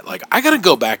 watching that, like, I got to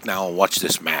go back now and watch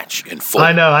this match in full.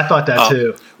 I know, I thought that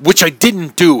too. Which I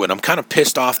didn't do, and I'm kind of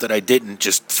pissed off that I didn't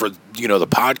just for, the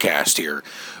podcast here.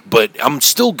 But I'm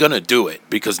still going to do it,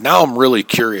 because now I'm really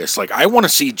curious. Like, I want to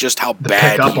see just how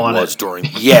bad he was during.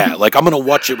 Yeah, like, I'm going to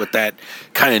watch it with that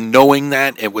kind of knowing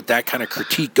that and with that kind of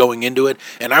critique going into it.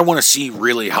 And I want to see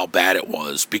really how bad it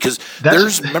was. Because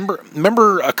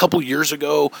remember a couple years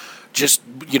ago, just,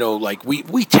 like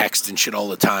we text and shit all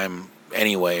the time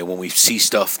anyway when we see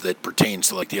stuff that pertains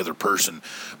to like the other person.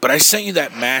 But I sent you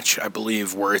that match, I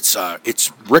believe, where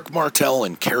it's Rick Martel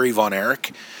and Kerry Von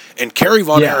Erich. And Kerry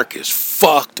Von Erich is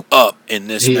fucked up in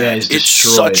this match. It's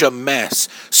such a mess.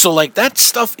 So, like, that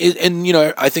stuff is, and,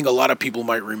 I think a lot of people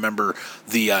might remember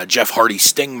the Jeff Hardy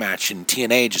Sting match in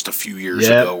TNA just a few years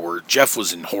ago, where Jeff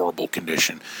was in horrible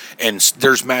condition. And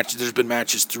there's been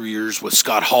matches 3 years with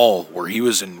Scott Hall where he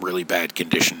was in really bad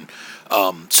condition.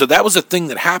 So that was a thing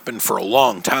that happened for a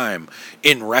long time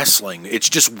in wrestling. It's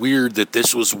just weird that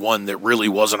this was one that really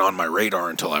wasn't on my radar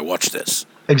until I watched this.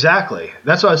 Exactly.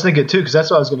 That's what I was thinking too, because that's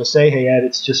what I was going to say. Hey, Ed,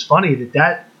 it's just funny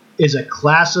that is a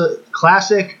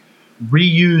classic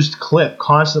reused clip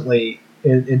constantly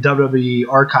in WWE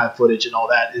archive footage and all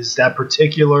that, is that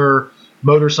particular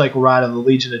motorcycle ride of the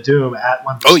Legion of Doom at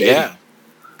Wembley Stadium. Yeah.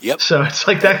 Yep. So it's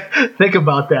like that. Think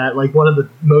about that. Like one of the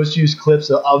most used clips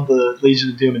of the Legion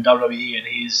of Doom in WWE, and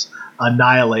he's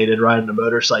annihilated riding a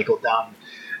motorcycle down,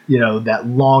 that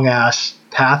long ass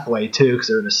pathway too, because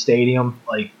they're in a stadium.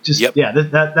 Like, just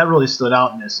that really stood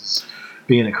out in this as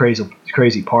being a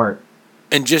crazy part.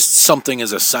 And just something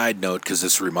as a side note, because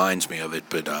this reminds me of it,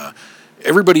 but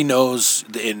everybody knows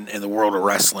in the world of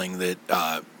wrestling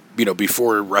that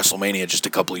before WrestleMania, just a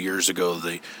couple of years ago,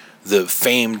 the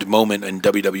famed moment in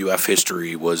WWF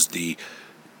history was the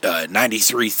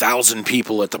 93,000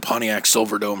 people at the Pontiac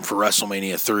Silverdome for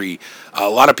WrestleMania 3. A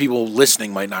lot of people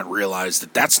listening might not realize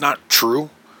that that's not true.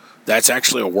 That's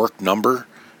actually a worked number,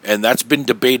 and that's been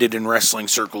debated in wrestling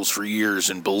circles for years,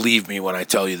 and believe me when I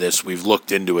tell you this, we've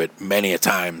looked into it many a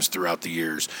times throughout the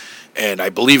years, and I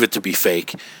believe it to be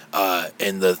fake.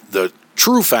 And the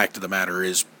true fact of the matter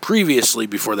is, previously,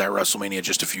 before that WrestleMania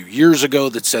just a few years ago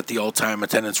that set the all-time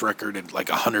attendance record at like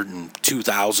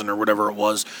 102,000 or whatever it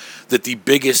was, that the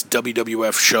biggest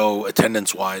WWF show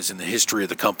attendance-wise in the history of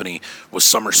the company was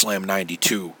SummerSlam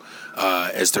 92,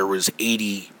 as there was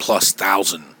 80-plus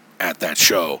thousand at that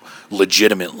show,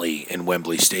 legitimately in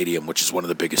Wembley Stadium, which is one of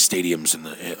the biggest stadiums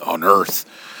on Earth.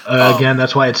 Again,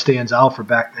 that's why it stands out for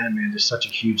back then, man. Just such a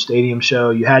huge stadium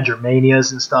show. You had your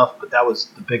Manias and stuff, but that was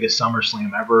the biggest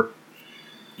SummerSlam ever.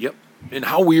 Yep. And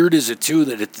how weird is it, too,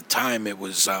 that at the time it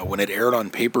was, when it aired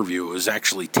on pay-per-view, it was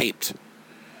actually taped.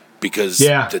 Because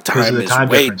the time is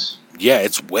difference. Yeah,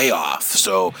 it's way off.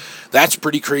 So that's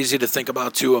pretty crazy to think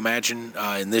about, too. Imagine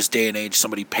in this day and age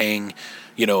somebody paying,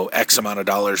 X amount of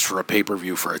dollars for a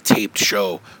pay-per-view for a taped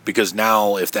show. Because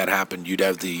now, if that happened, you'd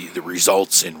have the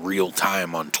results in real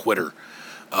time on Twitter.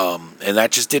 And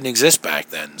that just didn't exist back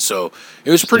then. So it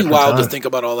was pretty wild to think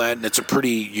about all that, and it's a pretty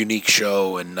unique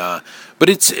show. And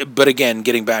but again,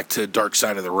 getting back to Dark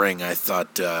Side of the Ring, I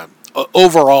thought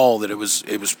overall that it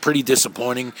was pretty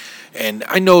disappointing. And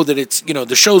I know that it's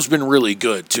the show's been really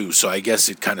good too, so I guess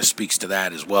it kind of speaks to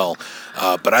that as well.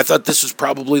 But I thought this was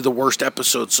probably the worst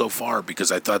episode so far,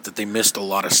 because I thought that they missed a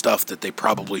lot of stuff that they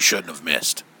probably shouldn't have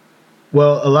missed.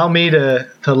 Well, allow me to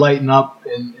lighten up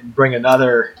and bring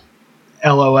another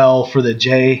LOL for the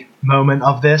J moment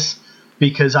of this,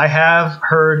 because I have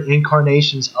heard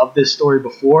incarnations of this story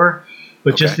before,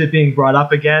 but just it being brought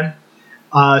up again.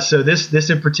 So this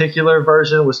in particular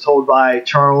version was told by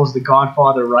Charles the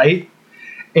Godfather Wright,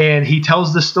 and he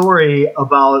tells the story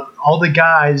about all the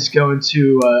guys going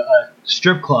to a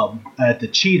strip club at the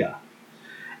Cheetah.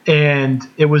 And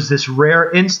it was this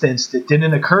rare instance that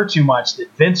didn't occur too much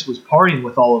that Vince was partying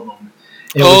with all of them.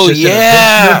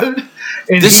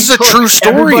 This is a true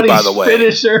story, by the way.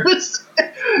 Finishers.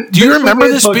 Do you remember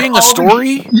this being a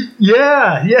story?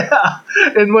 Yeah.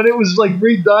 And when it was like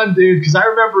redone, dude, because I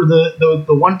remember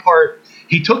the one part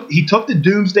he took the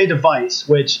Doomsday Device,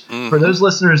 which for those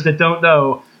listeners that don't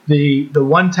know, the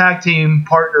one tag team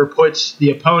partner puts the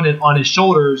opponent on his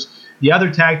shoulders. The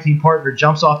other tag team partner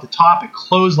jumps off the top and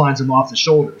clotheslines him off the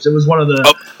shoulders. It was one of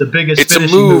the biggest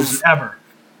finishing moves ever.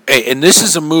 Hey, and this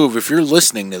is a move, if you're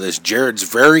listening to this, Jared's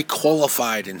very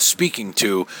qualified in speaking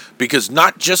to, because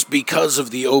not just because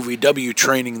of the OVW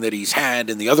training that he's had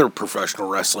and the other professional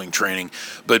wrestling training,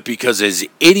 but because as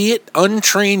idiot,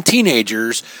 untrained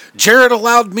teenagers, Jared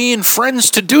allowed me and friends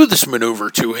to do this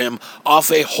maneuver to him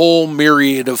off a whole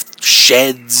myriad of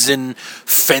sheds and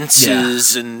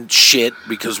fences and shit,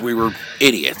 because we were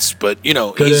idiots. But,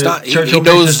 he's not. He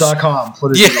knows.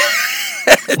 Yeah.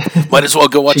 Might as well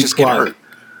go watch us get hurt.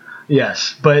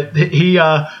 Yes, but he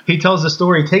tells the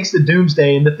story. He takes the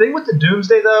Doomsday, and the thing with the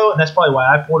Doomsday, though, and that's probably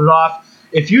why I pulled it off,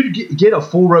 if you get a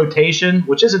full rotation,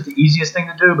 which isn't the easiest thing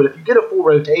to do, but if you get a full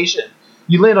rotation,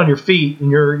 you land on your feet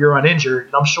and you're uninjured,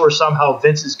 and I'm sure somehow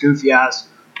Vince's goofy ass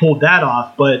pulled that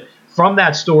off. But from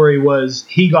that story was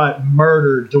he got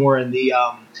murdered during the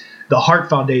Hart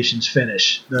Foundation's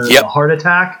finish, the heart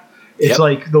attack. It's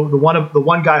like the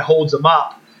one guy holds him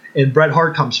up, and Bret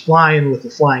Hart comes flying with the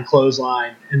flying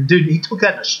clothesline. And, dude, he took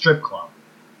that in a strip club.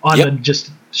 On the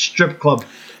just strip club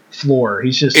floor.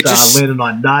 He's just landing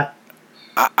on nut.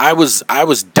 I was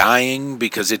dying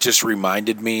because it just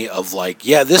reminded me of, like,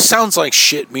 this sounds like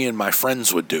shit me and my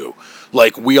friends would do.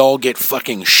 Like, we all get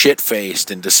fucking shit-faced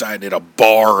and decide at a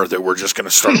bar that we're just going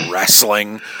to start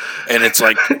wrestling. And it's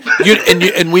like,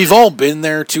 and we've all been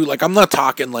there, too. Like, I'm not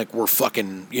talking like we're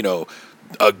fucking,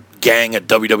 a gang of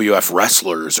WWF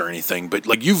wrestlers or anything, but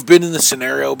like you've been in the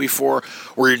scenario before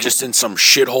where you're just in some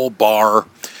shithole bar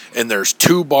and there's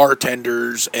two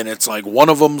bartenders and it's like one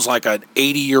of them's like an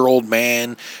 80-year-old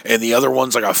man and the other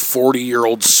one's like a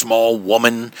 40-year-old small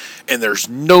woman, and there's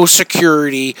no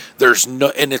security,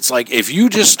 and it's like if you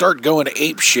just start going to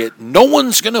ape shit, no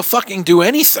one's gonna fucking do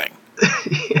anything.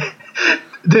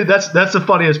 Dude, that's the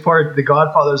funniest part. The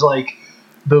Godfather's like,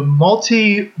 the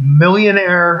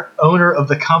multi-millionaire owner of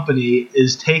the company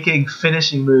is taking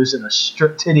finishing moves in a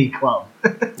strip titty club.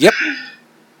 Yep.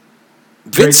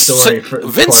 Great story.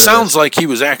 Vince sounds like he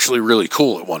was actually really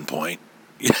cool at one point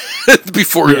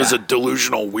before he was a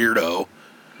delusional weirdo.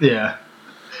 Yeah.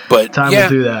 But time will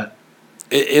do that.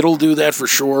 It'll do that for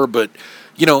sure. But,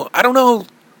 I don't know.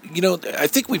 I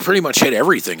think we pretty much hit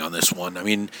everything on this one. I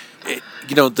mean,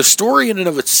 the story in and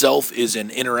of itself is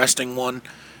an interesting one.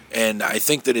 And I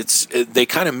think that they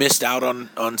kind of missed out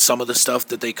on some of the stuff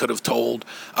that they could have told.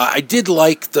 I did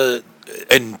like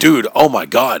and dude, oh my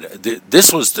God,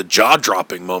 this was the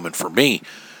jaw-dropping moment for me.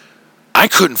 I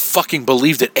couldn't fucking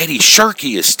believe that Eddie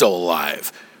Sharkey is still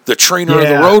alive. The trainer of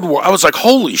the Road Warriors. I was like,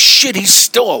 holy shit, he's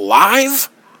still alive?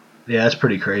 Yeah, that's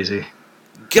pretty crazy.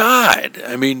 God,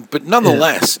 I mean, but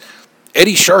nonetheless,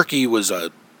 Eddie Sharkey was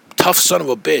a tough son of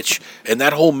a bitch, and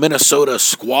that whole Minnesota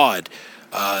squad,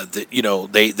 they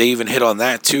even hit on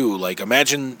that too. Like,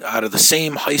 imagine out of the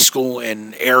same high school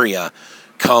and area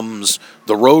comes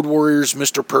the Road Warriors,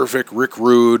 Mr. Perfect, Rick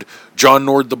Rude, John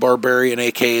Nord the Barbarian,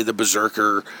 a.k.a. the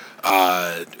Berserker.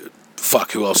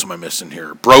 Who else am I missing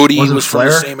here? Brody was from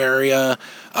the same area.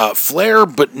 Flair,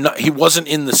 but he wasn't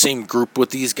in the same group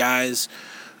with these guys.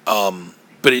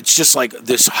 But it's just like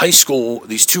these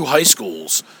two high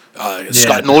schools.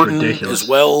 Scott Norton as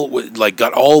well,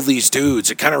 got all these dudes.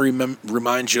 It kind of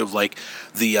reminds you of the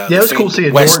cool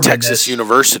seeing West Norton Texas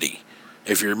University.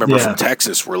 If you remember from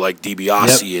Texas, where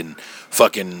DiBiase and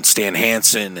fucking Stan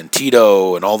Hansen and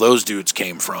Tito and all those dudes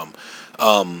came from.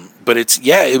 But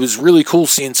it was really cool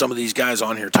seeing some of these guys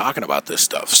on here talking about this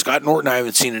stuff. Scott Norton, I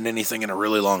haven't seen in anything in a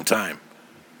really long time.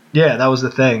 Yeah, that was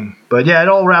the thing. But it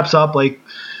all wraps up like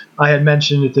I had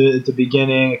mentioned at the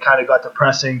beginning. It kind of got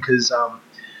depressing because Hawk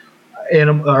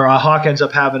ends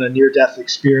up having a near-death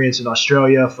experience in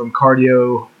Australia from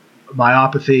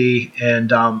cardiomyopathy, and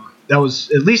that was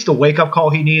at least a wake-up call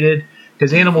he needed,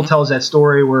 because Animal tells that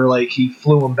story where he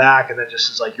flew him back and then just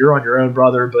is like, you're on your own,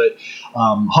 brother. But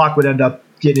Hawk would end up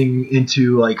getting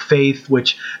into faith,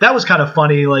 which that was kind of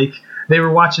funny. They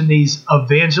were watching these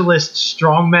evangelist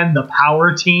strongmen, the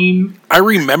Power Team. I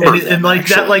remember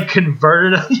that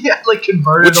converted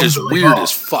converted which them is weird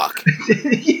as fuck.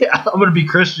 Yeah, I'm gonna be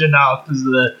Christian now because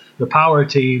of the Power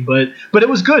Team, but it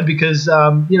was good because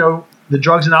the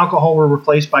drugs and alcohol were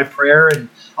replaced by prayer and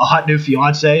a hot new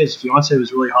fiance. His fiance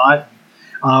was really hot.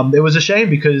 It was a shame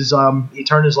because he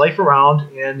turned his life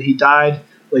around and he died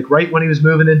right when he was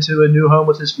moving into a new home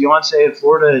with his fiance in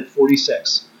Florida at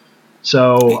 46.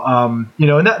 So,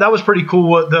 and that was pretty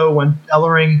cool, though, when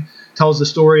Ellering tells the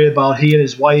story about he and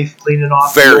his wife cleaning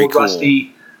off the old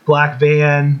rusty black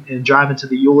van and driving to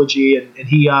the eulogy, and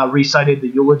he recited the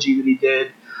eulogy that he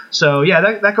did. So,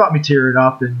 that got me tearing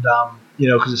up, and,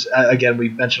 because, again, we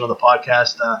mentioned on the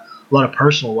podcast a lot of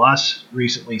personal loss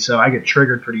recently, so I get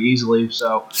triggered pretty easily.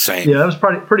 So, same. Yeah, that was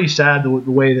pretty sad the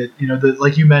way that,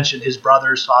 like you mentioned, his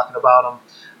brother's talking about him.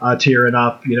 Tearing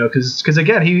up, because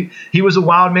again, he was a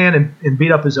wild man and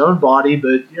beat up his own body,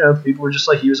 but people were just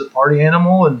like, he was a party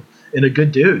animal and a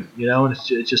good dude, and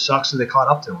it just sucks that they caught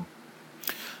up to him.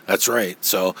 That's right.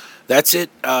 So that's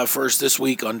it for us this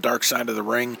week on Dark Side of the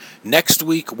Ring. Next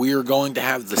week we are going to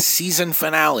have the season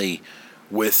finale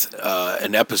with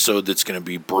an episode that's going to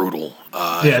be brutal.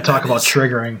 Talk about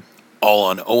triggering. All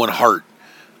on Owen Hart,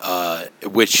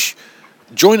 which.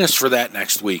 Join us for that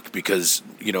next week because,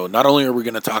 not only are we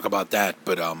going to talk about that,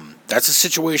 but that's a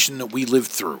situation that we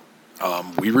lived through.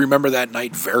 We remember that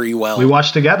night very well. We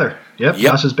watched together. Yep.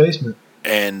 Josh's basement.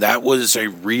 And that was a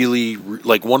really,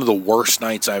 one of the worst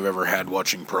nights I've ever had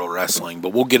watching pro wrestling. But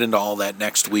we'll get into all that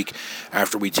next week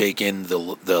after we take in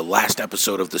the last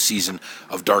episode of the season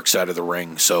of Dark Side of the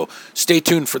Ring. So stay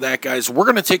tuned for that, guys. We're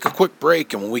going to take a quick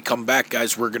break, and when we come back,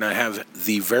 guys, we're going to have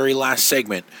the very last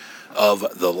segment of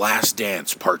The Last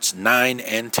Dance, parts 9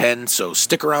 and 10. So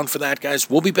stick around for that, guys.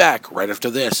 We'll be back right after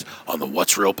this on the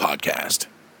What's Real Podcast.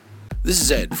 This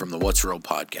is Ed from the What's Real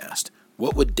Podcast.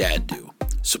 What would Dad do?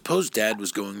 Suppose Dad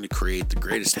was going to create the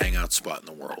greatest hangout spot in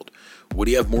the world. Would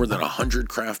he have more than 100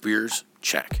 craft beers?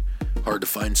 Check. Hard to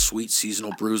find sweet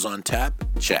seasonal brews on tap?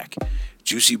 Check.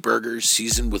 Juicy burgers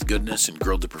seasoned with goodness and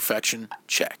grilled to perfection?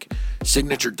 Check.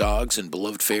 Signature dogs and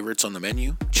beloved favorites on the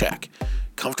menu? Check.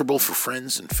 Comfortable for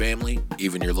friends and family,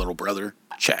 even your little brother?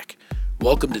 Check.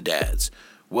 Welcome to Dad's.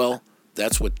 Well,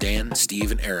 that's what Dan,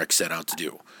 Steve, and Eric set out to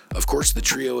do. Of course, the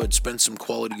trio had spent some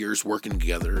quality years working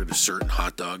together at a certain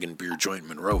hot dog and beer joint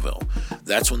in Monroeville.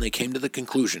 That's when they came to the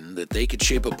conclusion that they could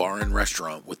shape a bar and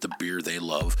restaurant with the beer they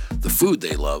love, the food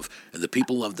they love, and the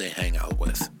people love they hang out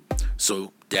with.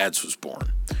 So Dad's was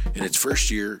born. In its first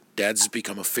year, Dad's has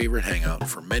become a favorite hangout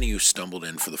for many who stumbled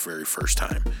in for the very first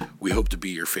time. We hope to be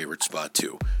your favorite spot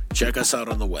too. Check us out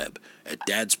on the web at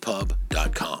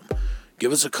dadspub.com.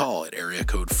 Give us a call at area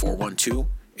code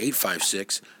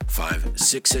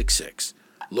 412-856-5666.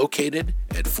 Located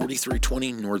at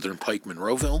 4320 Northern Pike,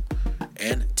 Monroeville,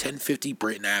 and 1050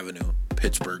 Brayton Avenue,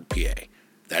 Pittsburgh, PA.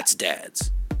 That's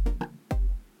Dad's.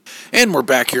 And we're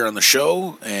back here on the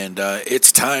show, and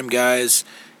it's time, guys.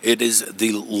 It is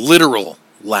the literal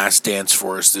last dance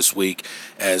for us this week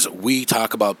as we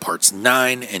talk about parts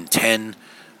 9 and 10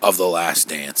 of The Last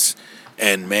Dance.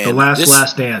 And, man, the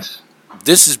last dance.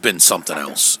 This has been something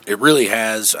else. It really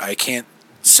has. I can't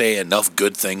say enough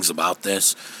good things about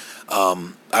this.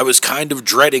 I was kind of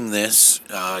dreading this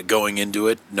going into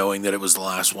it, knowing that it was the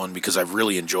last one, because I've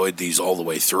really enjoyed these all the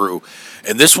way through.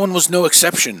 And this one was no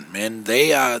exception, man.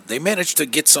 They managed to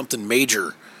get something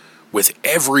major with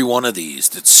every one of these.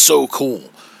 That's so cool.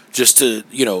 Just to,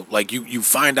 like you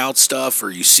find out stuff, or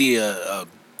you see a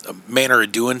manner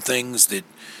of doing things that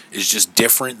is just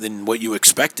different than what you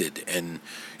expected. And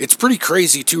it's pretty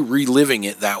crazy, too, reliving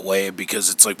it that way, because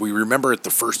it's like we remember it the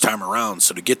first time around.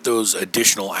 So to get those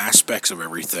additional aspects of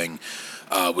everything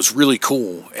was really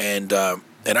cool. And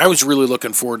I was really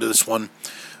looking forward to this one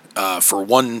for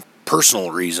one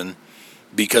personal reason,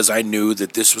 because I knew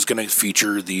that this was going to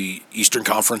feature the Eastern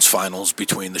Conference Finals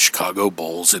between the Chicago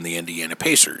Bulls and the Indiana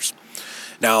Pacers.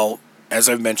 Now, as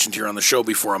I've mentioned here on the show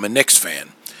before, I'm a Knicks fan,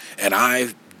 and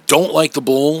I don't like the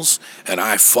Bulls, and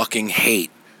I fucking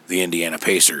hate the Indiana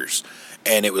Pacers.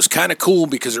 And it was kind of cool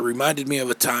because it reminded me of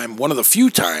a time, one of the few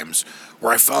times,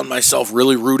 where I found myself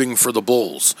really rooting for the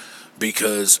Bulls,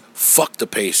 because fuck the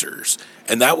Pacers.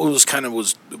 And that was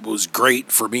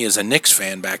great for me as a Knicks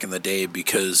fan back in the day,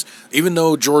 because even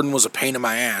though Jordan was a pain in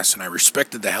my ass and I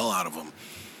respected the hell out of him,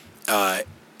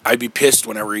 I'd be pissed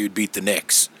whenever he would beat the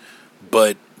Knicks.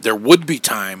 But there would be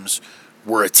times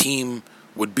where a team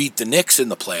would beat the Knicks in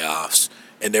the playoffs,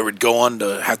 and they would go on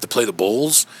to have to play the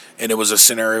Bulls, and it was a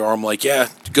scenario where I'm like, yeah,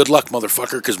 good luck,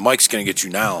 motherfucker, because Mike's going to get you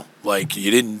now. Like,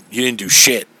 you didn't do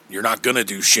shit. You're not going to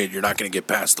do shit. You're not going to get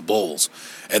past the Bulls.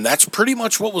 And that's pretty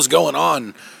much what was going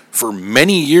on for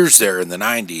many years there in the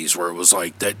 90s, where it was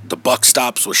like that the buck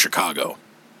stops with Chicago.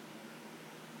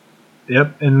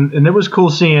 Yep, and it was cool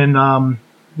seeing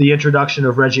the introduction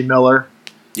of Reggie Miller.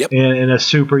 Yep. And a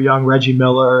super young Reggie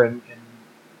Miller, and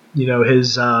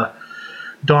his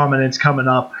dominance coming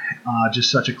up, just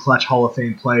such a clutch Hall of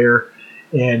Fame player.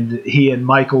 And he and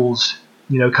Michael's,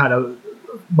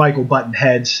 Michael button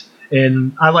heads.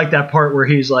 And I like that part where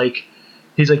he's like,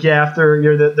 yeah,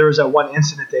 after there was that one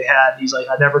incident they had, he's like,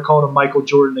 I never called him Michael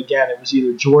Jordan again. It was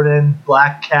either Jordan,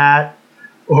 Black Cat,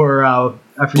 or I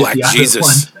forget Black the other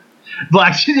Jesus. one.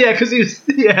 Black, yeah, because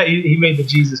he made the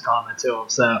Jesus comment to him.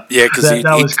 So yeah, because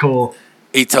that was cool.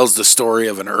 He tells the story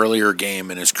of an earlier game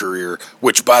in his career,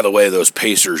 which, by the way, those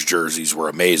Pacers jerseys were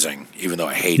amazing, even though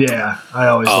I hate them. Yeah, I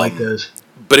always like those.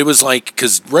 But it was like,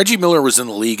 because Reggie Miller was in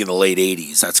the league in the late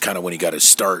 80s. That's kind of when he got his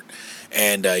start.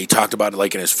 And he talked about it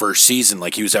like in his first season,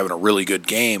 like he was having a really good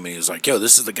game. And he was like, yo,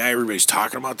 this is the guy everybody's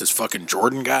talking about, this fucking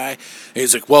Jordan guy. And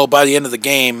he's like, well, by the end of the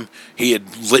game, he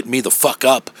had lit me the fuck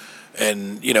up.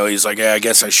 And, he's like, yeah, I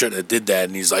guess I shouldn't have did that.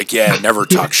 And he's like, yeah, never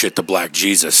talk shit to Black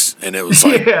Jesus. And it was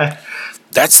like, yeah.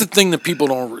 That's the thing that people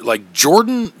don't like.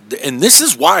 Jordan, and this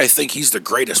is why I think he's the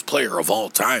greatest player of all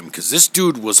time, because this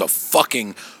dude was a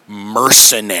fucking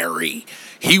mercenary.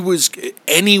 He was,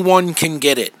 anyone can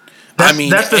get it.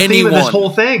 That's the theme of this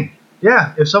whole thing.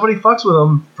 Yeah, if somebody fucks with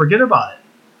him, forget about it.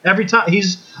 Every time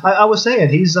I was saying,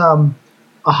 he's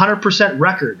 100%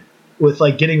 record with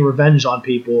like getting revenge on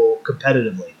people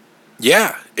competitively.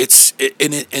 Yeah,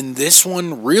 and this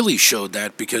one really showed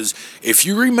that, because if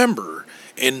you remember,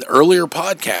 in earlier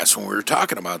podcasts when we were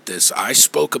talking about this, I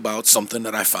spoke about something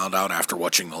that I found out after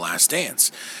watching The Last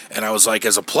Dance. And I was like,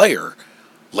 as a player,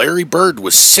 Larry Bird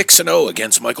was 6-0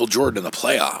 against Michael Jordan in the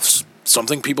playoffs,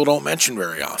 something people don't mention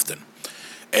very often.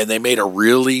 And they made a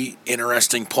really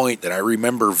interesting point that I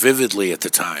remember vividly at the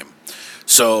time.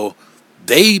 So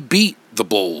they beat the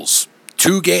Bulls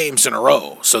 2 games in a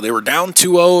row. So they were down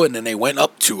 2-0, and then they went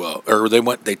up 2-0, or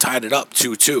they tied it up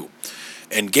 2-2.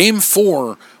 And game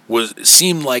 4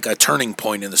 seemed like a turning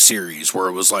point in the series, where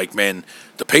it was like, man,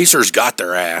 the Pacers got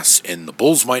their ass, and the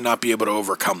Bulls might not be able to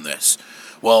overcome this.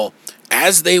 Well,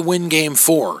 as they win game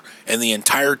 4, and the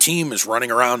entire team is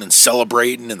running around and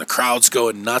celebrating, and the crowd's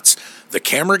going nuts, the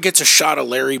camera gets a shot of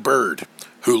Larry Bird,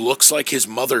 who looks like his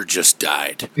mother just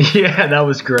died. Yeah, that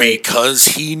was great. Because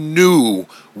he knew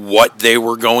what they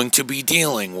were going to be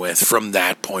dealing with from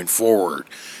that point forward.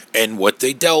 And what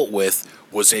they dealt with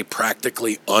was a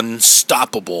practically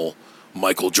unstoppable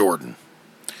Michael Jordan.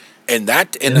 And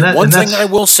one thing I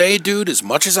will say, dude, as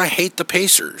much as I hate the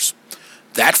Pacers,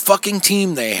 that fucking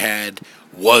team they had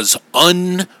was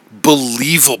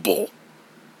unbelievable.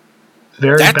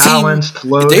 Very that balanced,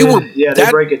 team, loaded. They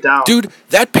break it down. Dude,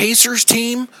 that Pacers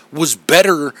team was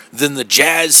better than the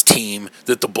Jazz team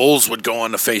that the Bulls would go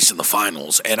on to face in the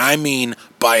finals. And I mean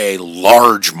by a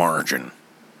large margin.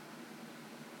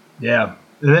 Yeah.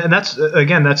 And that's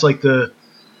like the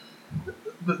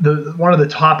one of the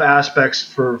top aspects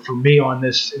for me on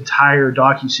this entire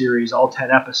docuseries, all 10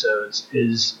 episodes,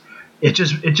 is it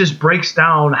just breaks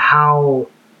down how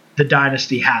the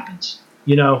dynasty happens.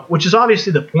 Which is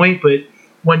obviously the point, but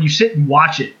when you sit and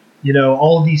watch it,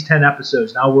 all of these 10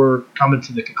 episodes, now we're coming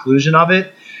to the conclusion of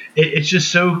it. It's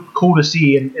just so cool to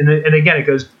see. And again, it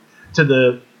goes to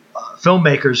the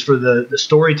filmmakers for the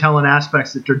storytelling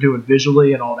aspects that they're doing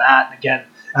visually and all that. And again,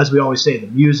 as we always say, the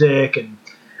music. And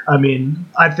I mean,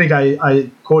 I think I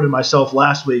quoted myself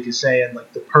last week as saying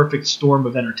like the perfect storm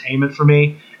of entertainment for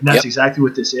me. And that's exactly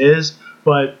what this is.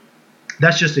 But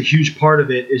that's just a huge part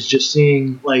of it, is just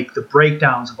seeing like the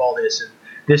breakdowns of all this, and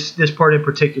this part in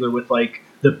particular with like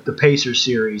the Pacers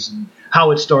series and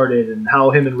how it started and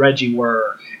how him and Reggie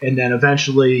were, and then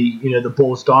eventually the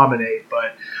Bulls dominate.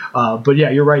 But yeah,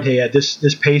 you're right. Hey,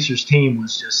 this Pacers team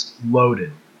was just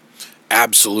loaded.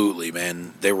 Absolutely,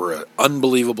 man. They were an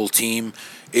unbelievable team.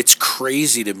 It's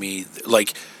crazy to me,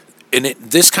 like. And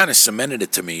this kind of cemented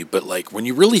it to me, but like when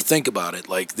you really think about it,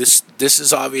 like this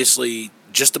is obviously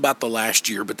just about the last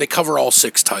year, but they cover all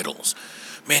 6 titles.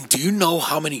 Man, do you know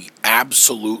how many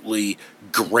absolutely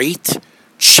great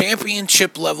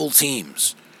championship level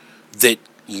teams that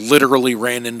literally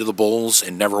ran into the Bulls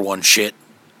and never won shit?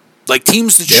 Like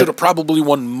teams that should have probably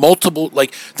won multiple.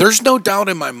 Like there's no doubt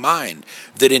in my mind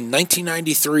that in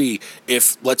 1993,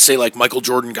 if let's say like Michael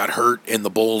Jordan got hurt and the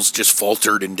Bulls just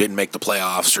faltered and didn't make the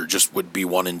playoffs or just would be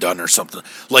one and done or something,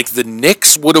 like the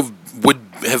Knicks would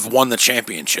have won the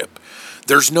championship.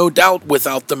 There's no doubt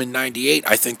without them in 98,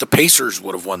 I think the Pacers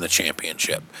would have won the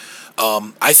championship.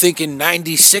 I think in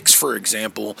 96, for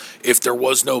example, if there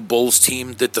was no Bulls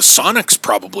team, that the Sonics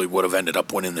probably would have ended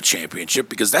up winning the championship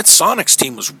because that Sonics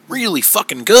team was really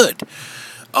fucking good.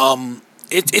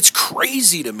 It's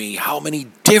crazy to me how many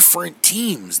different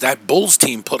teams that Bulls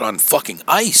team put on fucking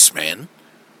ice, man.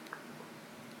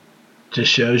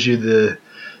 Just shows you the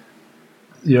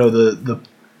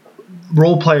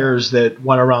role players that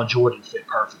went around Jordan fit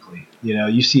perfectly.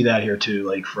 You see that here too,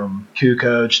 like from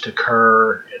Kukoc to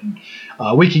Kerr, and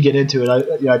we can get into it.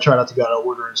 I try not to go out of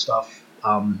order and stuff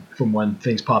from when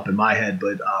things pop in my head,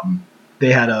 but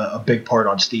they had a big part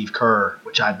on Steve Kerr,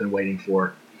 which I've been waiting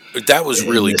for. That was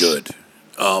really good.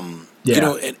 And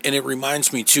it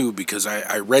reminds me too, because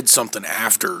I read something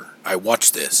after I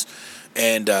watched this,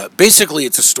 and basically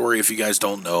it's a story, if you guys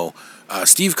don't know.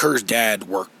 Steve Kerr's dad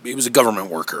he was a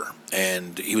government worker,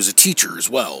 and he was a teacher as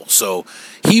well. So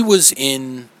he was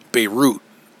in Beirut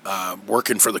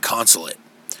working for the consulate,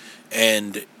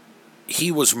 and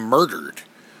he was murdered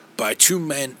by two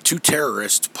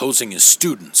terrorists posing as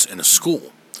students in a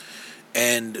school.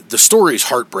 And the story is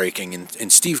heartbreaking,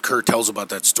 and Steve Kerr tells about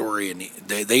that story, and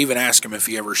they even asked him if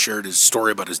he ever shared his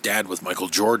story about his dad with Michael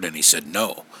Jordan, and he said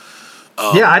no.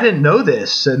 I didn't know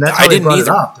this, and that's how they brought it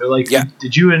up. They're like,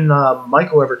 did you and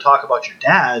Michael ever talk about your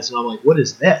dads? And I'm like, what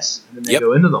is this? And then they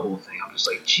go into the whole thing. I'm just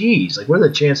like, geez, like, what are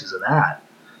the chances of that?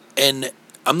 And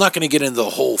I'm not going to get into the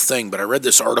whole thing, but I read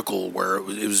this article where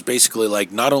it was basically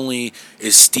like, not only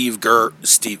is Steve Kerr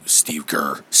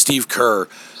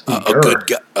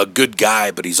a good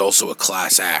guy, but he's also a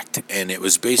class act. And it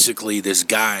was basically this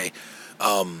guy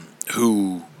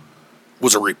who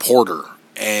was a reporter,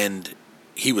 and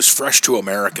he was fresh to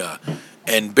America,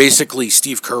 and basically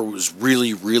Steve Kerr was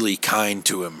really, really kind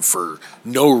to him for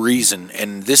no reason.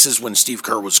 And this is when Steve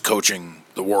Kerr was coaching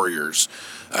the Warriors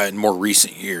in more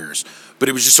recent years. But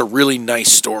it was just a really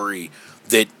nice story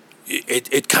that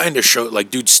it kind of showed,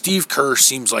 like, dude, Steve Kerr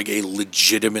seems like a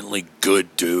legitimately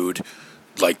good dude,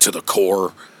 like, to the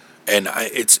core. And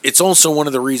it's also one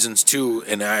of the reasons too,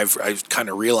 and I've kind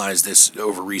of realized this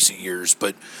over recent years,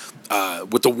 but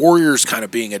with the Warriors kind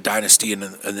of being a dynasty in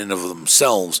and of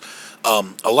themselves,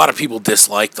 a lot of people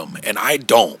dislike them, and I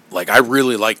don't. Like, I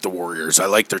really like the Warriors. I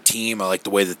like their team. I like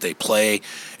the way that they play,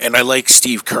 and I like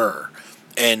Steve Kerr.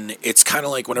 And it's kind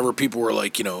of like whenever people were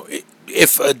like,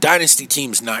 if a dynasty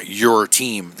team's not your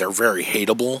team, they're very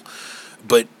hateable.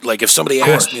 But, like, if somebody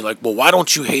asked me, like, well, why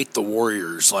don't you hate the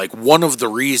Warriors? Like, one of the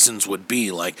reasons would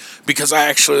be, like, because I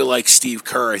actually like Steve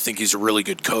Kerr. I think he's a really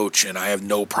good coach, and I have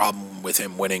no problem with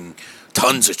him winning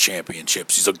tons of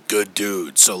championships. He's a good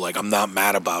dude. So, like, I'm not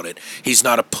mad about it. He's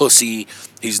not a pussy.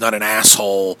 He's not an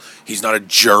asshole. He's not a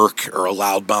jerk or a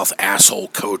loudmouth asshole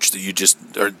coach that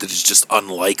that is just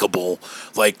unlikable.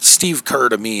 Like, Steve Kerr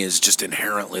to me is just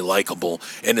inherently likable.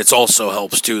 And it also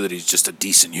helps, too, that he's just a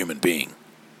decent human being.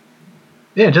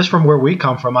 Yeah, just from where we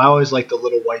come from, I always like the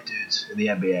little white dudes in the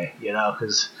NBA,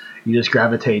 because you just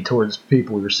gravitate towards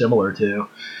people you're similar to.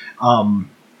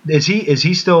 Is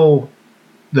he still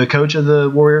the coach of the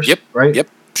Warriors? Yep. Right? Yep.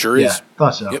 Sure is. Yeah,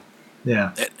 thought so. Yep.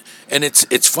 Yeah. And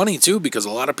it's funny too because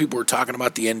a lot of people are talking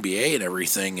about the NBA and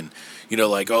everything, and you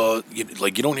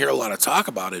don't hear a lot of talk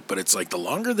about it, but it's like the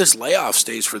longer this layoff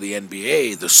stays for the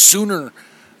NBA, the sooner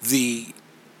the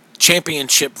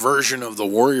championship version of the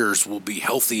Warriors will be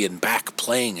healthy and back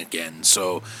playing again.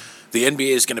 So the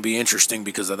NBA is going to be interesting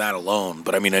because of that alone.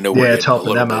 But I mean, I know we're it's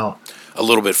helping them out a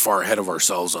little bit far ahead of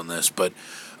ourselves on this, but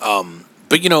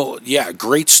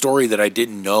great story that I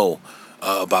didn't know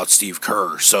about Steve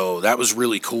Kerr. So that was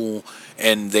really cool.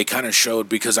 And they kind of showed,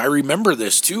 because I remember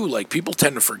this too, like people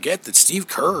tend to forget that Steve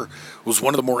Kerr was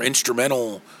one of the more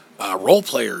instrumental role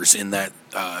players in that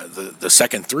the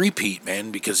second three-peat,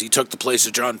 man, because he took the place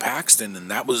of John Paxson,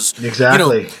 and that was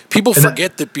exactly. People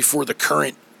forget that before the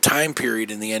current time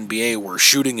period in the NBA where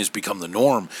shooting has become the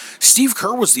norm, Steve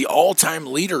Kerr was the all-time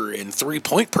leader in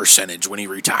three-point percentage when he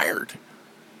retired.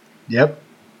 Yep,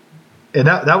 and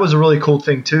that was a really cool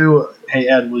thing too. Hey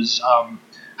Ed, was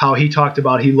how he talked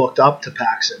about he looked up to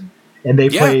Paxson, and they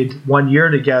played 1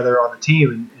 year together on the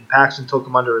team, and Paxson took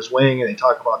him under his wing, and they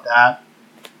talk about that.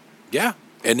 Yeah,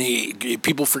 and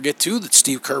people forget, too, that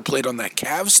Steve Kerr played on that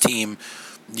Cavs team,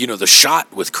 the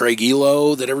shot with Craig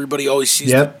Elo that everybody always sees.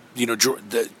 Yep.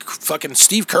 The fucking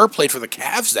Steve Kerr played for the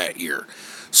Cavs that year.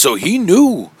 So he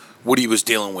knew what he was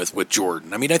dealing with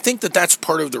Jordan. I mean, I think that's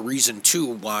part of the reason, too,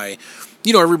 why,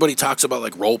 everybody talks about,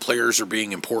 like, role players are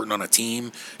being important on a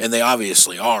team, and they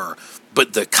obviously are.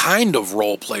 But the kind of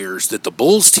role players that the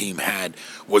Bulls team had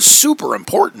was super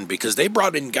important because they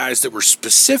brought in guys that were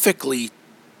specifically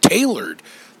tailored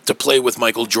to play with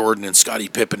Michael Jordan and Scottie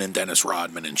Pippen and Dennis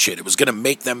Rodman and shit. It was going to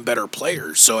make them better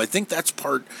players. So I think that's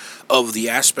part of the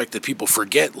aspect that people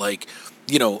forget. Like,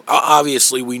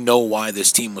 obviously we know why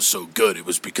this team was so good. It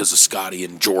was because of Scottie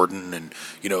and Jordan and,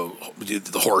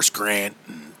 the Horace Grant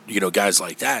and, guys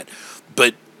like that.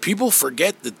 But people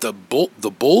forget that the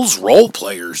Bulls role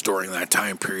players during that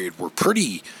time period were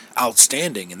pretty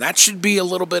outstanding. And that should be a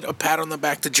little bit a pat on the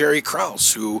back to Jerry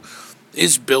Krause, who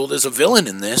is billed as a villain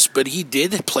in this, but he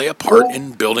did play a part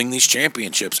in building these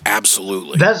championships.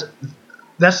 Absolutely.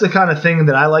 That's the kind of thing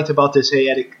that I liked about this. Hey,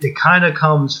 Ed, it kind of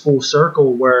comes full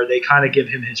circle where they kind of give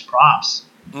him his props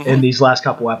in these last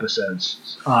couple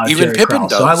episodes. Even Jerry Pippen Krause.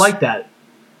 does. So I like that.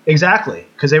 Exactly,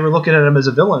 because they were looking at him as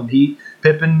a villain.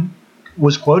 Pippen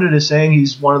was quoted as saying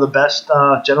he's one of the best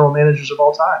general managers of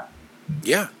all time.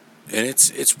 Yeah. And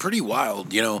it's pretty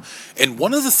wild, And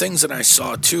one of the things that I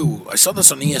saw, too, I saw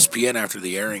this on ESPN after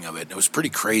the airing of it, and it was pretty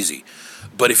crazy.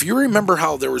 But if you remember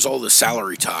how there was all the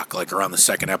salary talk, like around the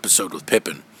second episode with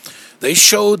Pippen, they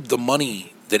showed the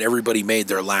money that everybody made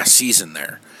their last season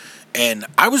there. And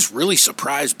I was really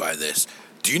surprised by this.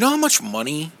 Do you know how much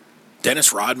money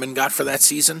Dennis Rodman got for that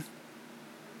season?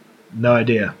 No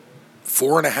idea.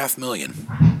 $4.5 million.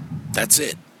 That's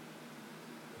it.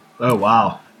 Oh,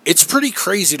 wow. It's pretty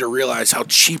crazy to realize how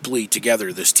cheaply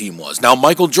together this team was. Now,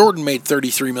 Michael Jordan made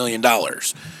 $33 million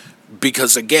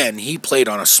because, again, he played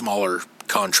on a smaller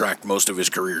contract most of his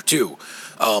career, too.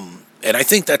 And I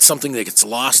think that's something that gets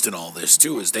lost in all this,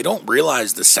 too, is they don't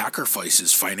realize the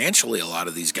sacrifices financially a lot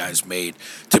of these guys made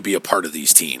to be a part of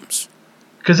these teams.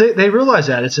 Because they realize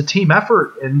that. It's a team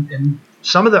effort. And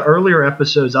some of the earlier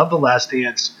episodes of The Last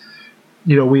Dance,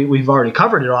 we've already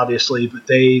covered it, obviously, but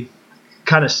they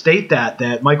kind of state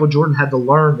that Michael Jordan had to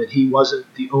learn that he wasn't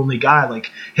the only guy.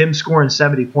 Like, him scoring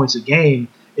 70 points a game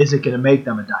isn't going to make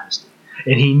them a dynasty.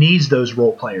 And he needs those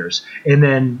role players. And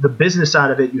then the business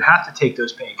side of it, you have to take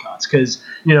those pay cuts because,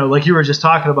 like you were just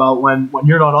talking about, when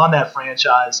you're not on that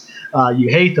franchise, you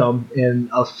hate them. And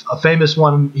a famous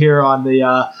one here on the,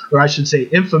 or I should say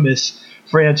infamous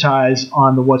franchise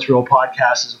on the What's Real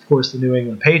podcast is, of course, the New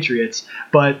England Patriots.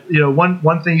 But,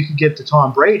 one thing you could give to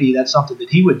Tom Brady, that's something that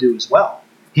he would do as well.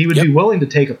 He would be willing to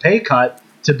take a pay cut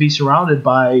to be surrounded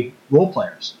by role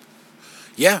players.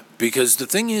 Yeah, because the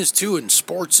thing is, too, in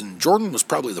sports, and Jordan was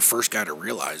probably the first guy to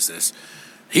realize this,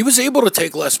 he was able to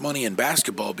take less money in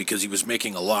basketball because he was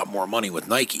making a lot more money with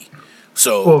Nike.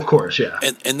 So, well, of course, yeah.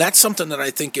 And that's something that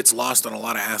I think gets lost on a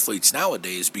lot of athletes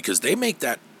nowadays because they make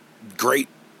that great,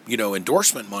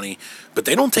 endorsement money, but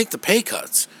they don't take the pay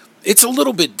cuts. It's a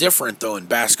little bit different, though, in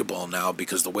basketball now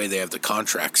because the way they have the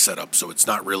contract set up, so it's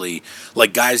not really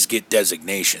like guys get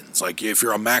designations. Like if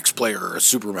you're a max player or a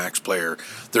super max player,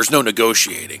 there's no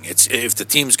negotiating. It's if the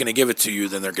team's going to give it to you,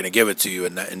 then they're going to give it to you,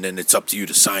 and then it's up to you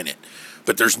to sign it.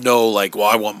 But there's no like, well,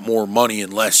 I want more money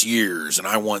in less years, and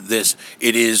I want this.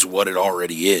 It is what it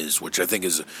already is, which I think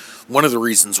is one of the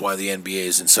reasons why the NBA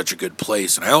is in such a good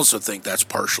place. And I also think that's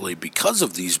partially because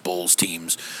of these Bulls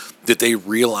teams that they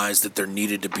realized that there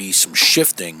needed to be some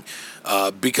shifting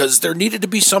because there needed to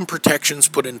be some protections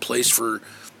put in place for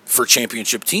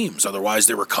championship teams. Otherwise,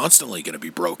 they were constantly going to be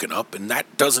broken up, and that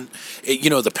doesn't,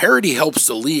 the parity helps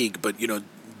the league, but,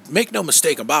 make no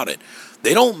mistake about it.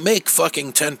 They don't make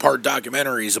fucking 10-part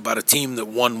documentaries about a team that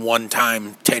won one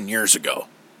time 10 years ago.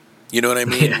 You know what I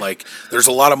mean? Yeah. Like, there's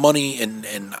a lot of money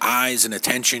and eyes and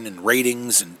attention and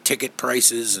ratings and ticket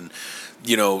prices and,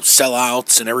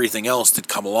 sellouts and everything else that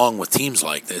come along with teams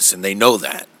like this, and they know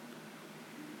that.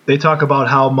 They talk about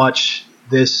how much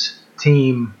this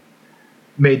team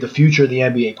made the future of the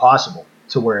NBA possible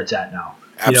to where it's at now.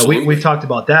 Absolutely. We've talked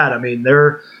about that. I mean,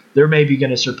 they're maybe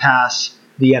going to surpass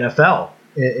the NFL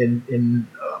in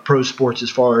pro sports as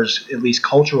far as at least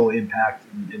cultural impact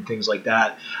and things like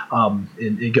that,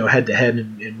 and go head to head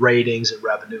in ratings and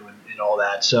revenue and all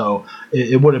that. So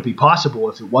it wouldn't be possible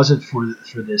if it wasn't for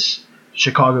this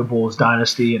Chicago Bulls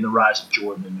dynasty and the rise of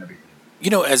Jordan and everything.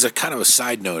 As a kind of a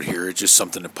side note here, it's just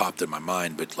something that popped in my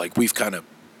mind, but like we've kind of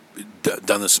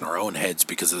done this in our own heads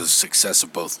because of the success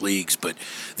of both leagues, but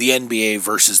the NBA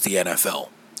versus the NFL,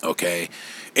 okay?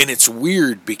 And it's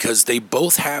weird because they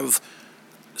both have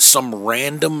some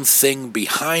random thing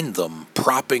behind them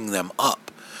propping them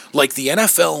up. Like the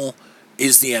NFL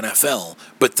is the NFL,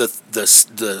 but the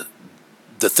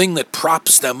thing that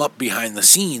props them up behind the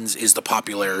scenes is the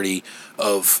popularity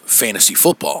of fantasy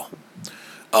football.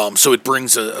 So it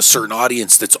brings a certain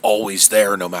audience that's always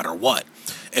there no matter what.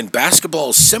 And basketball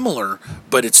is similar,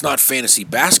 but it's not fantasy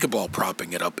basketball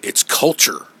propping it up. It's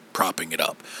culture propping it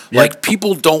up. Yep. Like,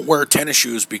 people don't wear tennis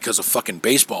shoes because of fucking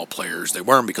baseball players. They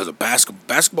wear them because of basketball.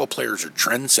 Basketball players are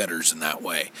trendsetters in that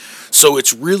way. So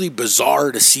it's really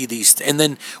bizarre to see these. And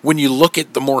then when you look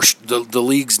at the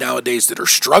leagues nowadays that are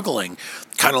struggling,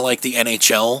 kind of like the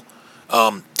NHL,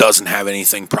 doesn't have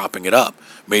anything propping it up.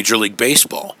 Major League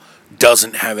Baseball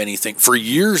doesn't have anything. For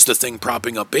years, the thing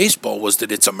propping up baseball was that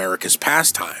it's America's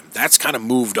pastime. That's kind of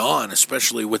moved on,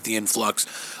 especially with the influx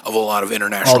of a lot of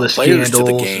international players to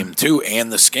the game, too,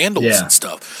 and the scandals and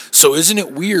stuff. So isn't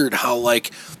it weird how,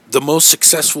 like, the most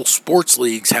successful sports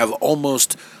leagues have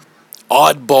almost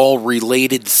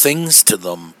oddball-related things to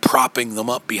them, propping them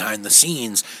up behind the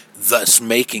scenes, thus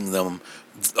making them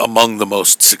among the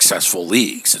most successful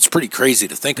leagues? It's pretty crazy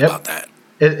to think about that.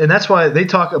 And that's why they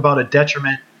talk about a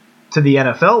detriment to the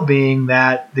NFL being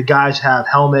that the guys have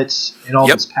helmets and all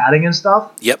this padding and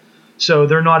stuff. Yep. So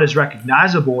they're not as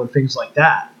recognizable and things like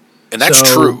that. And that's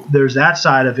true. There's that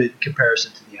side of it in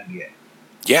comparison to the NBA.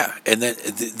 Yeah, and then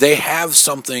they have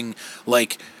something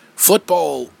like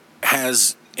football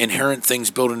has inherent things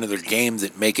built into their game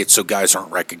that make it so guys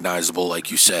aren't recognizable,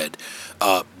 like you said.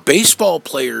 Baseball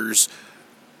players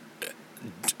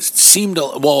seem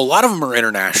to, well, a lot of them are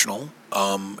international.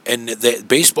 And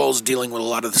baseball's dealing with a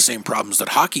lot of the same problems that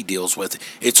hockey deals with.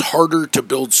 It's harder to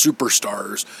build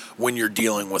superstars when you're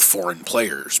dealing with foreign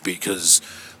players because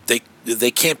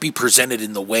they can't be presented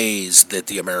in the ways that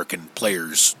the American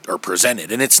players are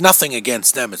presented. And it's nothing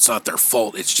against them. It's not their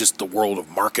fault. It's just the world of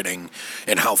marketing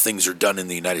and how things are done in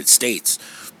the United States.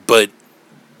 But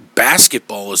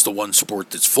basketball is the one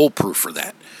sport that's foolproof for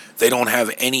that. They don't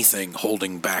have anything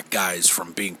holding back guys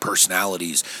from being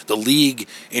personalities. The league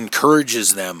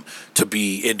encourages them to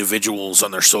be individuals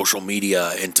on their social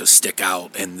media and to stick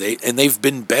out. And they've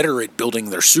been better at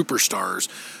building their superstars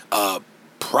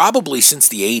probably since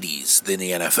the 80s than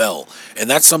the NFL. And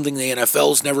that's something the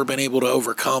NFL's never been able to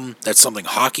overcome. That's something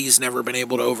hockey's never been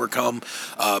able to overcome.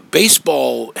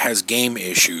 Baseball has game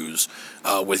issues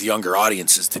with younger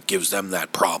audiences that gives them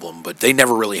that problem, but they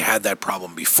never really had that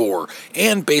problem before.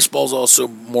 And baseball's also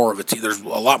more of a team. There's a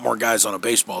lot more guys on a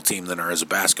baseball team than there is a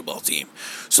basketball team.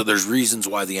 So there's reasons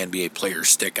why the NBA players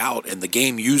stick out, and the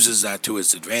game uses that to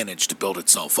its advantage to build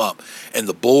itself up. And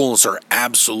the Bulls are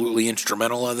absolutely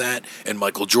instrumental in that, and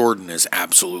Michael Jordan is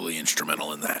absolutely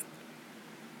instrumental in that.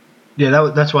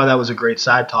 Yeah, that's why that was a great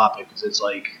side topic, because it's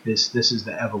like this is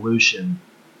the evolution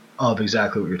of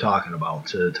exactly what you're talking about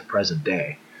to present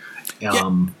day.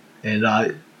 Just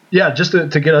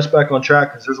to get us back on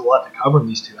track, because there's a lot to cover in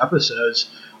these two episodes.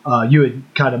 You had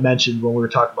kind of mentioned when we were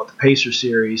talking about the Pacer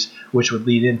series, which would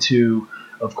lead into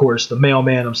of course, the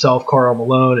mailman himself, Karl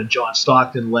Malone, and John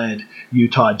Stockton led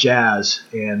Utah Jazz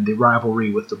and the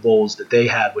rivalry with the Bulls that they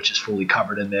had, which is fully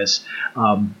covered in this.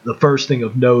 The first thing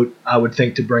of note I would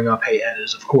think to bring up, hey, Ed,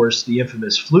 is, of course, the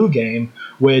infamous flu game,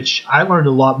 which I learned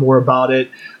a lot more about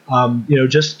it.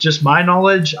 Just my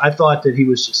knowledge, I thought that he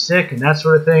was just sick and that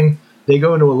sort of thing. They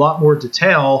go into a lot more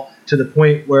detail to the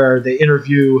point where they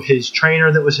interview his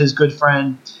trainer that was his good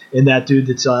friend and that dude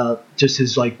that's just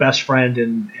his like best friend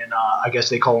and I guess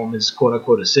they call him his quote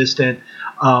unquote assistant.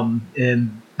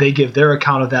 And they give their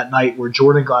account of that night where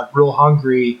Jordan got real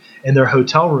hungry in their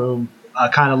hotel room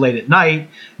kind of late at night.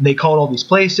 And they called all these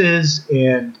places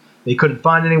and they couldn't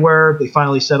find anywhere. They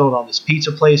finally settled on this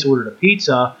pizza place, ordered a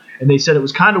pizza, and they said it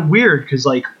was kind of weird because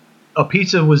like a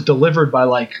pizza was delivered by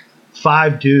like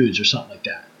 5 dudes or something like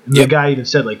that. And the guy even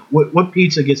said, like, what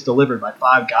pizza gets delivered by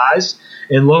 5 guys?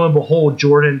 And lo and behold,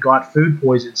 Jordan got food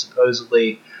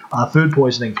poisoning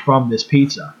from this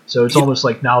pizza. So it's almost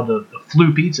like now the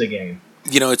flu pizza game.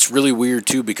 It's really weird,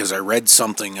 too, because I read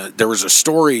something. There was a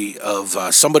story of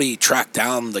somebody tracked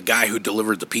down the guy who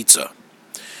delivered the pizza.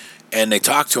 And they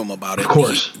talked to him about it. Of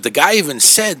course. The guy even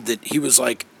said that he was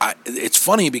like, it's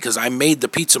funny because I made the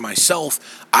pizza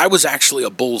myself. I was actually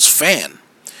a Bulls fan.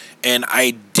 And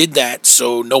I did that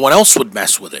so no one else would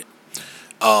mess with it.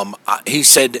 He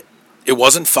said it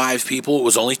wasn't 5 people. It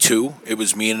was only 2. It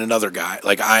was me and another guy.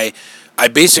 Like I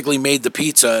basically made the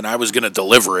pizza and I was going to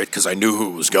deliver it because I knew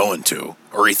who it was going to.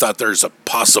 Or he thought there's a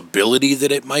possibility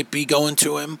that it might be going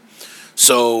to him.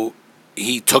 So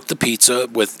he took the pizza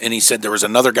and he said there was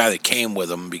another guy that came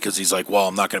with him because he's like, well,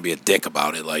 I'm not going to be a dick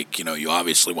about it. Like, you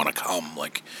obviously want to come.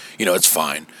 Like, it's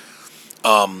fine.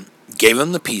 Gave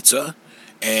him the pizza.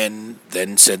 And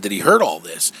then said that he heard all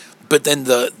this. But then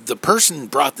the person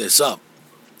brought this up.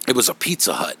 It was a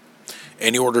Pizza Hut.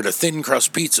 And he ordered a thin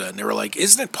crust pizza. And they were like,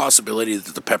 isn't it a possibility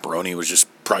that the pepperoni was just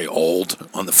probably old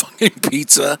on the fucking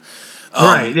pizza?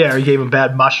 Right, yeah. Or he gave him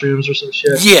bad mushrooms or some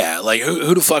shit. Yeah, like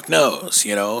who the fuck knows,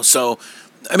 So,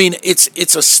 I mean,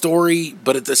 it's a story.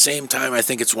 But at the same time, I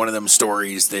think it's one of them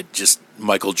stories that just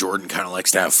Michael Jordan kind of likes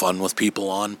to have fun with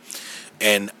people on.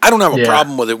 And I don't have a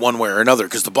problem with it one way or another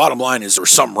because the bottom line is there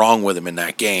was something wrong with him in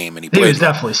that game. And he was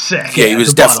definitely sick. Yeah, he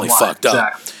was definitely fucked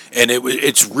up. Exactly. And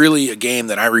it's really a game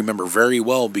that I remember very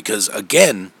well because,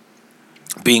 again,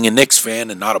 being a Knicks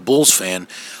fan and not a Bulls fan,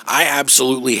 I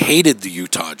absolutely hated the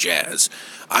Utah Jazz.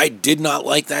 I did not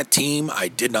like that team. I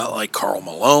did not like Karl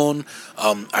Malone.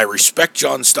 I respect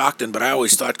John Stockton, but I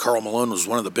always thought Karl Malone was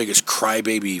one of the biggest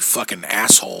crybaby fucking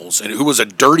assholes and who was a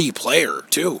dirty player,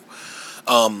 too.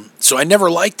 So I never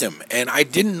liked him, and I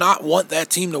did not want that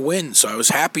team to win, so I was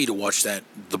happy to watch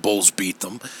the Bulls beat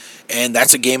them, and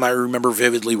that's a game I remember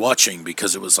vividly watching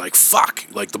because it was like, fuck,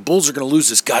 like the Bulls are going to lose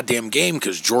this goddamn game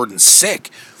because Jordan's sick,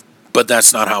 but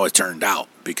that's not how it turned out,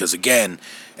 because again,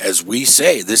 as we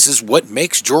say, this is what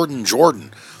makes Jordan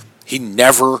Jordan. He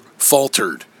never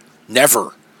faltered,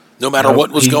 never, no matter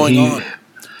what was going on,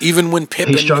 even when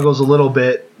Pippen... He struggles a little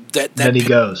bit, then he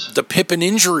goes. The Pippen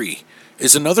injury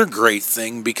is another great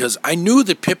thing because I knew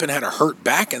that Pippen had a hurt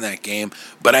back in that game,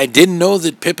 but I didn't know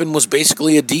that Pippen was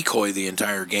basically a decoy the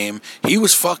entire game. He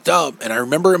was fucked up, and I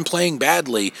remember him playing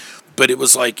badly, but it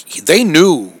was like they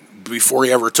knew before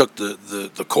he ever took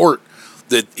the court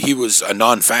that he was a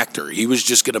non-factor. He was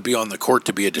just going to be on the court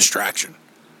to be a distraction.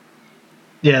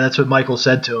 Yeah, that's what Michael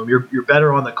said to him. You're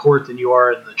better on the court than you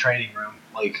are in the training room,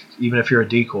 like even if you're a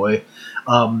decoy.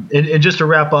 And just to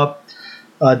wrap up,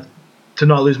 to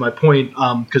not lose my point,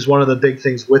 because one of the big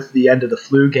things with the end of the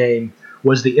flu game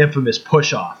was the infamous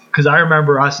push-off. Because I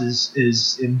remember us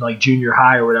is in like junior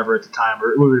high or whatever at the time,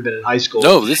 or we would have been in high school.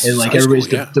 No, this and like is everybody's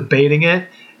school, yeah. Debating it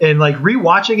and like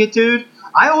rewatching it, dude.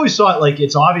 I always thought like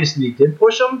it's obvious that he did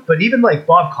push him, but even like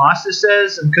Bob Costas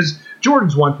says, and because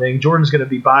Jordan's one thing, Jordan's going to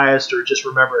be biased or just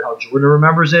remember it how Jordan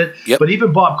remembers it. Yep. But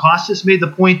even Bob Costas made the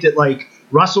point that like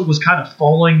Russell was kind of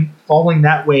falling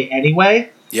that way anyway.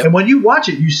 Yep. And when you watch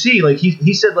it, you see like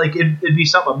he said like it'd be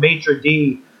something a maitre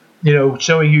d',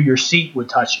 showing you your seat would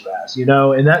touch you as,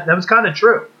 and that was kind of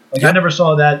true. Like I never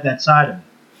saw that side of it.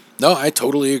 No, I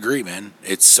totally agree, man.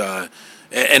 It's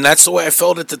and that's the way I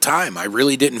felt at the time. I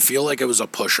really didn't feel like it was a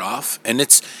push off, and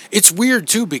it's weird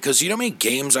too because you know how many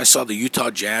games I saw the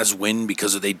Utah Jazz win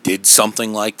because they did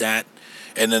something like that,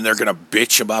 and then they're gonna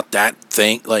bitch about that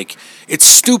thing. Like it's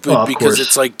stupid because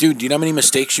it's like, dude, do you know how many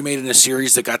mistakes you made in a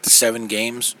series that got to 7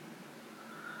 games?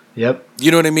 Yep.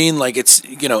 You know what I mean? Like it's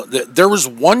there was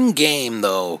one game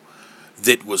though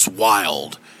that was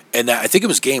wild, and I think it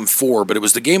was Game 4, but it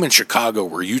was the game in Chicago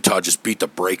where Utah just beat the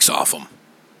brakes off them.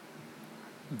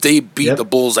 They beat the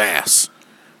Bulls' ass,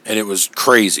 and it was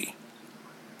crazy.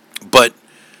 But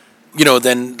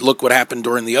then look what happened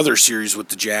during the other series with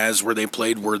the Jazz where they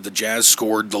played, where the Jazz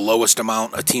scored the lowest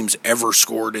amount a team's ever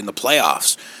scored in the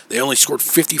playoffs. They only scored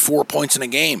 54 points in a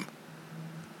game.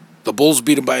 The Bulls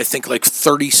beat them by, I think, like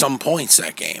 30-some points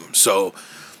that game. So,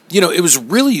 it was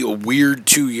really a weird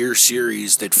 2-year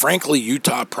series that, frankly,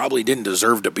 Utah probably didn't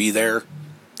deserve to be there.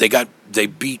 They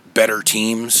beat better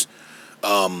teams.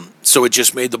 So it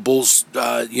just made the Bulls,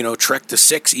 trek to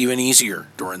 6 even easier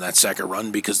during that second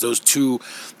run because those two,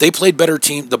 they played better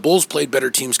team. The Bulls played better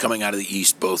teams coming out of the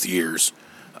East both years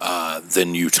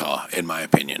than Utah, in my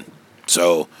opinion.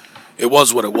 So it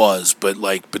was what it was, but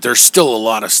there's still a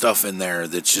lot of stuff in there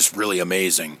that's just really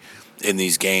amazing in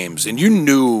these games. And you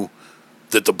knew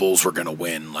that the Bulls were going to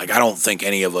win. I don't think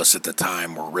any of us at the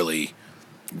time were really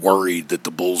worried that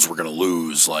the Bulls were going to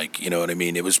lose. You know what I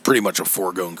mean? It was pretty much a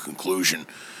foregone conclusion,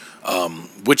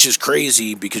 which is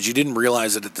crazy because you didn't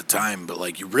realize it at the time,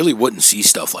 but you really wouldn't see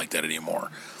stuff like that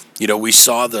anymore. We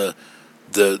saw the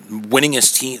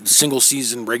winningest team, single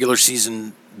season, regular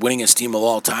season winningest team of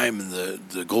all time, and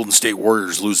the Golden State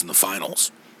Warriors losing the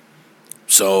finals.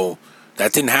 So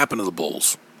that didn't happen to the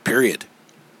Bulls, period.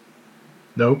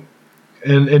 Nope.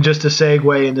 And just to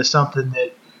segue into something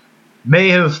that may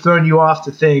have thrown you off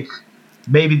to think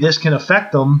maybe this can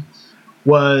affect them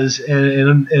was,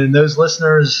 and those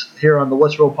listeners here on the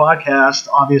What's Real podcast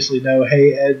obviously know,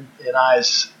 hey, Ed and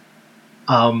I's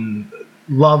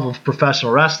love of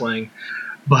professional wrestling,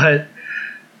 but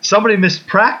somebody missed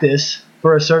practice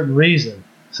for a certain reason.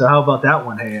 So how about that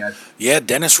one, hey, Ed? Yeah,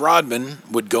 Dennis Rodman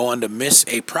would go on to miss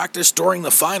a practice during the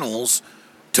finals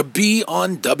to be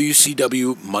on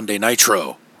WCW Monday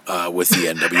Nitro. With the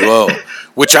NWO,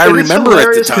 which I remember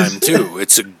at the time, too.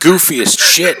 It's the goofiest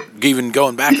shit, even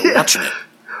going back and watching it.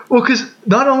 Well, because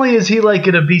not only is he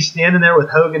going to be standing there with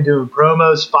Hogan doing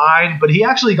promos, fine, but he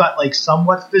actually got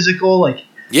somewhat physical, hitting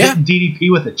DDP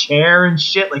with a chair and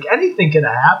shit. Anything can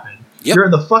happen. Yep. You're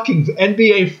in the fucking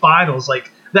NBA Finals.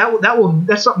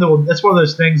 That's something that's one of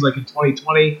those things in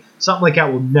 2020, something like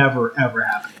that will never, ever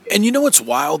happen again. And you know what's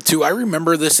wild, too? I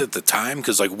remember this at the time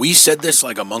because, we said this,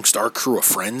 amongst our crew of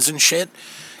friends and shit.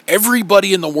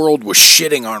 Everybody in the world was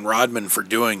shitting on Rodman for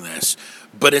doing this.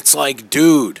 But it's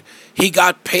dude, he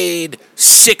got paid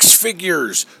 6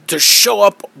 figures to show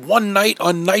up one night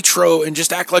on Nitro and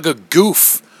just act like a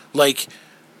goof.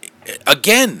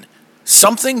 Again,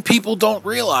 something people don't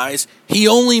realize, he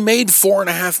only made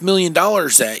 $4.5 million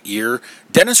that year.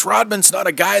 Dennis Rodman's not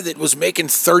a guy that was making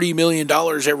 $30 million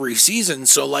every season,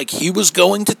 so he was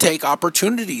going to take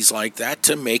opportunities like that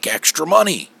to make extra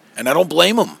money, and I don't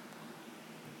blame him.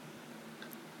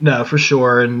 No, for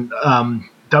sure, and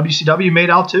WCW made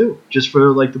out too, just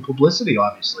for the publicity,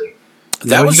 obviously. You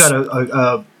got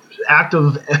a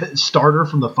active starter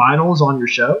from the finals on your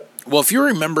show. Well, if you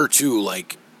remember too,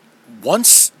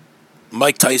 once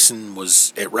Mike Tyson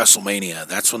was at WrestleMania,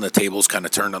 that's when the tables kind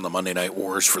of turned on the Monday Night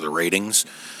Wars for the ratings.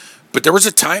 But there was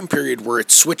a time period where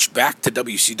it switched back to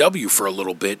WCW for a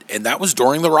little bit, and that was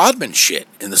during the Rodman shit.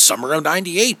 In the summer of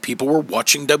 '98, people were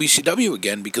watching WCW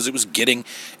again because it was getting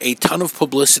a ton of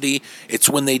publicity. It's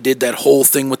when they did that whole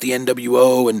thing with the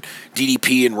NWO and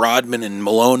DDP and Rodman and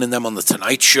Malone and them on The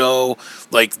Tonight Show.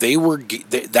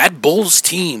 That Bulls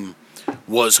team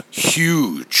was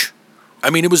huge. I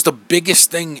mean, it was the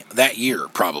biggest thing that year,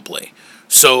 probably.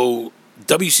 So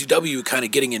WCW kind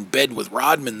of getting in bed with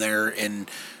Rodman there and,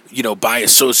 by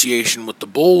association with the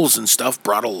Bulls and stuff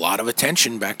brought a lot of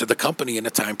attention back to the company in a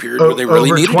time period where they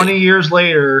really needed it. Over 20 years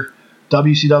later,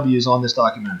 WCW is on this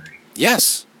documentary.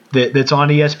 Yes. That's on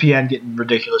ESPN getting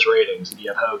ridiculous ratings, and you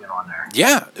have Hogan on there.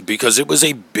 Yeah, because it was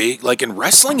a big, in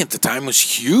wrestling at the time was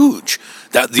huge.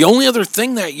 That the only other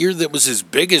thing that year that was as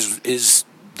big as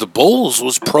the Bulls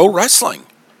was pro wrestling.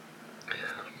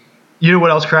 You know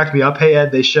what else cracked me up? Hey,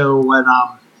 Ed, they show when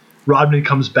Rodman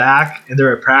comes back and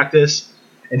they're at practice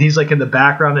and he's in the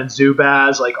background and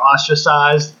Zubaz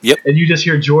ostracized. Yep. And you just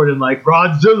hear Jordan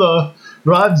Rodzilla.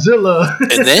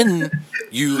 And then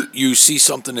you see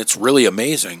something that's really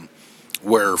amazing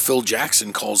where Phil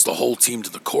Jackson calls the whole team to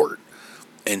the court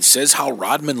and says how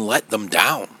Rodman let them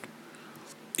down.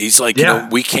 He's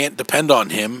we can't depend on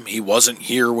him. He wasn't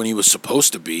here when he was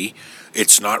supposed to be.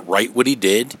 It's not right what he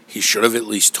did. He should have at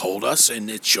least told us, and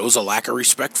it shows a lack of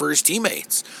respect for his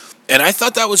teammates. And I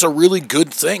thought that was a really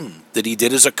good thing that he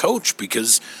did as a coach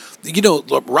because,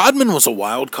 Rodman was a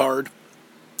wild card,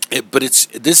 but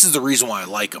this is the reason why I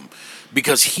like him,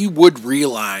 because he would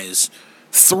realize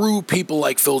through people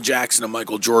like Phil Jackson and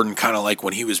Michael Jordan, kind of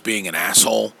when he was being an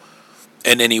asshole,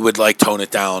 and then he would tone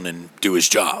it down and do his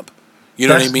job. You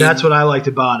know what I mean? That's what I liked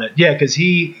about it. Yeah, because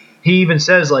he even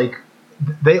says,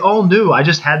 they all knew I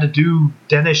just had to do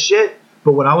Dennis shit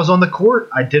But when I was on the court,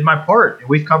 I did my part. And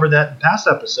we've covered that in past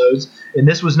episodes, and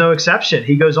this was no exception.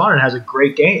 He goes on and has a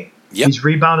great game. Yep. He's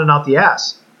rebounding out the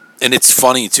ass. And it's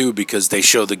funny, too, because they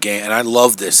show the game, and I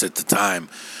loved this at the time,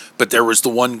 but there was the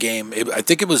one game, I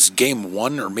think it was game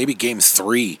 1 or maybe game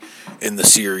 3 in the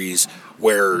series,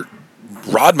 where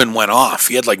Rodman went off.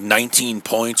 He had like 19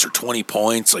 points or 20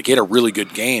 points. Like, he had a really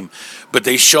good game. But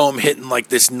they show him hitting like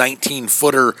this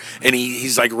 19-footer, and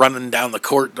he's like running down the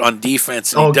court on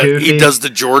defense. And he does the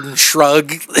Jordan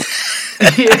shrug.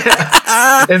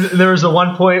 Yeah. And there was the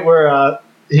one point where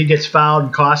he gets fouled,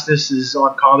 and Costas is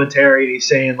on commentary, and he's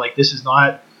saying, like, this is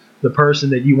not the person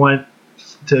that you want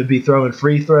to be throwing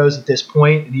free throws at this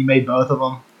point, and he made both of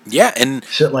them. Yeah, and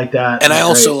shit like that. And I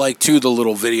also like, too, the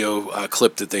little video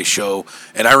clip that they show,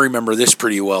 and I remember this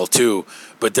pretty well, too,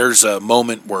 but there's a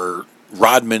moment where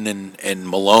Rodman and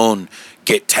Malone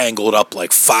get tangled up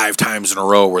like 5 times in a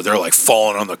row where they're like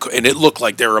falling on the, and it looked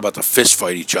like they were about to fist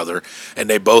fight each other, and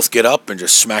they both get up and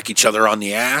just smack each other on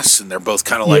the ass, and they're both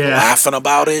kind of like laughing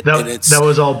about it. That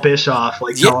was all Bischoff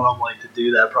telling them like to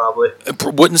do that probably. It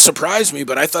wouldn't surprise me,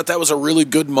 but I thought that was a really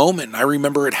good moment, and I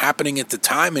remember it happening at the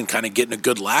time and kind of getting a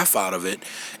good laugh out of it.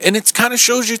 And it kind of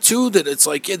shows you too that it's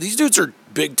like, yeah, these dudes are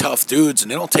big tough dudes and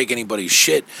they don't take anybody's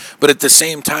shit, but at the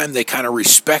same time they kind of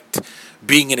respect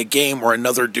being in a game where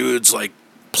another dude's like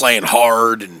playing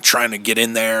hard and trying to get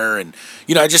in there. And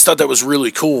I just thought that was really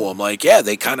cool. I'm like, yeah,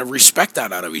 they kind of respect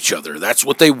that out of each other. That's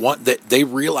what they want. That they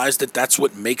realize that that's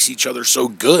what makes each other so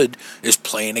good, is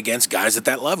playing against guys at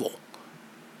that level.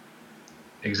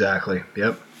 Exactly.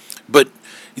 Yep. But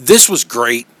this was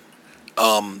great.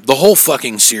 The whole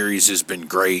fucking series has been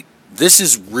great. This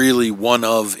is really one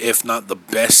of, if not the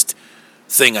best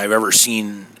thing I've ever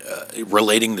seen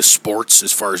relating to sports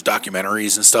as far as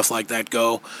documentaries and stuff like that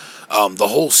go. The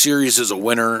whole series is a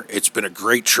winner. It's been a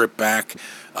great trip back,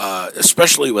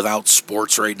 especially without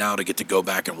sports right now, to get to go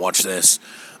back and watch this.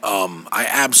 I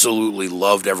absolutely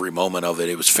loved every moment of it.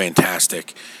 It was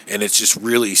fantastic. And it's just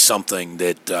really something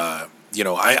that,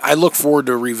 I look forward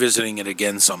to revisiting it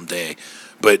again someday.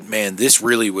 But, man, this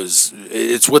really was,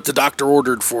 it's what the doctor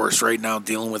ordered for us right now,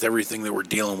 dealing with everything that we're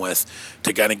dealing with,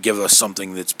 to kind of give us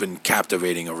something that's been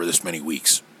captivating over this many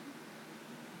weeks.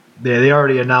 Yeah, they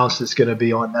already announced it's going to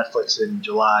be on Netflix in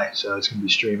July, so it's going to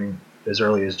be streaming as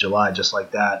early as July, just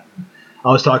like that. I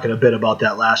was talking a bit about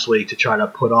that last week to try to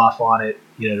put off on it,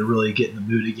 to really get in the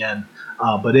mood again.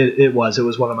 But it was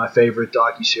one of my favorite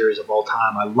docuseries of all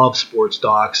time. I love sports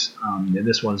docs, and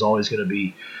this one's always going to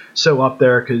be so up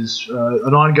there because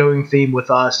an ongoing theme with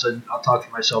us, and I'll talk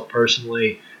for myself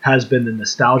personally, has been the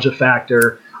nostalgia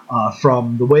factor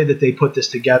from the way that they put this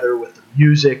together with the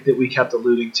music that we kept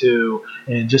alluding to,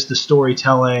 and just the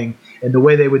storytelling and the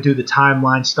way they would do the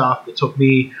timeline stuff that took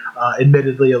me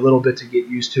admittedly a little bit to get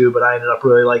used to, but I ended up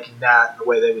really liking that, and the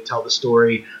way they would tell the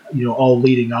story, all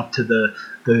leading up to the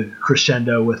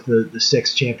crescendo with the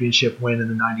 6th championship win in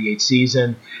the 98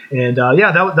 season. And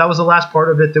that was the last part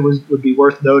of it that would be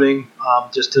worth noting,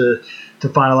 just to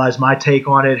finalize my take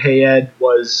on it. Hey Ed,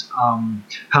 was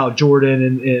how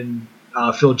Jordan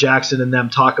and Phil Jackson and them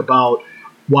talk about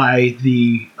why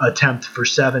the attempt for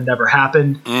 7 never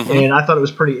happened. Mm-hmm. And I thought it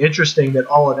was pretty interesting that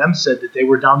all of them said that they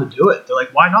were down to do it. They're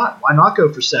like, why not? Why not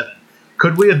go for 7?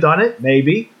 Could we have done it?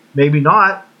 Maybe, maybe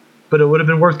not, but it would have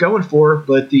been worth going for.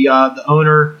 But the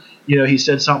owner, he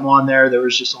said something on there. There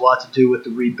was just a lot to do with the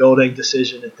rebuilding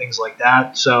decision and things like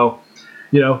that. So,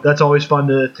 that's always fun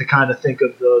to kind of think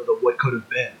of the what could have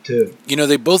been, too.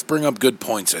 They both bring up good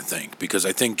points, I think, because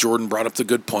I think Jordan brought up the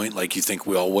good point, like you think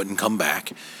we all wouldn't come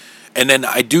back. And then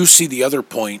I do see the other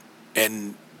point,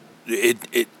 and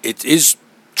it is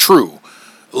true.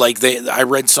 Like I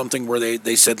read something where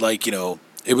they said, like,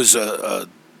 it was a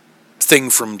thing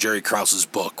from Jerry Krause's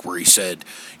book where he said,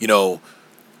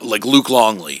 like Luke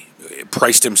Longley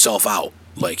priced himself out.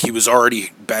 Like, he was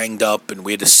already banged up, and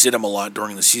we had to sit him a lot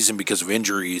during the season because of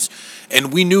injuries.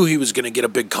 And we knew he was going to get a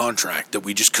big contract that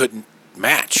we just couldn't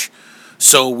match.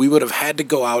 So we would have had to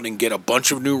go out and get a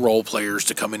bunch of new role players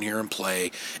to come in here and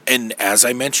play. And as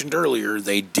I mentioned earlier,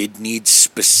 they did need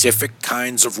specific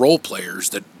kinds of role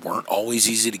players that weren't always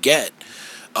easy to get.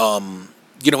 And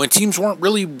teams weren't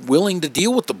really willing to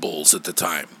deal with the Bulls at the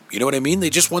time. You know what I mean? They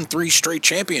just won 3 straight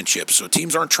championships. So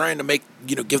teams aren't trying to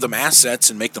give them assets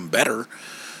and make them better.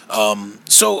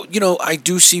 So I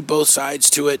do see both sides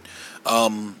to it.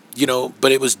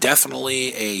 But it was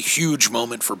definitely a huge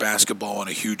moment for basketball and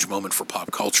a huge moment for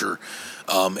pop culture.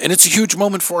 And it's a huge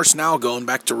moment for us now going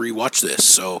back to rewatch this.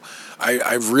 So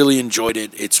I've really enjoyed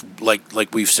it. It's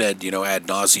like we've said, ad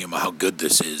nauseum how good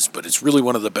this is, but it's really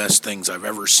one of the best things I've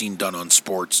ever seen done on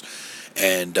sports.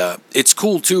 And it's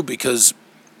cool too because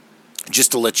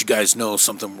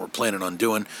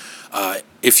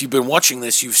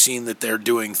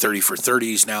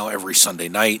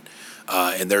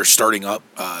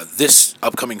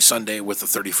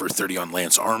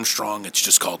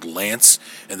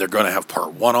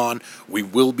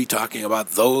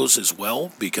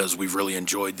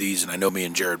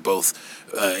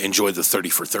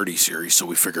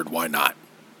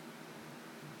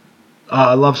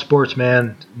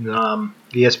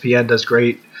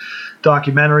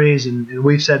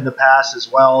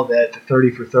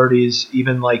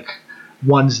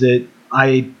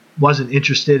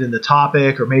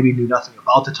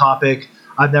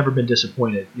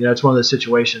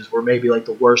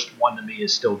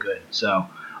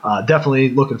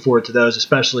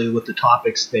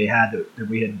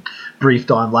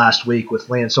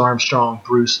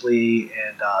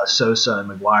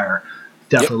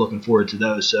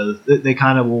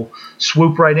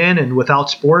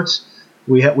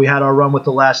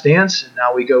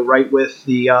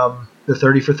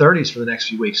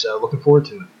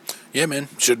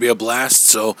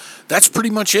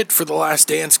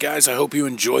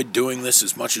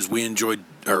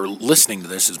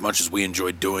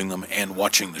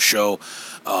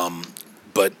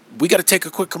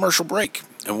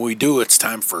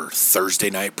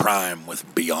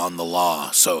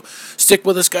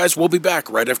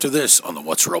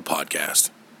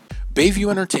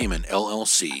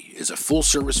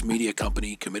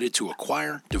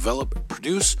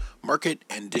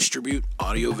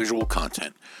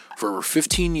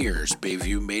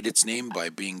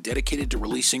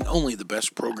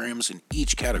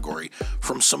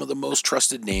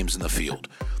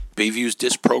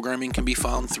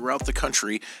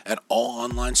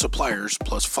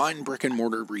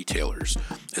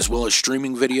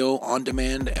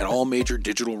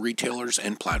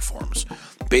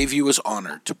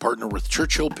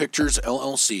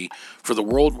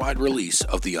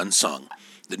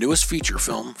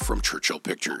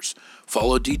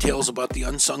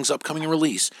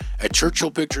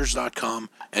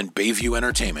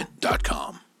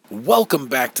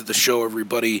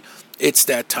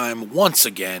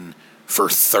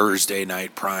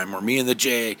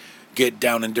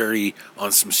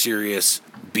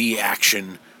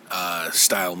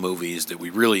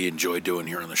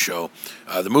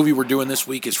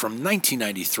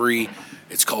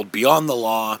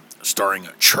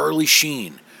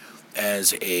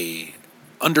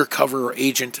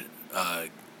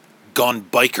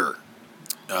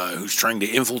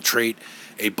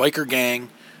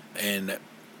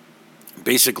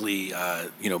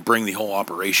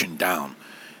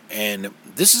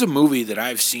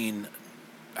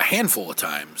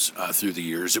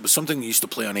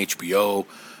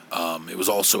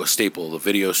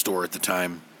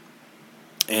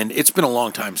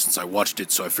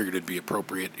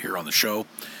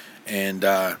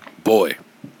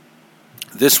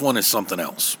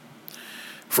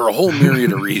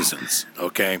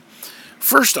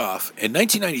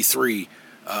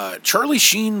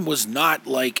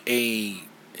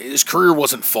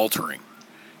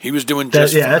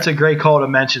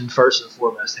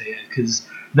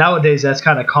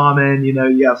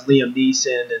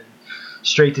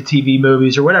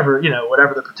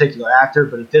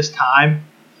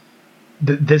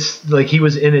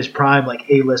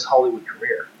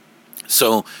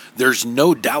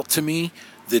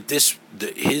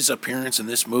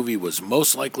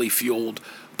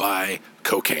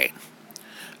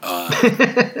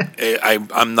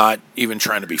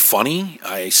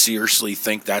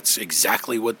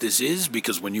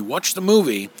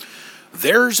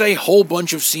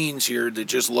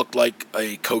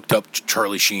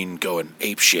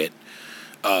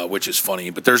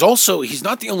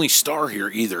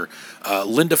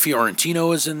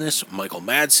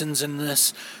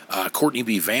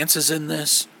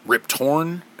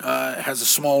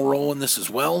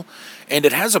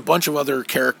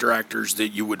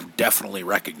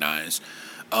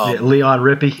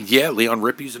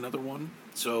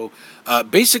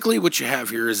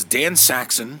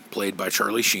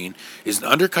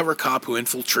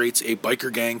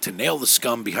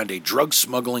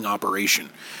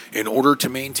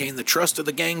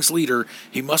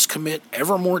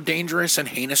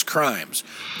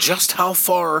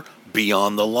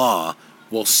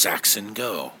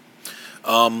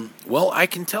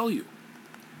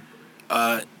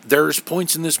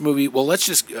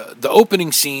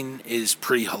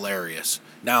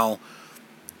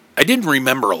I didn't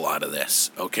remember a lot of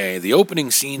this, okay? The opening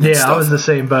scene and stuff, I was the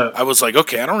same boat. I was like,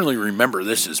 okay, I don't really remember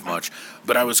this as much,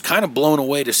 but I was kind of blown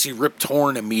away to see Rip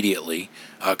Torn immediately,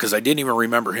 because I didn't even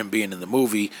remember him being in the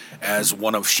movie as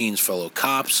one of Sheen's fellow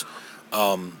cops.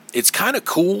 It's kind of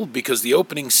cool because the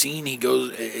opening scene,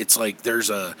 it's like there's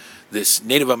this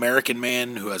Native American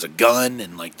man who has a gun,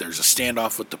 and like there's a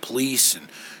standoff with the police, and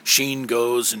Sheen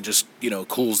goes and just,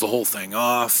 cools the whole thing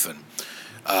off,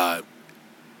 and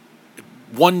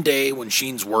one day when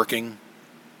Sheen's working,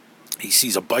 he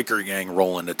sees a biker gang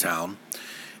roll into town,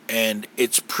 and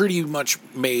it's pretty much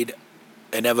made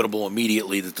inevitable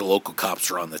immediately that the local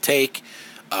cops are on the take.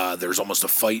 There's almost a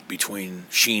fight between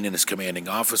Sheen and his commanding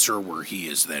officer where he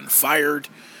is then fired.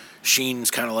 Sheen's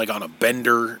kind of like on a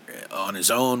bender on his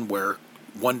own, where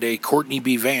one day Courtney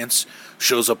B. Vance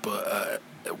shows up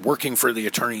working for the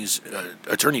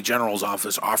Attorney General's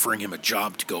office, offering him a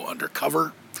job to go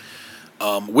undercover.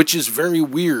 Which is very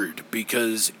weird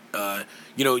because,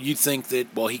 you'd think that,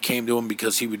 he came to him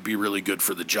because he would be really good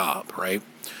for the job, right?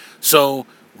 So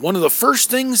one of the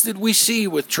first things that we see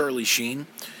with Charlie Sheen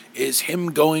is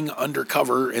him going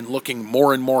undercover and looking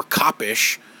more and more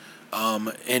coppish,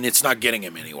 and it's not getting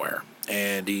him anywhere.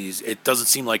 And it doesn't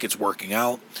seem like it's working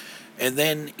out. And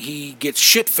then he gets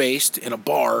shit-faced in a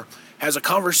bar, has a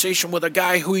conversation with a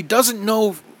guy who he doesn't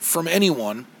know from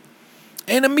anyone,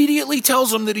 and immediately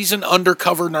tells him that he's an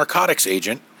undercover narcotics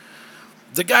agent.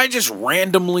 The guy just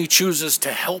randomly chooses to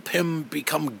help him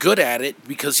become good at it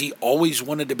because he always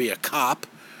wanted to be a cop.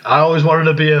 I always wanted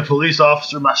to be a police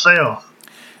officer myself.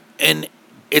 And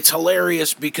it's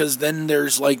hilarious because then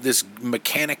there's like this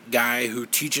mechanic guy who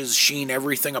teaches Sheen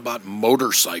everything about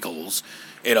motorcycles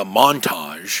in a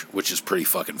montage, which is pretty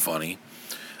fucking funny.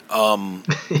 And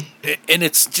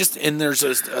it's just, and there's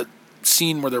a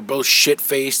scene where they're both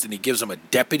shit-faced and he gives him a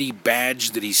deputy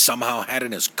badge that he somehow had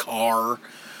in his car.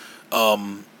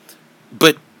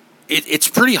 But it's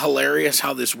pretty hilarious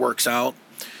how this works out.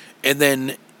 And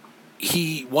then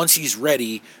once he's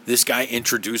ready, this guy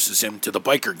introduces him to the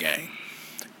biker gang.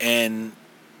 And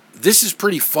this is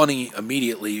pretty funny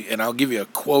immediately, and I'll give you a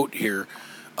quote here,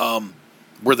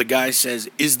 where the guy says,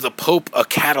 "Is the Pope a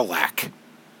Cadillac?"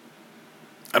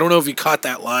 I don't know if you caught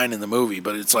that line in the movie,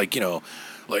 but it's like,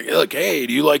 like, hey,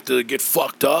 do you like to get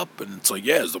fucked up? And it's like,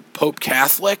 yeah, is the Pope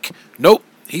Catholic? Nope.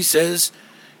 He says,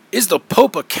 "Is the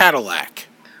Pope a Cadillac?"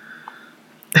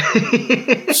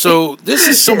 So this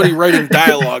is somebody writing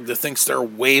dialogue that thinks they're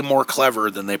way more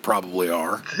clever than they probably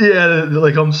are. Yeah,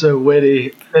 like I'm so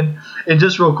witty. And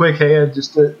just real quick,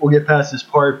 we'll get past this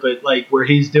part, but like where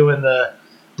he's doing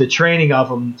the training of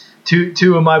them,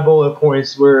 two of my bullet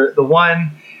points were the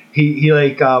one. He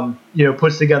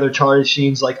puts together Charlie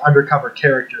Sheen's like undercover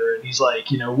character, and he's like,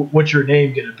 what's your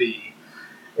name gonna be?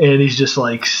 And he's just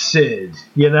like Sid,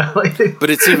 But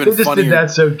it's even funnier. Did that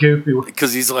so goofy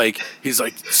because he's like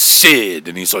Sid,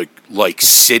 and he's like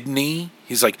Sydney.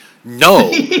 He's like, no,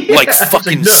 yeah, like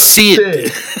fucking no,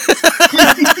 Sid.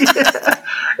 Yeah.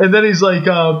 And then he's like,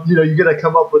 you gotta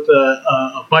come up with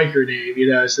a biker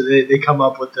name, So they come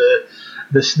up with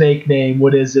the snake name.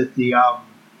 What is it? The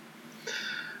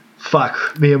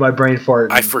fuck me and my brain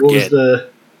fart. I forget. What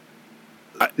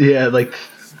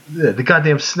was the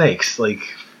goddamn snakes. Like,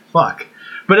 fuck.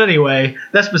 But anyway,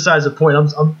 that's besides the point. I'm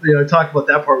talking about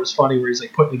that part was funny where he's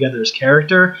like putting together his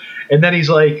character, and then he's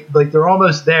like they're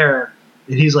almost there,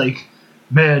 and he's like,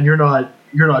 "Man, you're not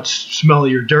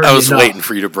smelly, you're dirty." I was enough. waiting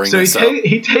for you to bring this up.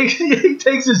 He takes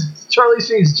his Charlie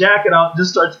Sheen's jacket out and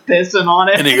just starts pissing on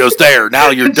it. And he goes, "There,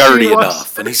 now you're dirty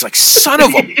enough." And he's like, "Son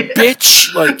of a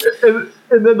bitch!" Like,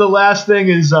 and then the last thing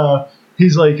is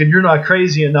he's like, "And you're not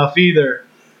crazy enough either."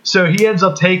 So he ends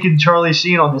up taking Charlie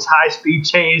Sheen on this high-speed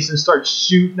chase and starts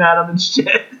shooting at him and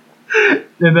shit.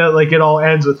 And then, like, it all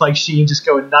ends with, like, Sheen just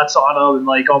going nuts on him and,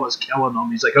 like, almost killing him.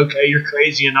 He's like, okay, you're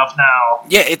crazy enough now.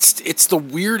 Yeah, it's the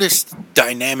weirdest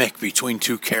dynamic between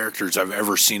two characters I've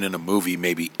ever seen in a movie,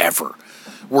 maybe ever.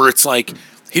 Where it's like,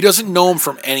 he doesn't know him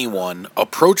from anyone,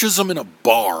 approaches him in a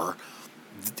bar,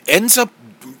 ends up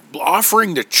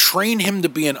offering to train him to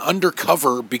be an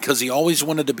undercover because he always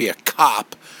wanted to be a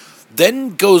cop,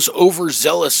 then goes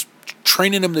overzealous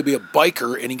training him to be a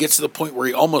biker, and he gets to the point where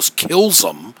he almost kills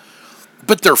him,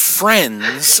 but they're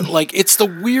friends. Like, it's the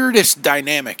weirdest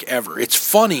dynamic ever. It's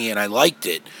funny, and I liked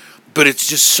it, but it's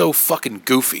just so fucking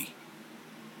goofy.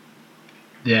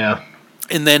 Yeah.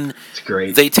 And then it's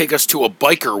great. They take us to a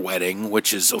biker wedding,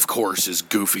 which is, of course, as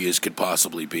goofy as could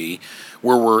possibly be,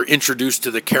 where we're introduced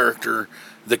to the character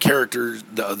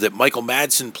that Michael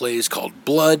Madsen plays called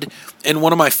Blood, and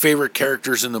one of my favorite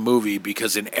characters in the movie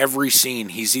because in every scene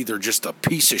he's either just a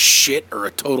piece of shit or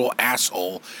a total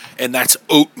asshole, and that's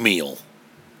Oatmeal.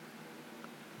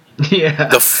 Yeah.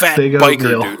 The fat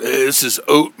biker dude. This is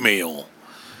oatmeal.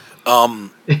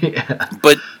 Yeah.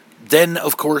 But then,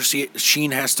 of course,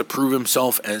 Sheen has to prove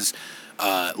himself as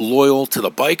loyal to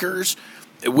the bikers,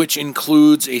 which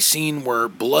includes a scene where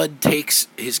Blood takes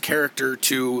his character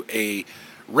to a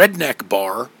redneck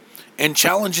bar and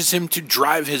challenges him to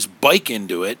drive his bike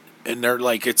into it. And they're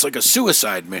like, it's like a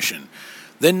suicide mission.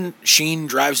 Then Sheen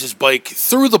drives his bike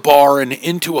through the bar and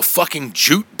into a fucking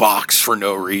jute box for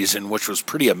no reason, which was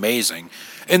pretty amazing.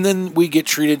 And then we get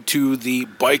treated to the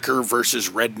biker versus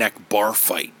redneck bar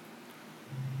fight.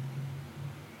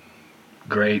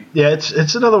 Great. Yeah,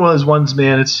 it's another one of those ones,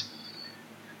 man. It's,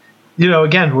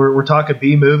 again, we're talking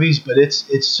B movies, but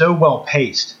it's so well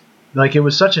paced. Like, it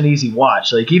was such an easy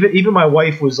watch. Like, even my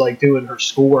wife was like doing her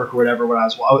schoolwork or whatever when I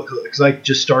was, because I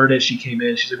just started it. She came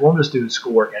in. She's like, "Well, I'm just doing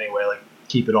schoolwork anyway. Like,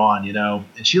 keep it on,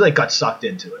 And she like got sucked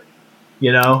into it,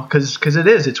 because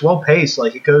it's well paced.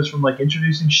 Like, it goes from like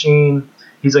introducing Sheen.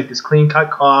 He's like this clean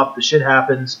cut cop. The shit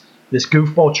happens. This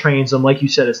goofball trains him. Like you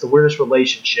said, it's the weirdest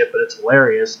relationship, but it's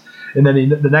hilarious. And then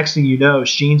the next thing you know,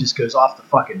 Sheen just goes off the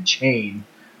fucking chain,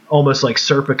 almost like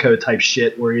Serpico type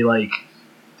shit, where he like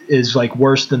is like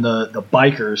worse than the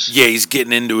bikers. Yeah, he's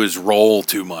getting into his role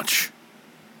too much.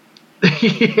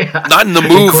 Yeah. Not in the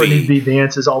movie. Courtney B.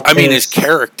 Vance is all pissed. I mean, his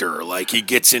character, like, he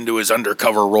gets into his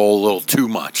undercover role a little too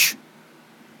much.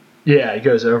 Yeah, he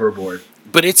goes overboard.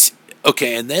 But it's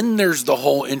okay, and then there's the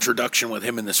whole introduction with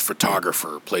him and this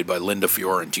photographer played by Linda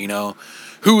Fiorentino,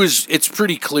 who is, it's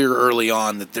pretty clear early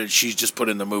on that she's just put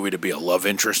in the movie to be a love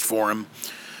interest for him.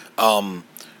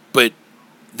 But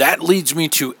that leads me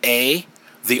to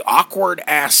the awkward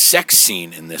ass sex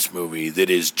scene in this movie that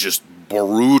is just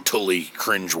brutally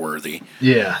cringeworthy.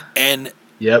 Yeah. And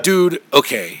dude,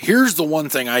 okay, here's the one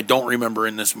thing I don't remember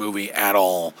in this movie at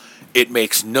all. It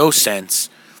makes no sense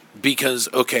because,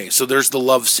 okay, so there's the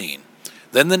love scene.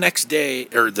 Then the next day,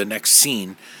 or the next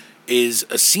scene, is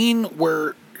a scene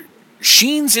where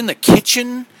Sheen's in the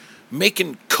kitchen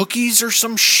making cookies or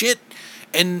some shit,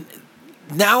 and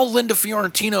now Linda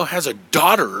Fiorentino has a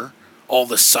daughter all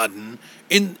of a sudden.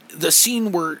 In the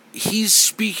scene where he's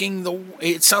speaking,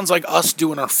 it sounds like us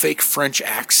doing our fake French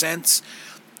accents.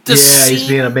 He's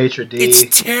being a maitre d'.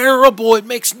 It's terrible. It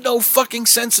makes no fucking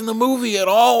sense in the movie at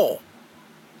all.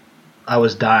 I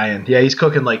was dying. Yeah, he's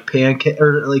cooking like pancake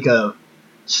or like a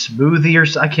smoothie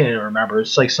or I can't even remember.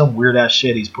 It's like some weird ass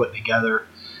shit he's putting together,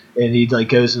 and he like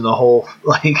goes in the whole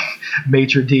like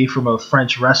maitre d' from a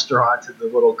French restaurant to the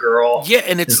little girl. Yeah,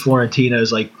 and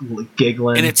Florentino's like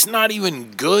giggling, and it's not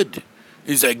even good.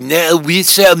 He's like, "Now we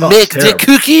shall make the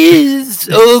cookies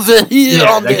over here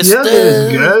on the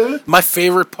stove." My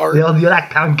favorite part.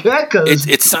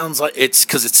 It sounds like it's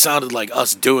because it sounded like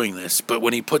us doing this, but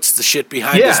when he puts the shit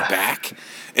behind his back,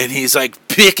 and he's like,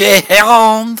 "Pick a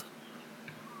hand."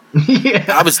 Yeah,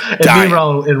 I was dying. And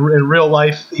meanwhile, in real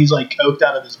life, he's like coked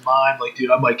out of his mind. Like, dude,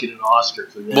 I might get an Oscar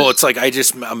for this. Well, it's like I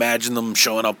just imagine them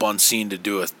showing up on scene to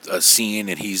do a scene,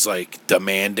 and he's like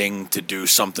demanding to do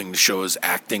something to show his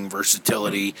acting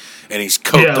versality, and he's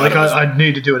coked out. Yeah, like I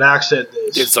need to do an accent.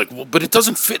 It's like, well, but it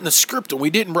doesn't fit in the script, and we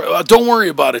didn't. Don't worry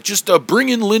about it. Just bring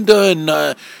in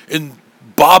Linda and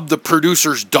Bob, the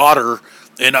producer's daughter,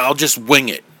 and I'll just wing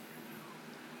it.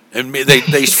 And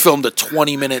they filmed a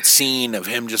 20-minute scene of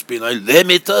him just being like, "Let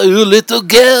me tell you, little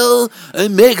girl, I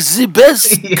make the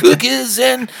best cookies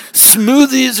and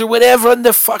smoothies or whatever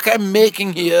the fuck I'm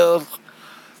making here."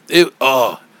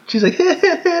 She's like,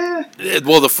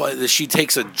 well, she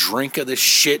takes a drink of this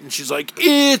shit and she's like,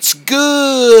 "It's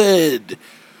good."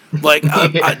 Like,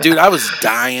 dude, I was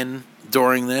dying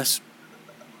during this.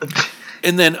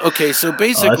 And then, okay, so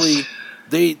basically...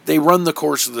 They run the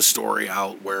course of the story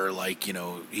out where, like,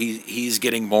 he's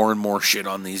getting more and more shit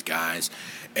on these guys.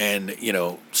 And,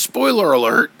 spoiler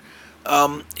alert,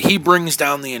 he brings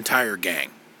down the entire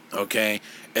gang, okay?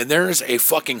 And there's a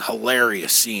fucking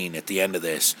hilarious scene at the end of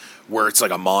this where it's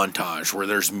like a montage where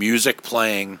there's music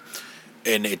playing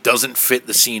and it doesn't fit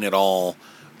the scene at all,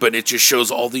 but it just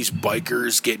shows all these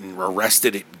bikers getting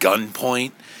arrested at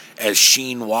gunpoint as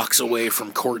Sheen walks away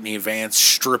from Courtney Vance,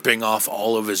 stripping off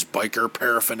all of his biker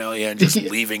paraphernalia and just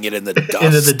leaving it in the dust.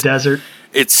 Into the desert.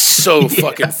 It's so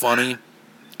fucking funny.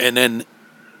 And then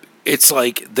it's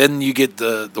like, then you get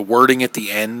the wording at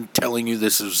the end telling you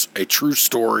this is a true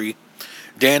story.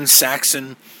 Dan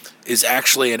Saxon is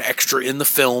actually an extra in the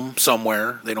film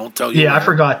somewhere. They don't tell you. Yeah, where. I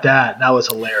forgot that. That was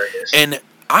hilarious. And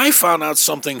I found out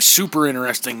something super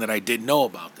interesting that I didn't know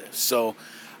about this. So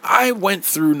I went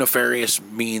through nefarious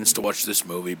means to watch this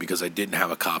movie because I didn't have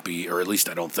a copy, or at least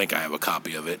I don't think I have a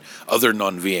copy of it, other than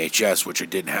on VHS, which I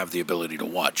didn't have the ability to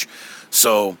watch.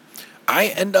 So I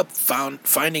end up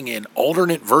finding an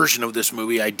alternate version of this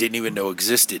movie I didn't even know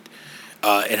existed.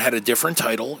 It had a different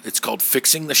title. It's called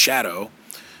Fixing the Shadow.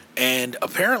 And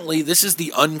apparently this is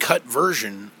the uncut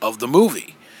version of the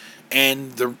movie.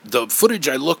 And the footage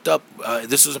I looked up,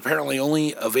 this is apparently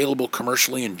only available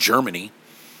commercially in Germany.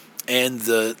 And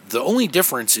the only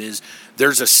difference is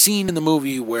there's a scene in the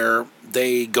movie where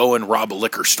they go and rob a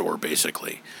liquor store,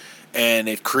 basically. And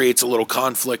it creates a little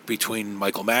conflict between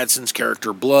Michael Madsen's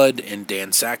character, Blood, and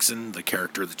Dan Saxon, the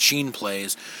character that Sheen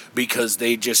plays, because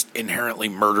they just inherently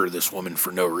murder this woman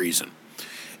for no reason.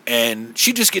 And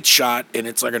she just gets shot, and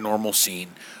it's like a normal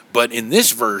scene. But in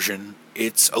this version,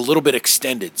 it's a little bit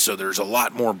extended, so there's a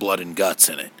lot more blood and guts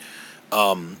in it,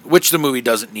 which the movie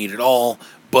doesn't need at all.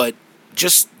 But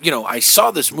just, I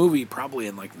saw this movie probably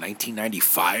in like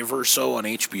 1995 or so on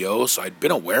HBO, so I'd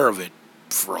been aware of it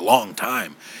for a long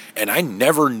time. And I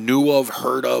never knew of,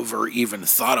 heard of, or even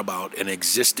thought about an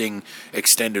existing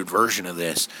extended version of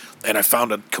this. And I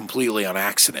found it completely on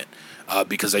accident.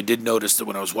 Because I did notice that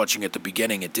when I was watching at the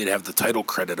beginning, it did have the title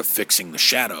credit of Fixing the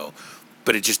Shadow,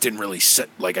 but it just didn't really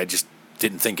I just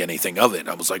didn't think anything of it.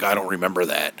 I was like, I don't remember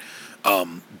that.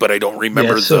 But I don't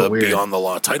remember the Beyond the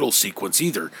Law title sequence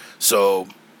either. So,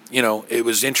 it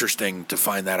was interesting to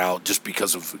find that out just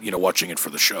because of, watching it for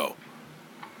the show.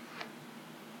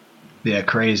 Yeah,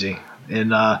 crazy.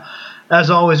 And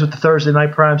as always with the Thursday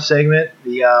Night Prime segment,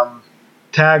 the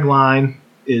tagline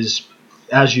is,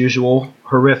 as usual,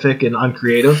 horrific and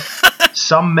uncreative.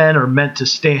 Some men are meant to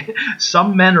stand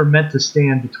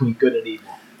between good and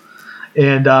evil.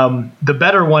 And the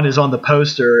better one is on the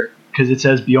poster because it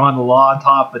says Beyond the Law on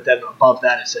top, but then above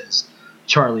that it says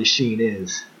Charlie Sheen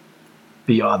is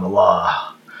Beyond the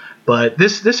Law. But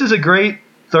this is a great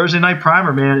Thursday Night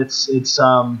Primer, man. It's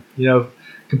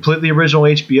completely original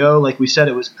HBO. Like we said,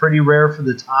 it was pretty rare for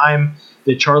the time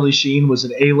that Charlie Sheen was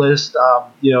an A-list,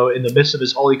 in the midst of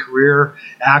his early career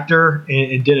actor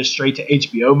and did a straight to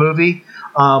HBO movie.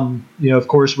 Of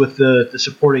course, with the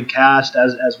supporting cast,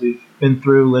 as we've been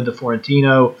through, Linda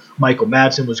Florentino, Michael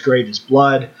Madsen was great as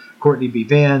Blood, Courtney B.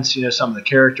 Vance, some of the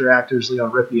character actors,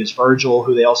 Leon Rippey as Virgil,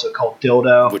 who they also called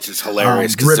Dildo. Which is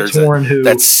hilarious because there's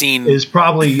that scene is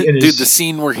probably in his... Dude, the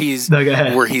scene where he's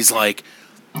like,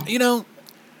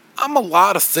 I'm a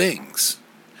lot of things,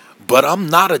 but I'm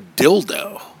not a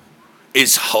dildo,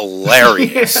 is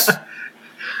hilarious. Yeah.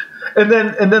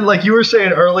 And then like you were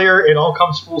saying earlier, it all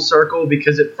comes full circle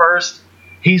because at first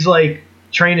he's like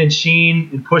training Sheen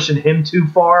and pushing him too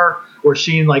far, or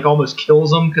Sheen like almost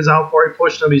kills him because how far he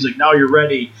pushed him. He's like, now you're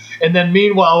ready. And then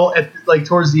meanwhile,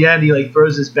 towards the end, he like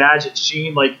throws his badge at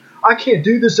Sheen, like, I can't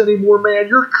do this anymore, man.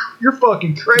 You're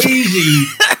fucking crazy.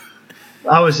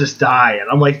 I was just dying.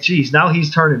 I'm like, geez, now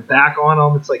he's turning back on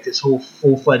him. It's like this whole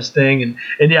full-fledged thing.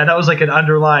 And yeah, that was like an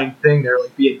underlying thing they're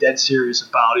like being dead serious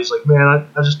about. He's like, man,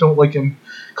 I just don't like him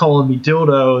calling me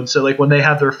dildo. And so like when they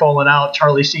have their falling out,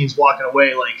 Charlie Sheen's walking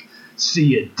away like,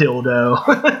 see ya,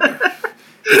 dildo.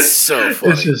 It's so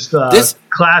funny. It's just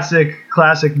classic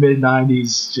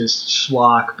mid-90s just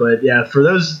schlock. But yeah, for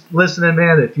those listening,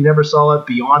 man, if you never saw it,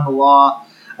 Beyond the Law,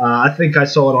 I think I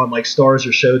saw it on like Stars or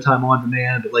Showtime on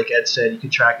demand, but like Ed said, you can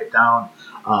track it down.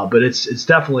 But it's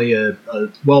definitely a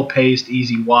well-paced,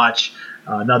 easy watch.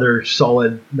 Another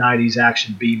solid 90s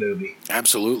action B movie.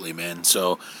 Absolutely, man.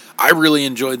 So I really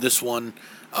enjoyed this one.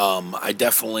 I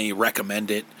definitely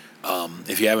recommend it.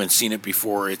 If you haven't seen it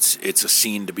before, it's a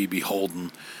scene to be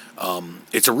beholden.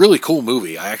 It's a really cool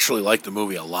movie. I actually like the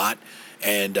movie a lot.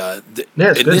 And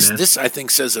this I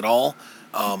think says it all.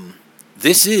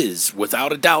 This is,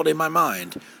 without a doubt in my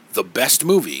mind, the best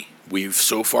movie we've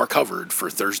so far covered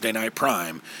for Thursday Night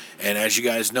Prime. And as you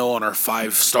guys know, on our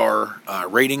 5-star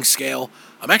rating scale,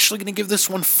 I'm actually going to give this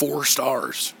one 4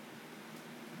 stars.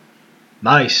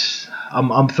 Nice. I'm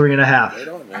 3.5. Right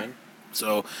on, man.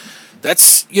 So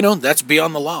that's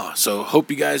Beyond the Law. So hope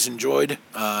you guys enjoyed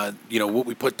what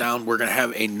we put down. We're going to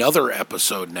have another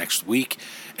episode next week,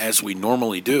 as we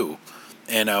normally do.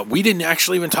 And we didn't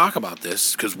actually even talk about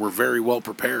this because we're very well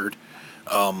prepared.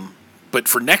 But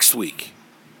for next week,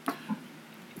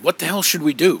 what the hell should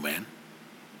we do, man?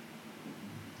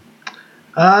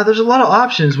 There's a lot of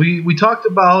options. We talked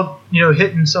about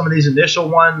hitting some of these initial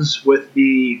ones with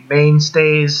the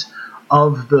mainstays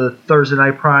of the Thursday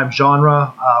Night Prime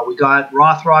genre. We got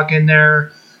Rothrock in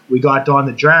there. We got Dawn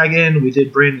the Dragon. We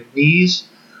did Brandon Lee's.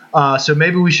 So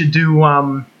maybe we should do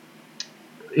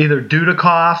either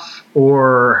Dudikoff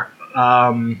or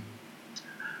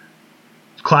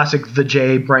classic The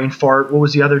J, Brain Fart. What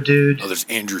was the other dude? Oh, there's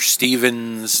Andrew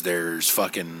Stevens. There's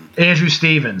fucking Andrew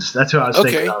Stevens. That's who I was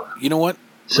thinking of. You know what?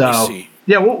 Let me see.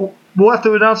 Yeah, we'll have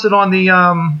to announce it on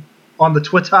the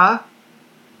Twitter.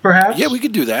 perhaps? Yeah, we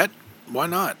could do that. Why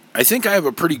not? I think I have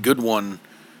a pretty good one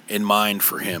in mind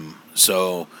for him.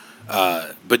 So,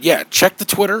 but yeah, check the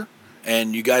Twitter.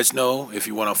 And you guys know, if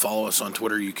you want to follow us on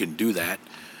Twitter, you can do that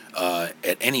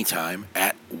at any time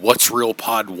at What's Real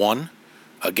Pod 1.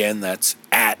 Again, that's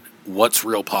at What's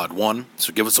Real Pod 1.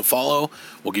 So give us a follow.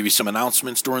 We'll give you some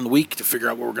announcements during the week to figure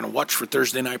out what we're going to watch for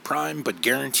Thursday Night Prime. But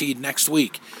guaranteed next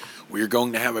week, we're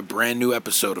going to have a brand new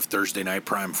episode of Thursday Night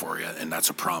Prime for you, and that's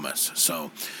a promise.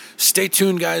 So stay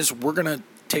tuned, guys. We're going to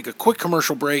take a quick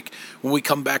commercial break. When we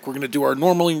come back, we're going to do our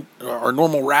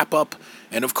normal wrap-up.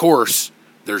 And, of course,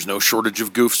 there's no shortage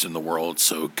of goofs in the world,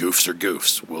 so goofs are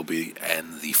goofs will be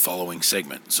in the following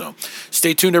segment. So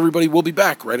stay tuned, everybody. We'll be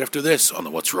back right after this on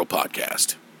the What's Real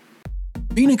podcast.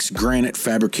 Phoenix Granite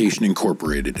Fabrication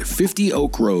Incorporated, 50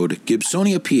 Oak Road,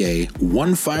 Gibsonia, PA,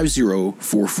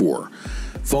 15044.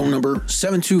 Phone number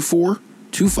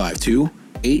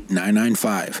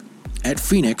 724-252-8995. At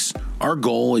Phoenix, our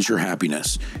goal is your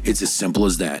happiness. It's as simple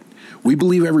as that. We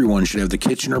believe everyone should have the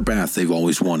kitchen or bath they've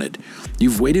always wanted.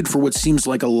 You've waited for what seems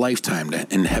like a lifetime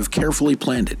and have carefully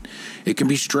planned it. It can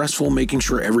be stressful making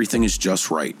sure everything is just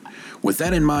right. With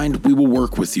that in mind, we will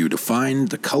work with you to find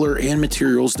the color and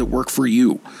materials that work for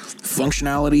you,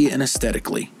 functionality and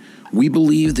aesthetically. We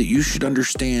believe that you should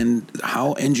understand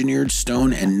how engineered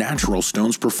stone and natural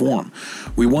stones perform.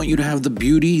 We want you to have the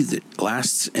beauty that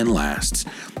lasts and lasts.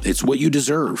 It's what you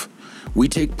deserve. We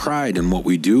take pride in what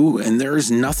we do, and there is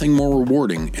nothing more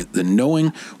rewarding than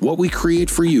knowing what we create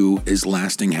for you is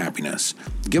lasting happiness.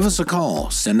 Give us a call,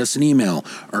 send us an email,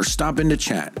 or stop in to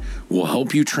chat. We'll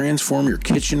help you transform your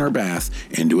kitchen or bath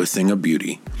into a thing of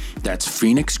beauty. That's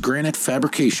Phoenix Granite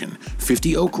Fabrication,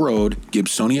 50 Oak Road,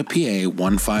 Gibsonia, PA,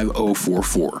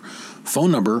 15044.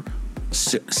 Phone number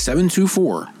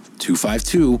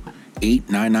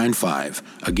 724-252-8995.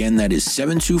 Again, that is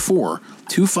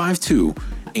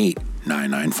 724-252-8995.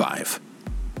 995.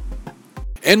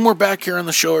 And we're back here on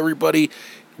the show, everybody.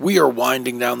 We are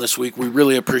winding down this week. We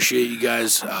really appreciate you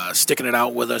guys sticking it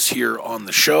out with us here on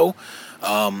the show.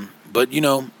 But, you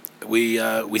know, we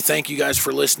thank you guys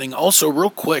for listening. Also,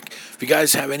 real quick, if you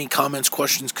guys have any comments,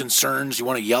 questions, concerns, you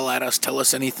want to yell at us, tell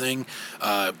us anything,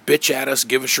 bitch at us,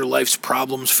 give us your life's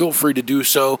problems, feel free to do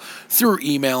so through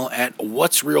email at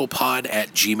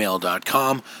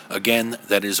whatsrealpod@gmail.com. Again,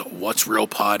 that is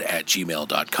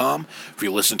whatsrealpod@gmail.com. If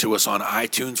you listen to us on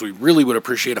iTunes, we really would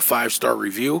appreciate a 5-star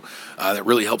review. That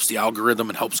really helps the algorithm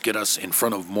and helps get us in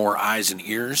front of more eyes and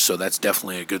ears, so that's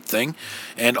definitely a good thing.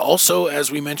 And also, as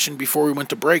we mentioned before we went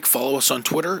to break, follow us on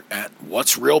Twitter at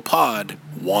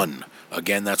What'sRealPod1.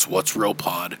 Again, that's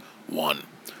What'sRealPod1.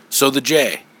 So the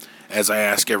J, as I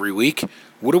ask every week,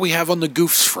 what do we have on the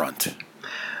goofs front?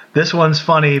 This one's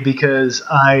funny because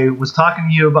I was talking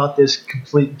to you about this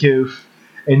complete goof,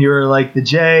 and you were like, the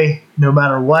J, no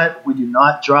matter what, we do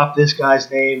not drop this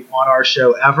guy's name on our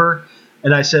show ever.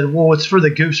 And I said, well, it's for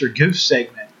the Goofs or Goofs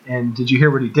segment. And did you hear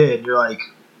what he did? And you're like,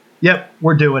 yep,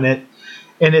 we're doing it.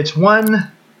 And it's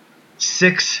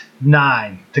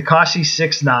 169, Tekashi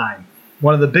 6ix9ine,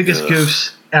 one of the biggest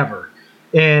goofs ever.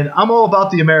 And I'm all about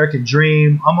the American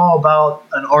dream. I'm all about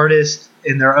an artist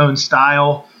in their own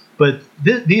style. But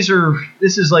this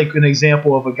is like an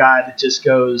example of a guy that just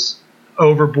goes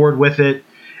overboard with it.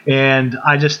 And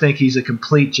I just think he's a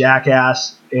complete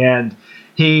jackass. And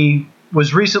he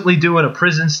was recently doing a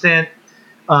prison stint.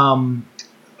 Who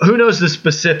knows the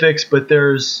specifics, but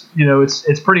there's,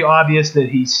 it's pretty obvious that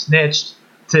he snitched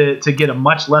to get a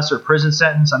much lesser prison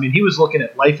sentence. I mean, he was looking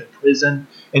at life in prison,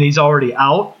 and he's already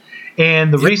out.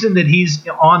 And the reason that he's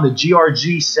on the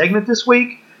GRG segment this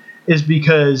week is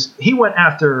because he went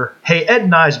after, hey, Ed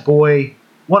and I's boy,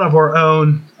 one of our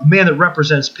own, a man that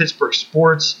represents Pittsburgh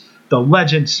sports, the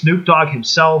legend Snoop Dogg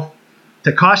himself.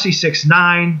 Tekashi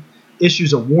 6ix9ine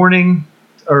issued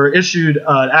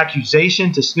an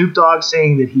accusation to Snoop Dogg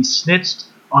saying that he snitched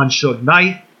on Suge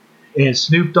Knight, and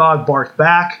Snoop Dogg barked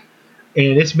back,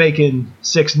 and it's making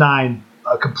 6ix9ine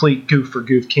a complete goof for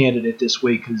goof candidate this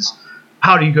week, because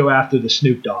how do you go after the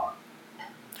Snoop Dogg?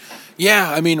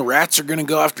 Yeah, I mean, rats are going to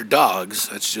go after dogs.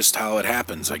 That's just how it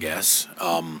happens, I guess.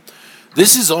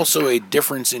 This is also a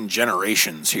difference in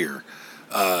generations here,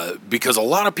 because a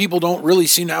lot of people don't really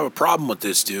seem to have a problem with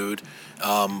this dude.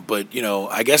 But,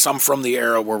 I guess I'm from the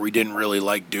era where we didn't really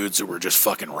like dudes that were just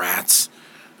fucking rats.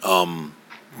 And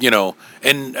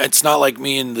it's not like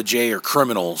me and the J are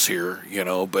criminals here,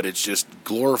 but it's just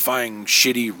glorifying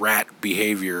shitty rat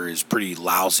behavior is pretty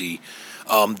lousy.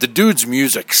 The dude's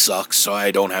music sucks, so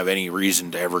I don't have any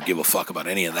reason to ever give a fuck about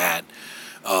any of that.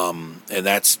 And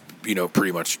that's,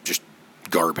 pretty much just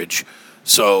garbage.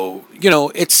 So,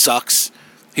 it sucks.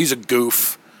 He's a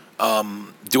goof.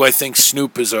 Do I think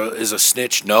Snoop is a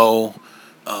snitch? No.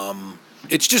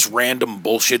 It's just random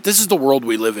bullshit. This is the world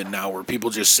we live in now, where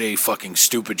people just say fucking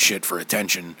stupid shit for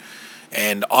attention,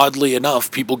 and oddly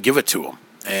enough, people give it to them.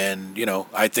 And,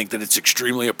 I think that it's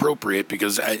extremely appropriate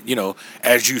because,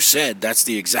 as you said, that's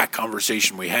the exact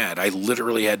conversation we had. I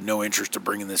literally had no interest in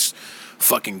bringing this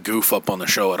fucking goof up on the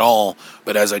show at all.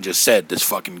 But as I just said, this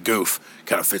fucking goof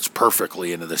kind of fits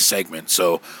perfectly into this segment.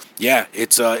 So, yeah,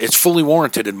 it's fully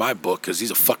warranted in my book because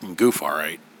he's a fucking goof, all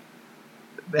right.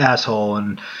 Asshole.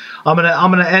 And I'm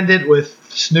gonna end it with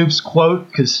Snoop's quote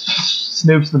because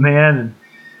Snoop's the man, and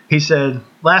he said,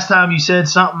 "Last time you said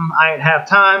something, I ain't have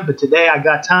time, but today I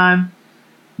got time.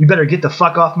 You better get the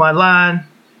fuck off my line.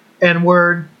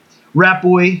 N-word. Rap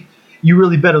boy, you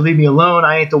really better leave me alone.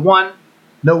 I ain't the one.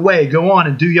 No way. Go on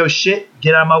and do your shit.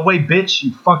 Get out of my way, bitch.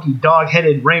 You funky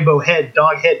dog-headed, rainbow-head,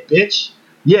 dog-head bitch.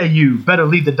 Yeah, you better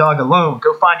leave the dog alone.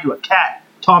 Go find you a cat.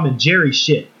 Tom and Jerry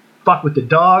shit. Fuck with the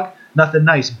dog. Nothing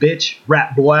nice, bitch.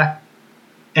 Rap boy."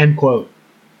 End quote.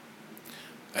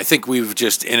 I think we've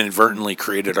just inadvertently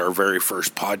created our very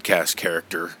first podcast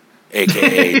character,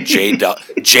 a.k.a.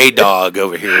 J-Dog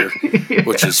over here,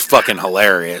 which is fucking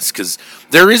hilarious, because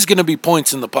there is going to be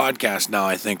points in the podcast now,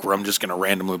 I think, where I'm just going to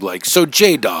randomly be like, "So,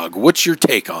 J-Dog, what's your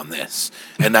take on this?"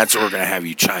 And that's where we're going to have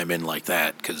you chime in like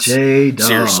that, because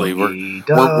seriously, we're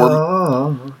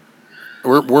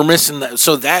missing that.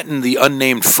 So that and the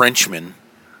unnamed Frenchman,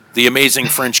 the amazing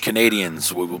French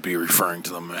Canadians, we will be referring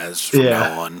to them as from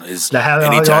now on. Is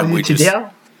anytime we just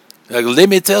let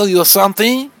me tell you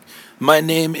something. My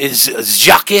name is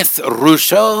Jacques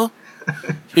Rousseau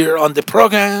here on the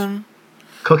program.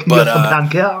 Cooking up some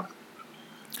pancakes.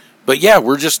 But yeah,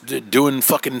 we're just doing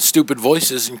fucking stupid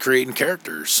voices and creating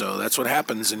characters. So that's what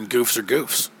happens in Goofs or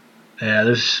Goofs. Yeah,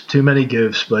 there's too many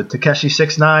goofs. But Takeshi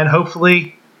 6ix9ine,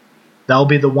 hopefully that'll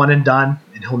be the one and done,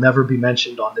 and he'll never be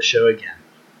mentioned on the show again.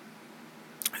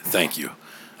 Thank you.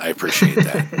 I appreciate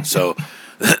that. So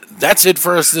that's it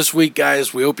for us this week,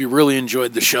 guys. We hope you really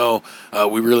enjoyed the show.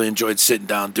 We really enjoyed sitting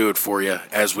down, do it for you,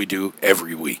 as we do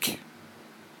every week.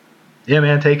 Yeah,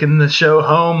 man, taking the show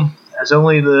home as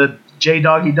only the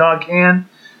J-Doggy Dog can.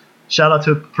 Shout out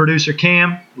to producer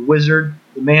Cam, the wizard,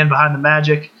 the man behind the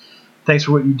magic. Thanks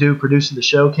for what you do producing the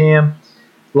show, Cam.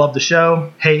 Love the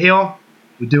show. Hey, Ill,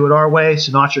 we do it our way.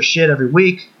 Sinatra shit every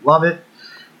week. Love it.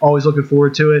 Always looking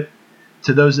forward to it.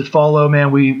 To those that follow,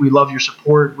 man, we love your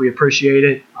support. We appreciate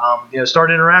it. Start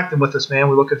interacting with us, man.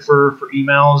 We're looking for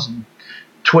emails and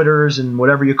Twitters and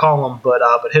whatever you call them. But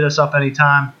hit us up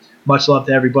anytime. Much love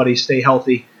to everybody. Stay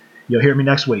healthy. You'll hear me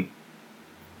next week.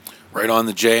 Right on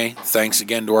the J. Thanks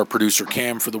again to our producer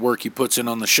Cam for the work he puts in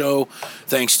on the show.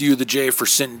 Thanks to you, the J, for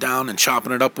sitting down and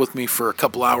chopping it up with me for a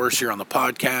couple hours here on the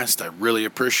podcast. I really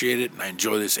appreciate it, and I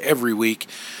enjoy this every week.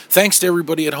 Thanks to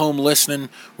everybody at home listening.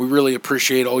 We really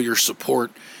appreciate all your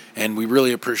support, and we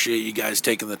really appreciate you guys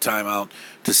taking the time out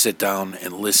to sit down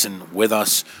and listen with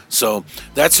us. So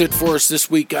that's it for us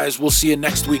this week, guys. We'll see you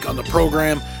next week on the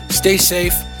program. Stay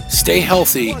safe. Stay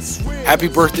healthy. Happy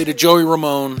birthday to Joey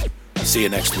Ramone. See you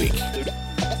next week.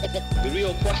 The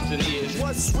real question is,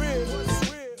 what's real?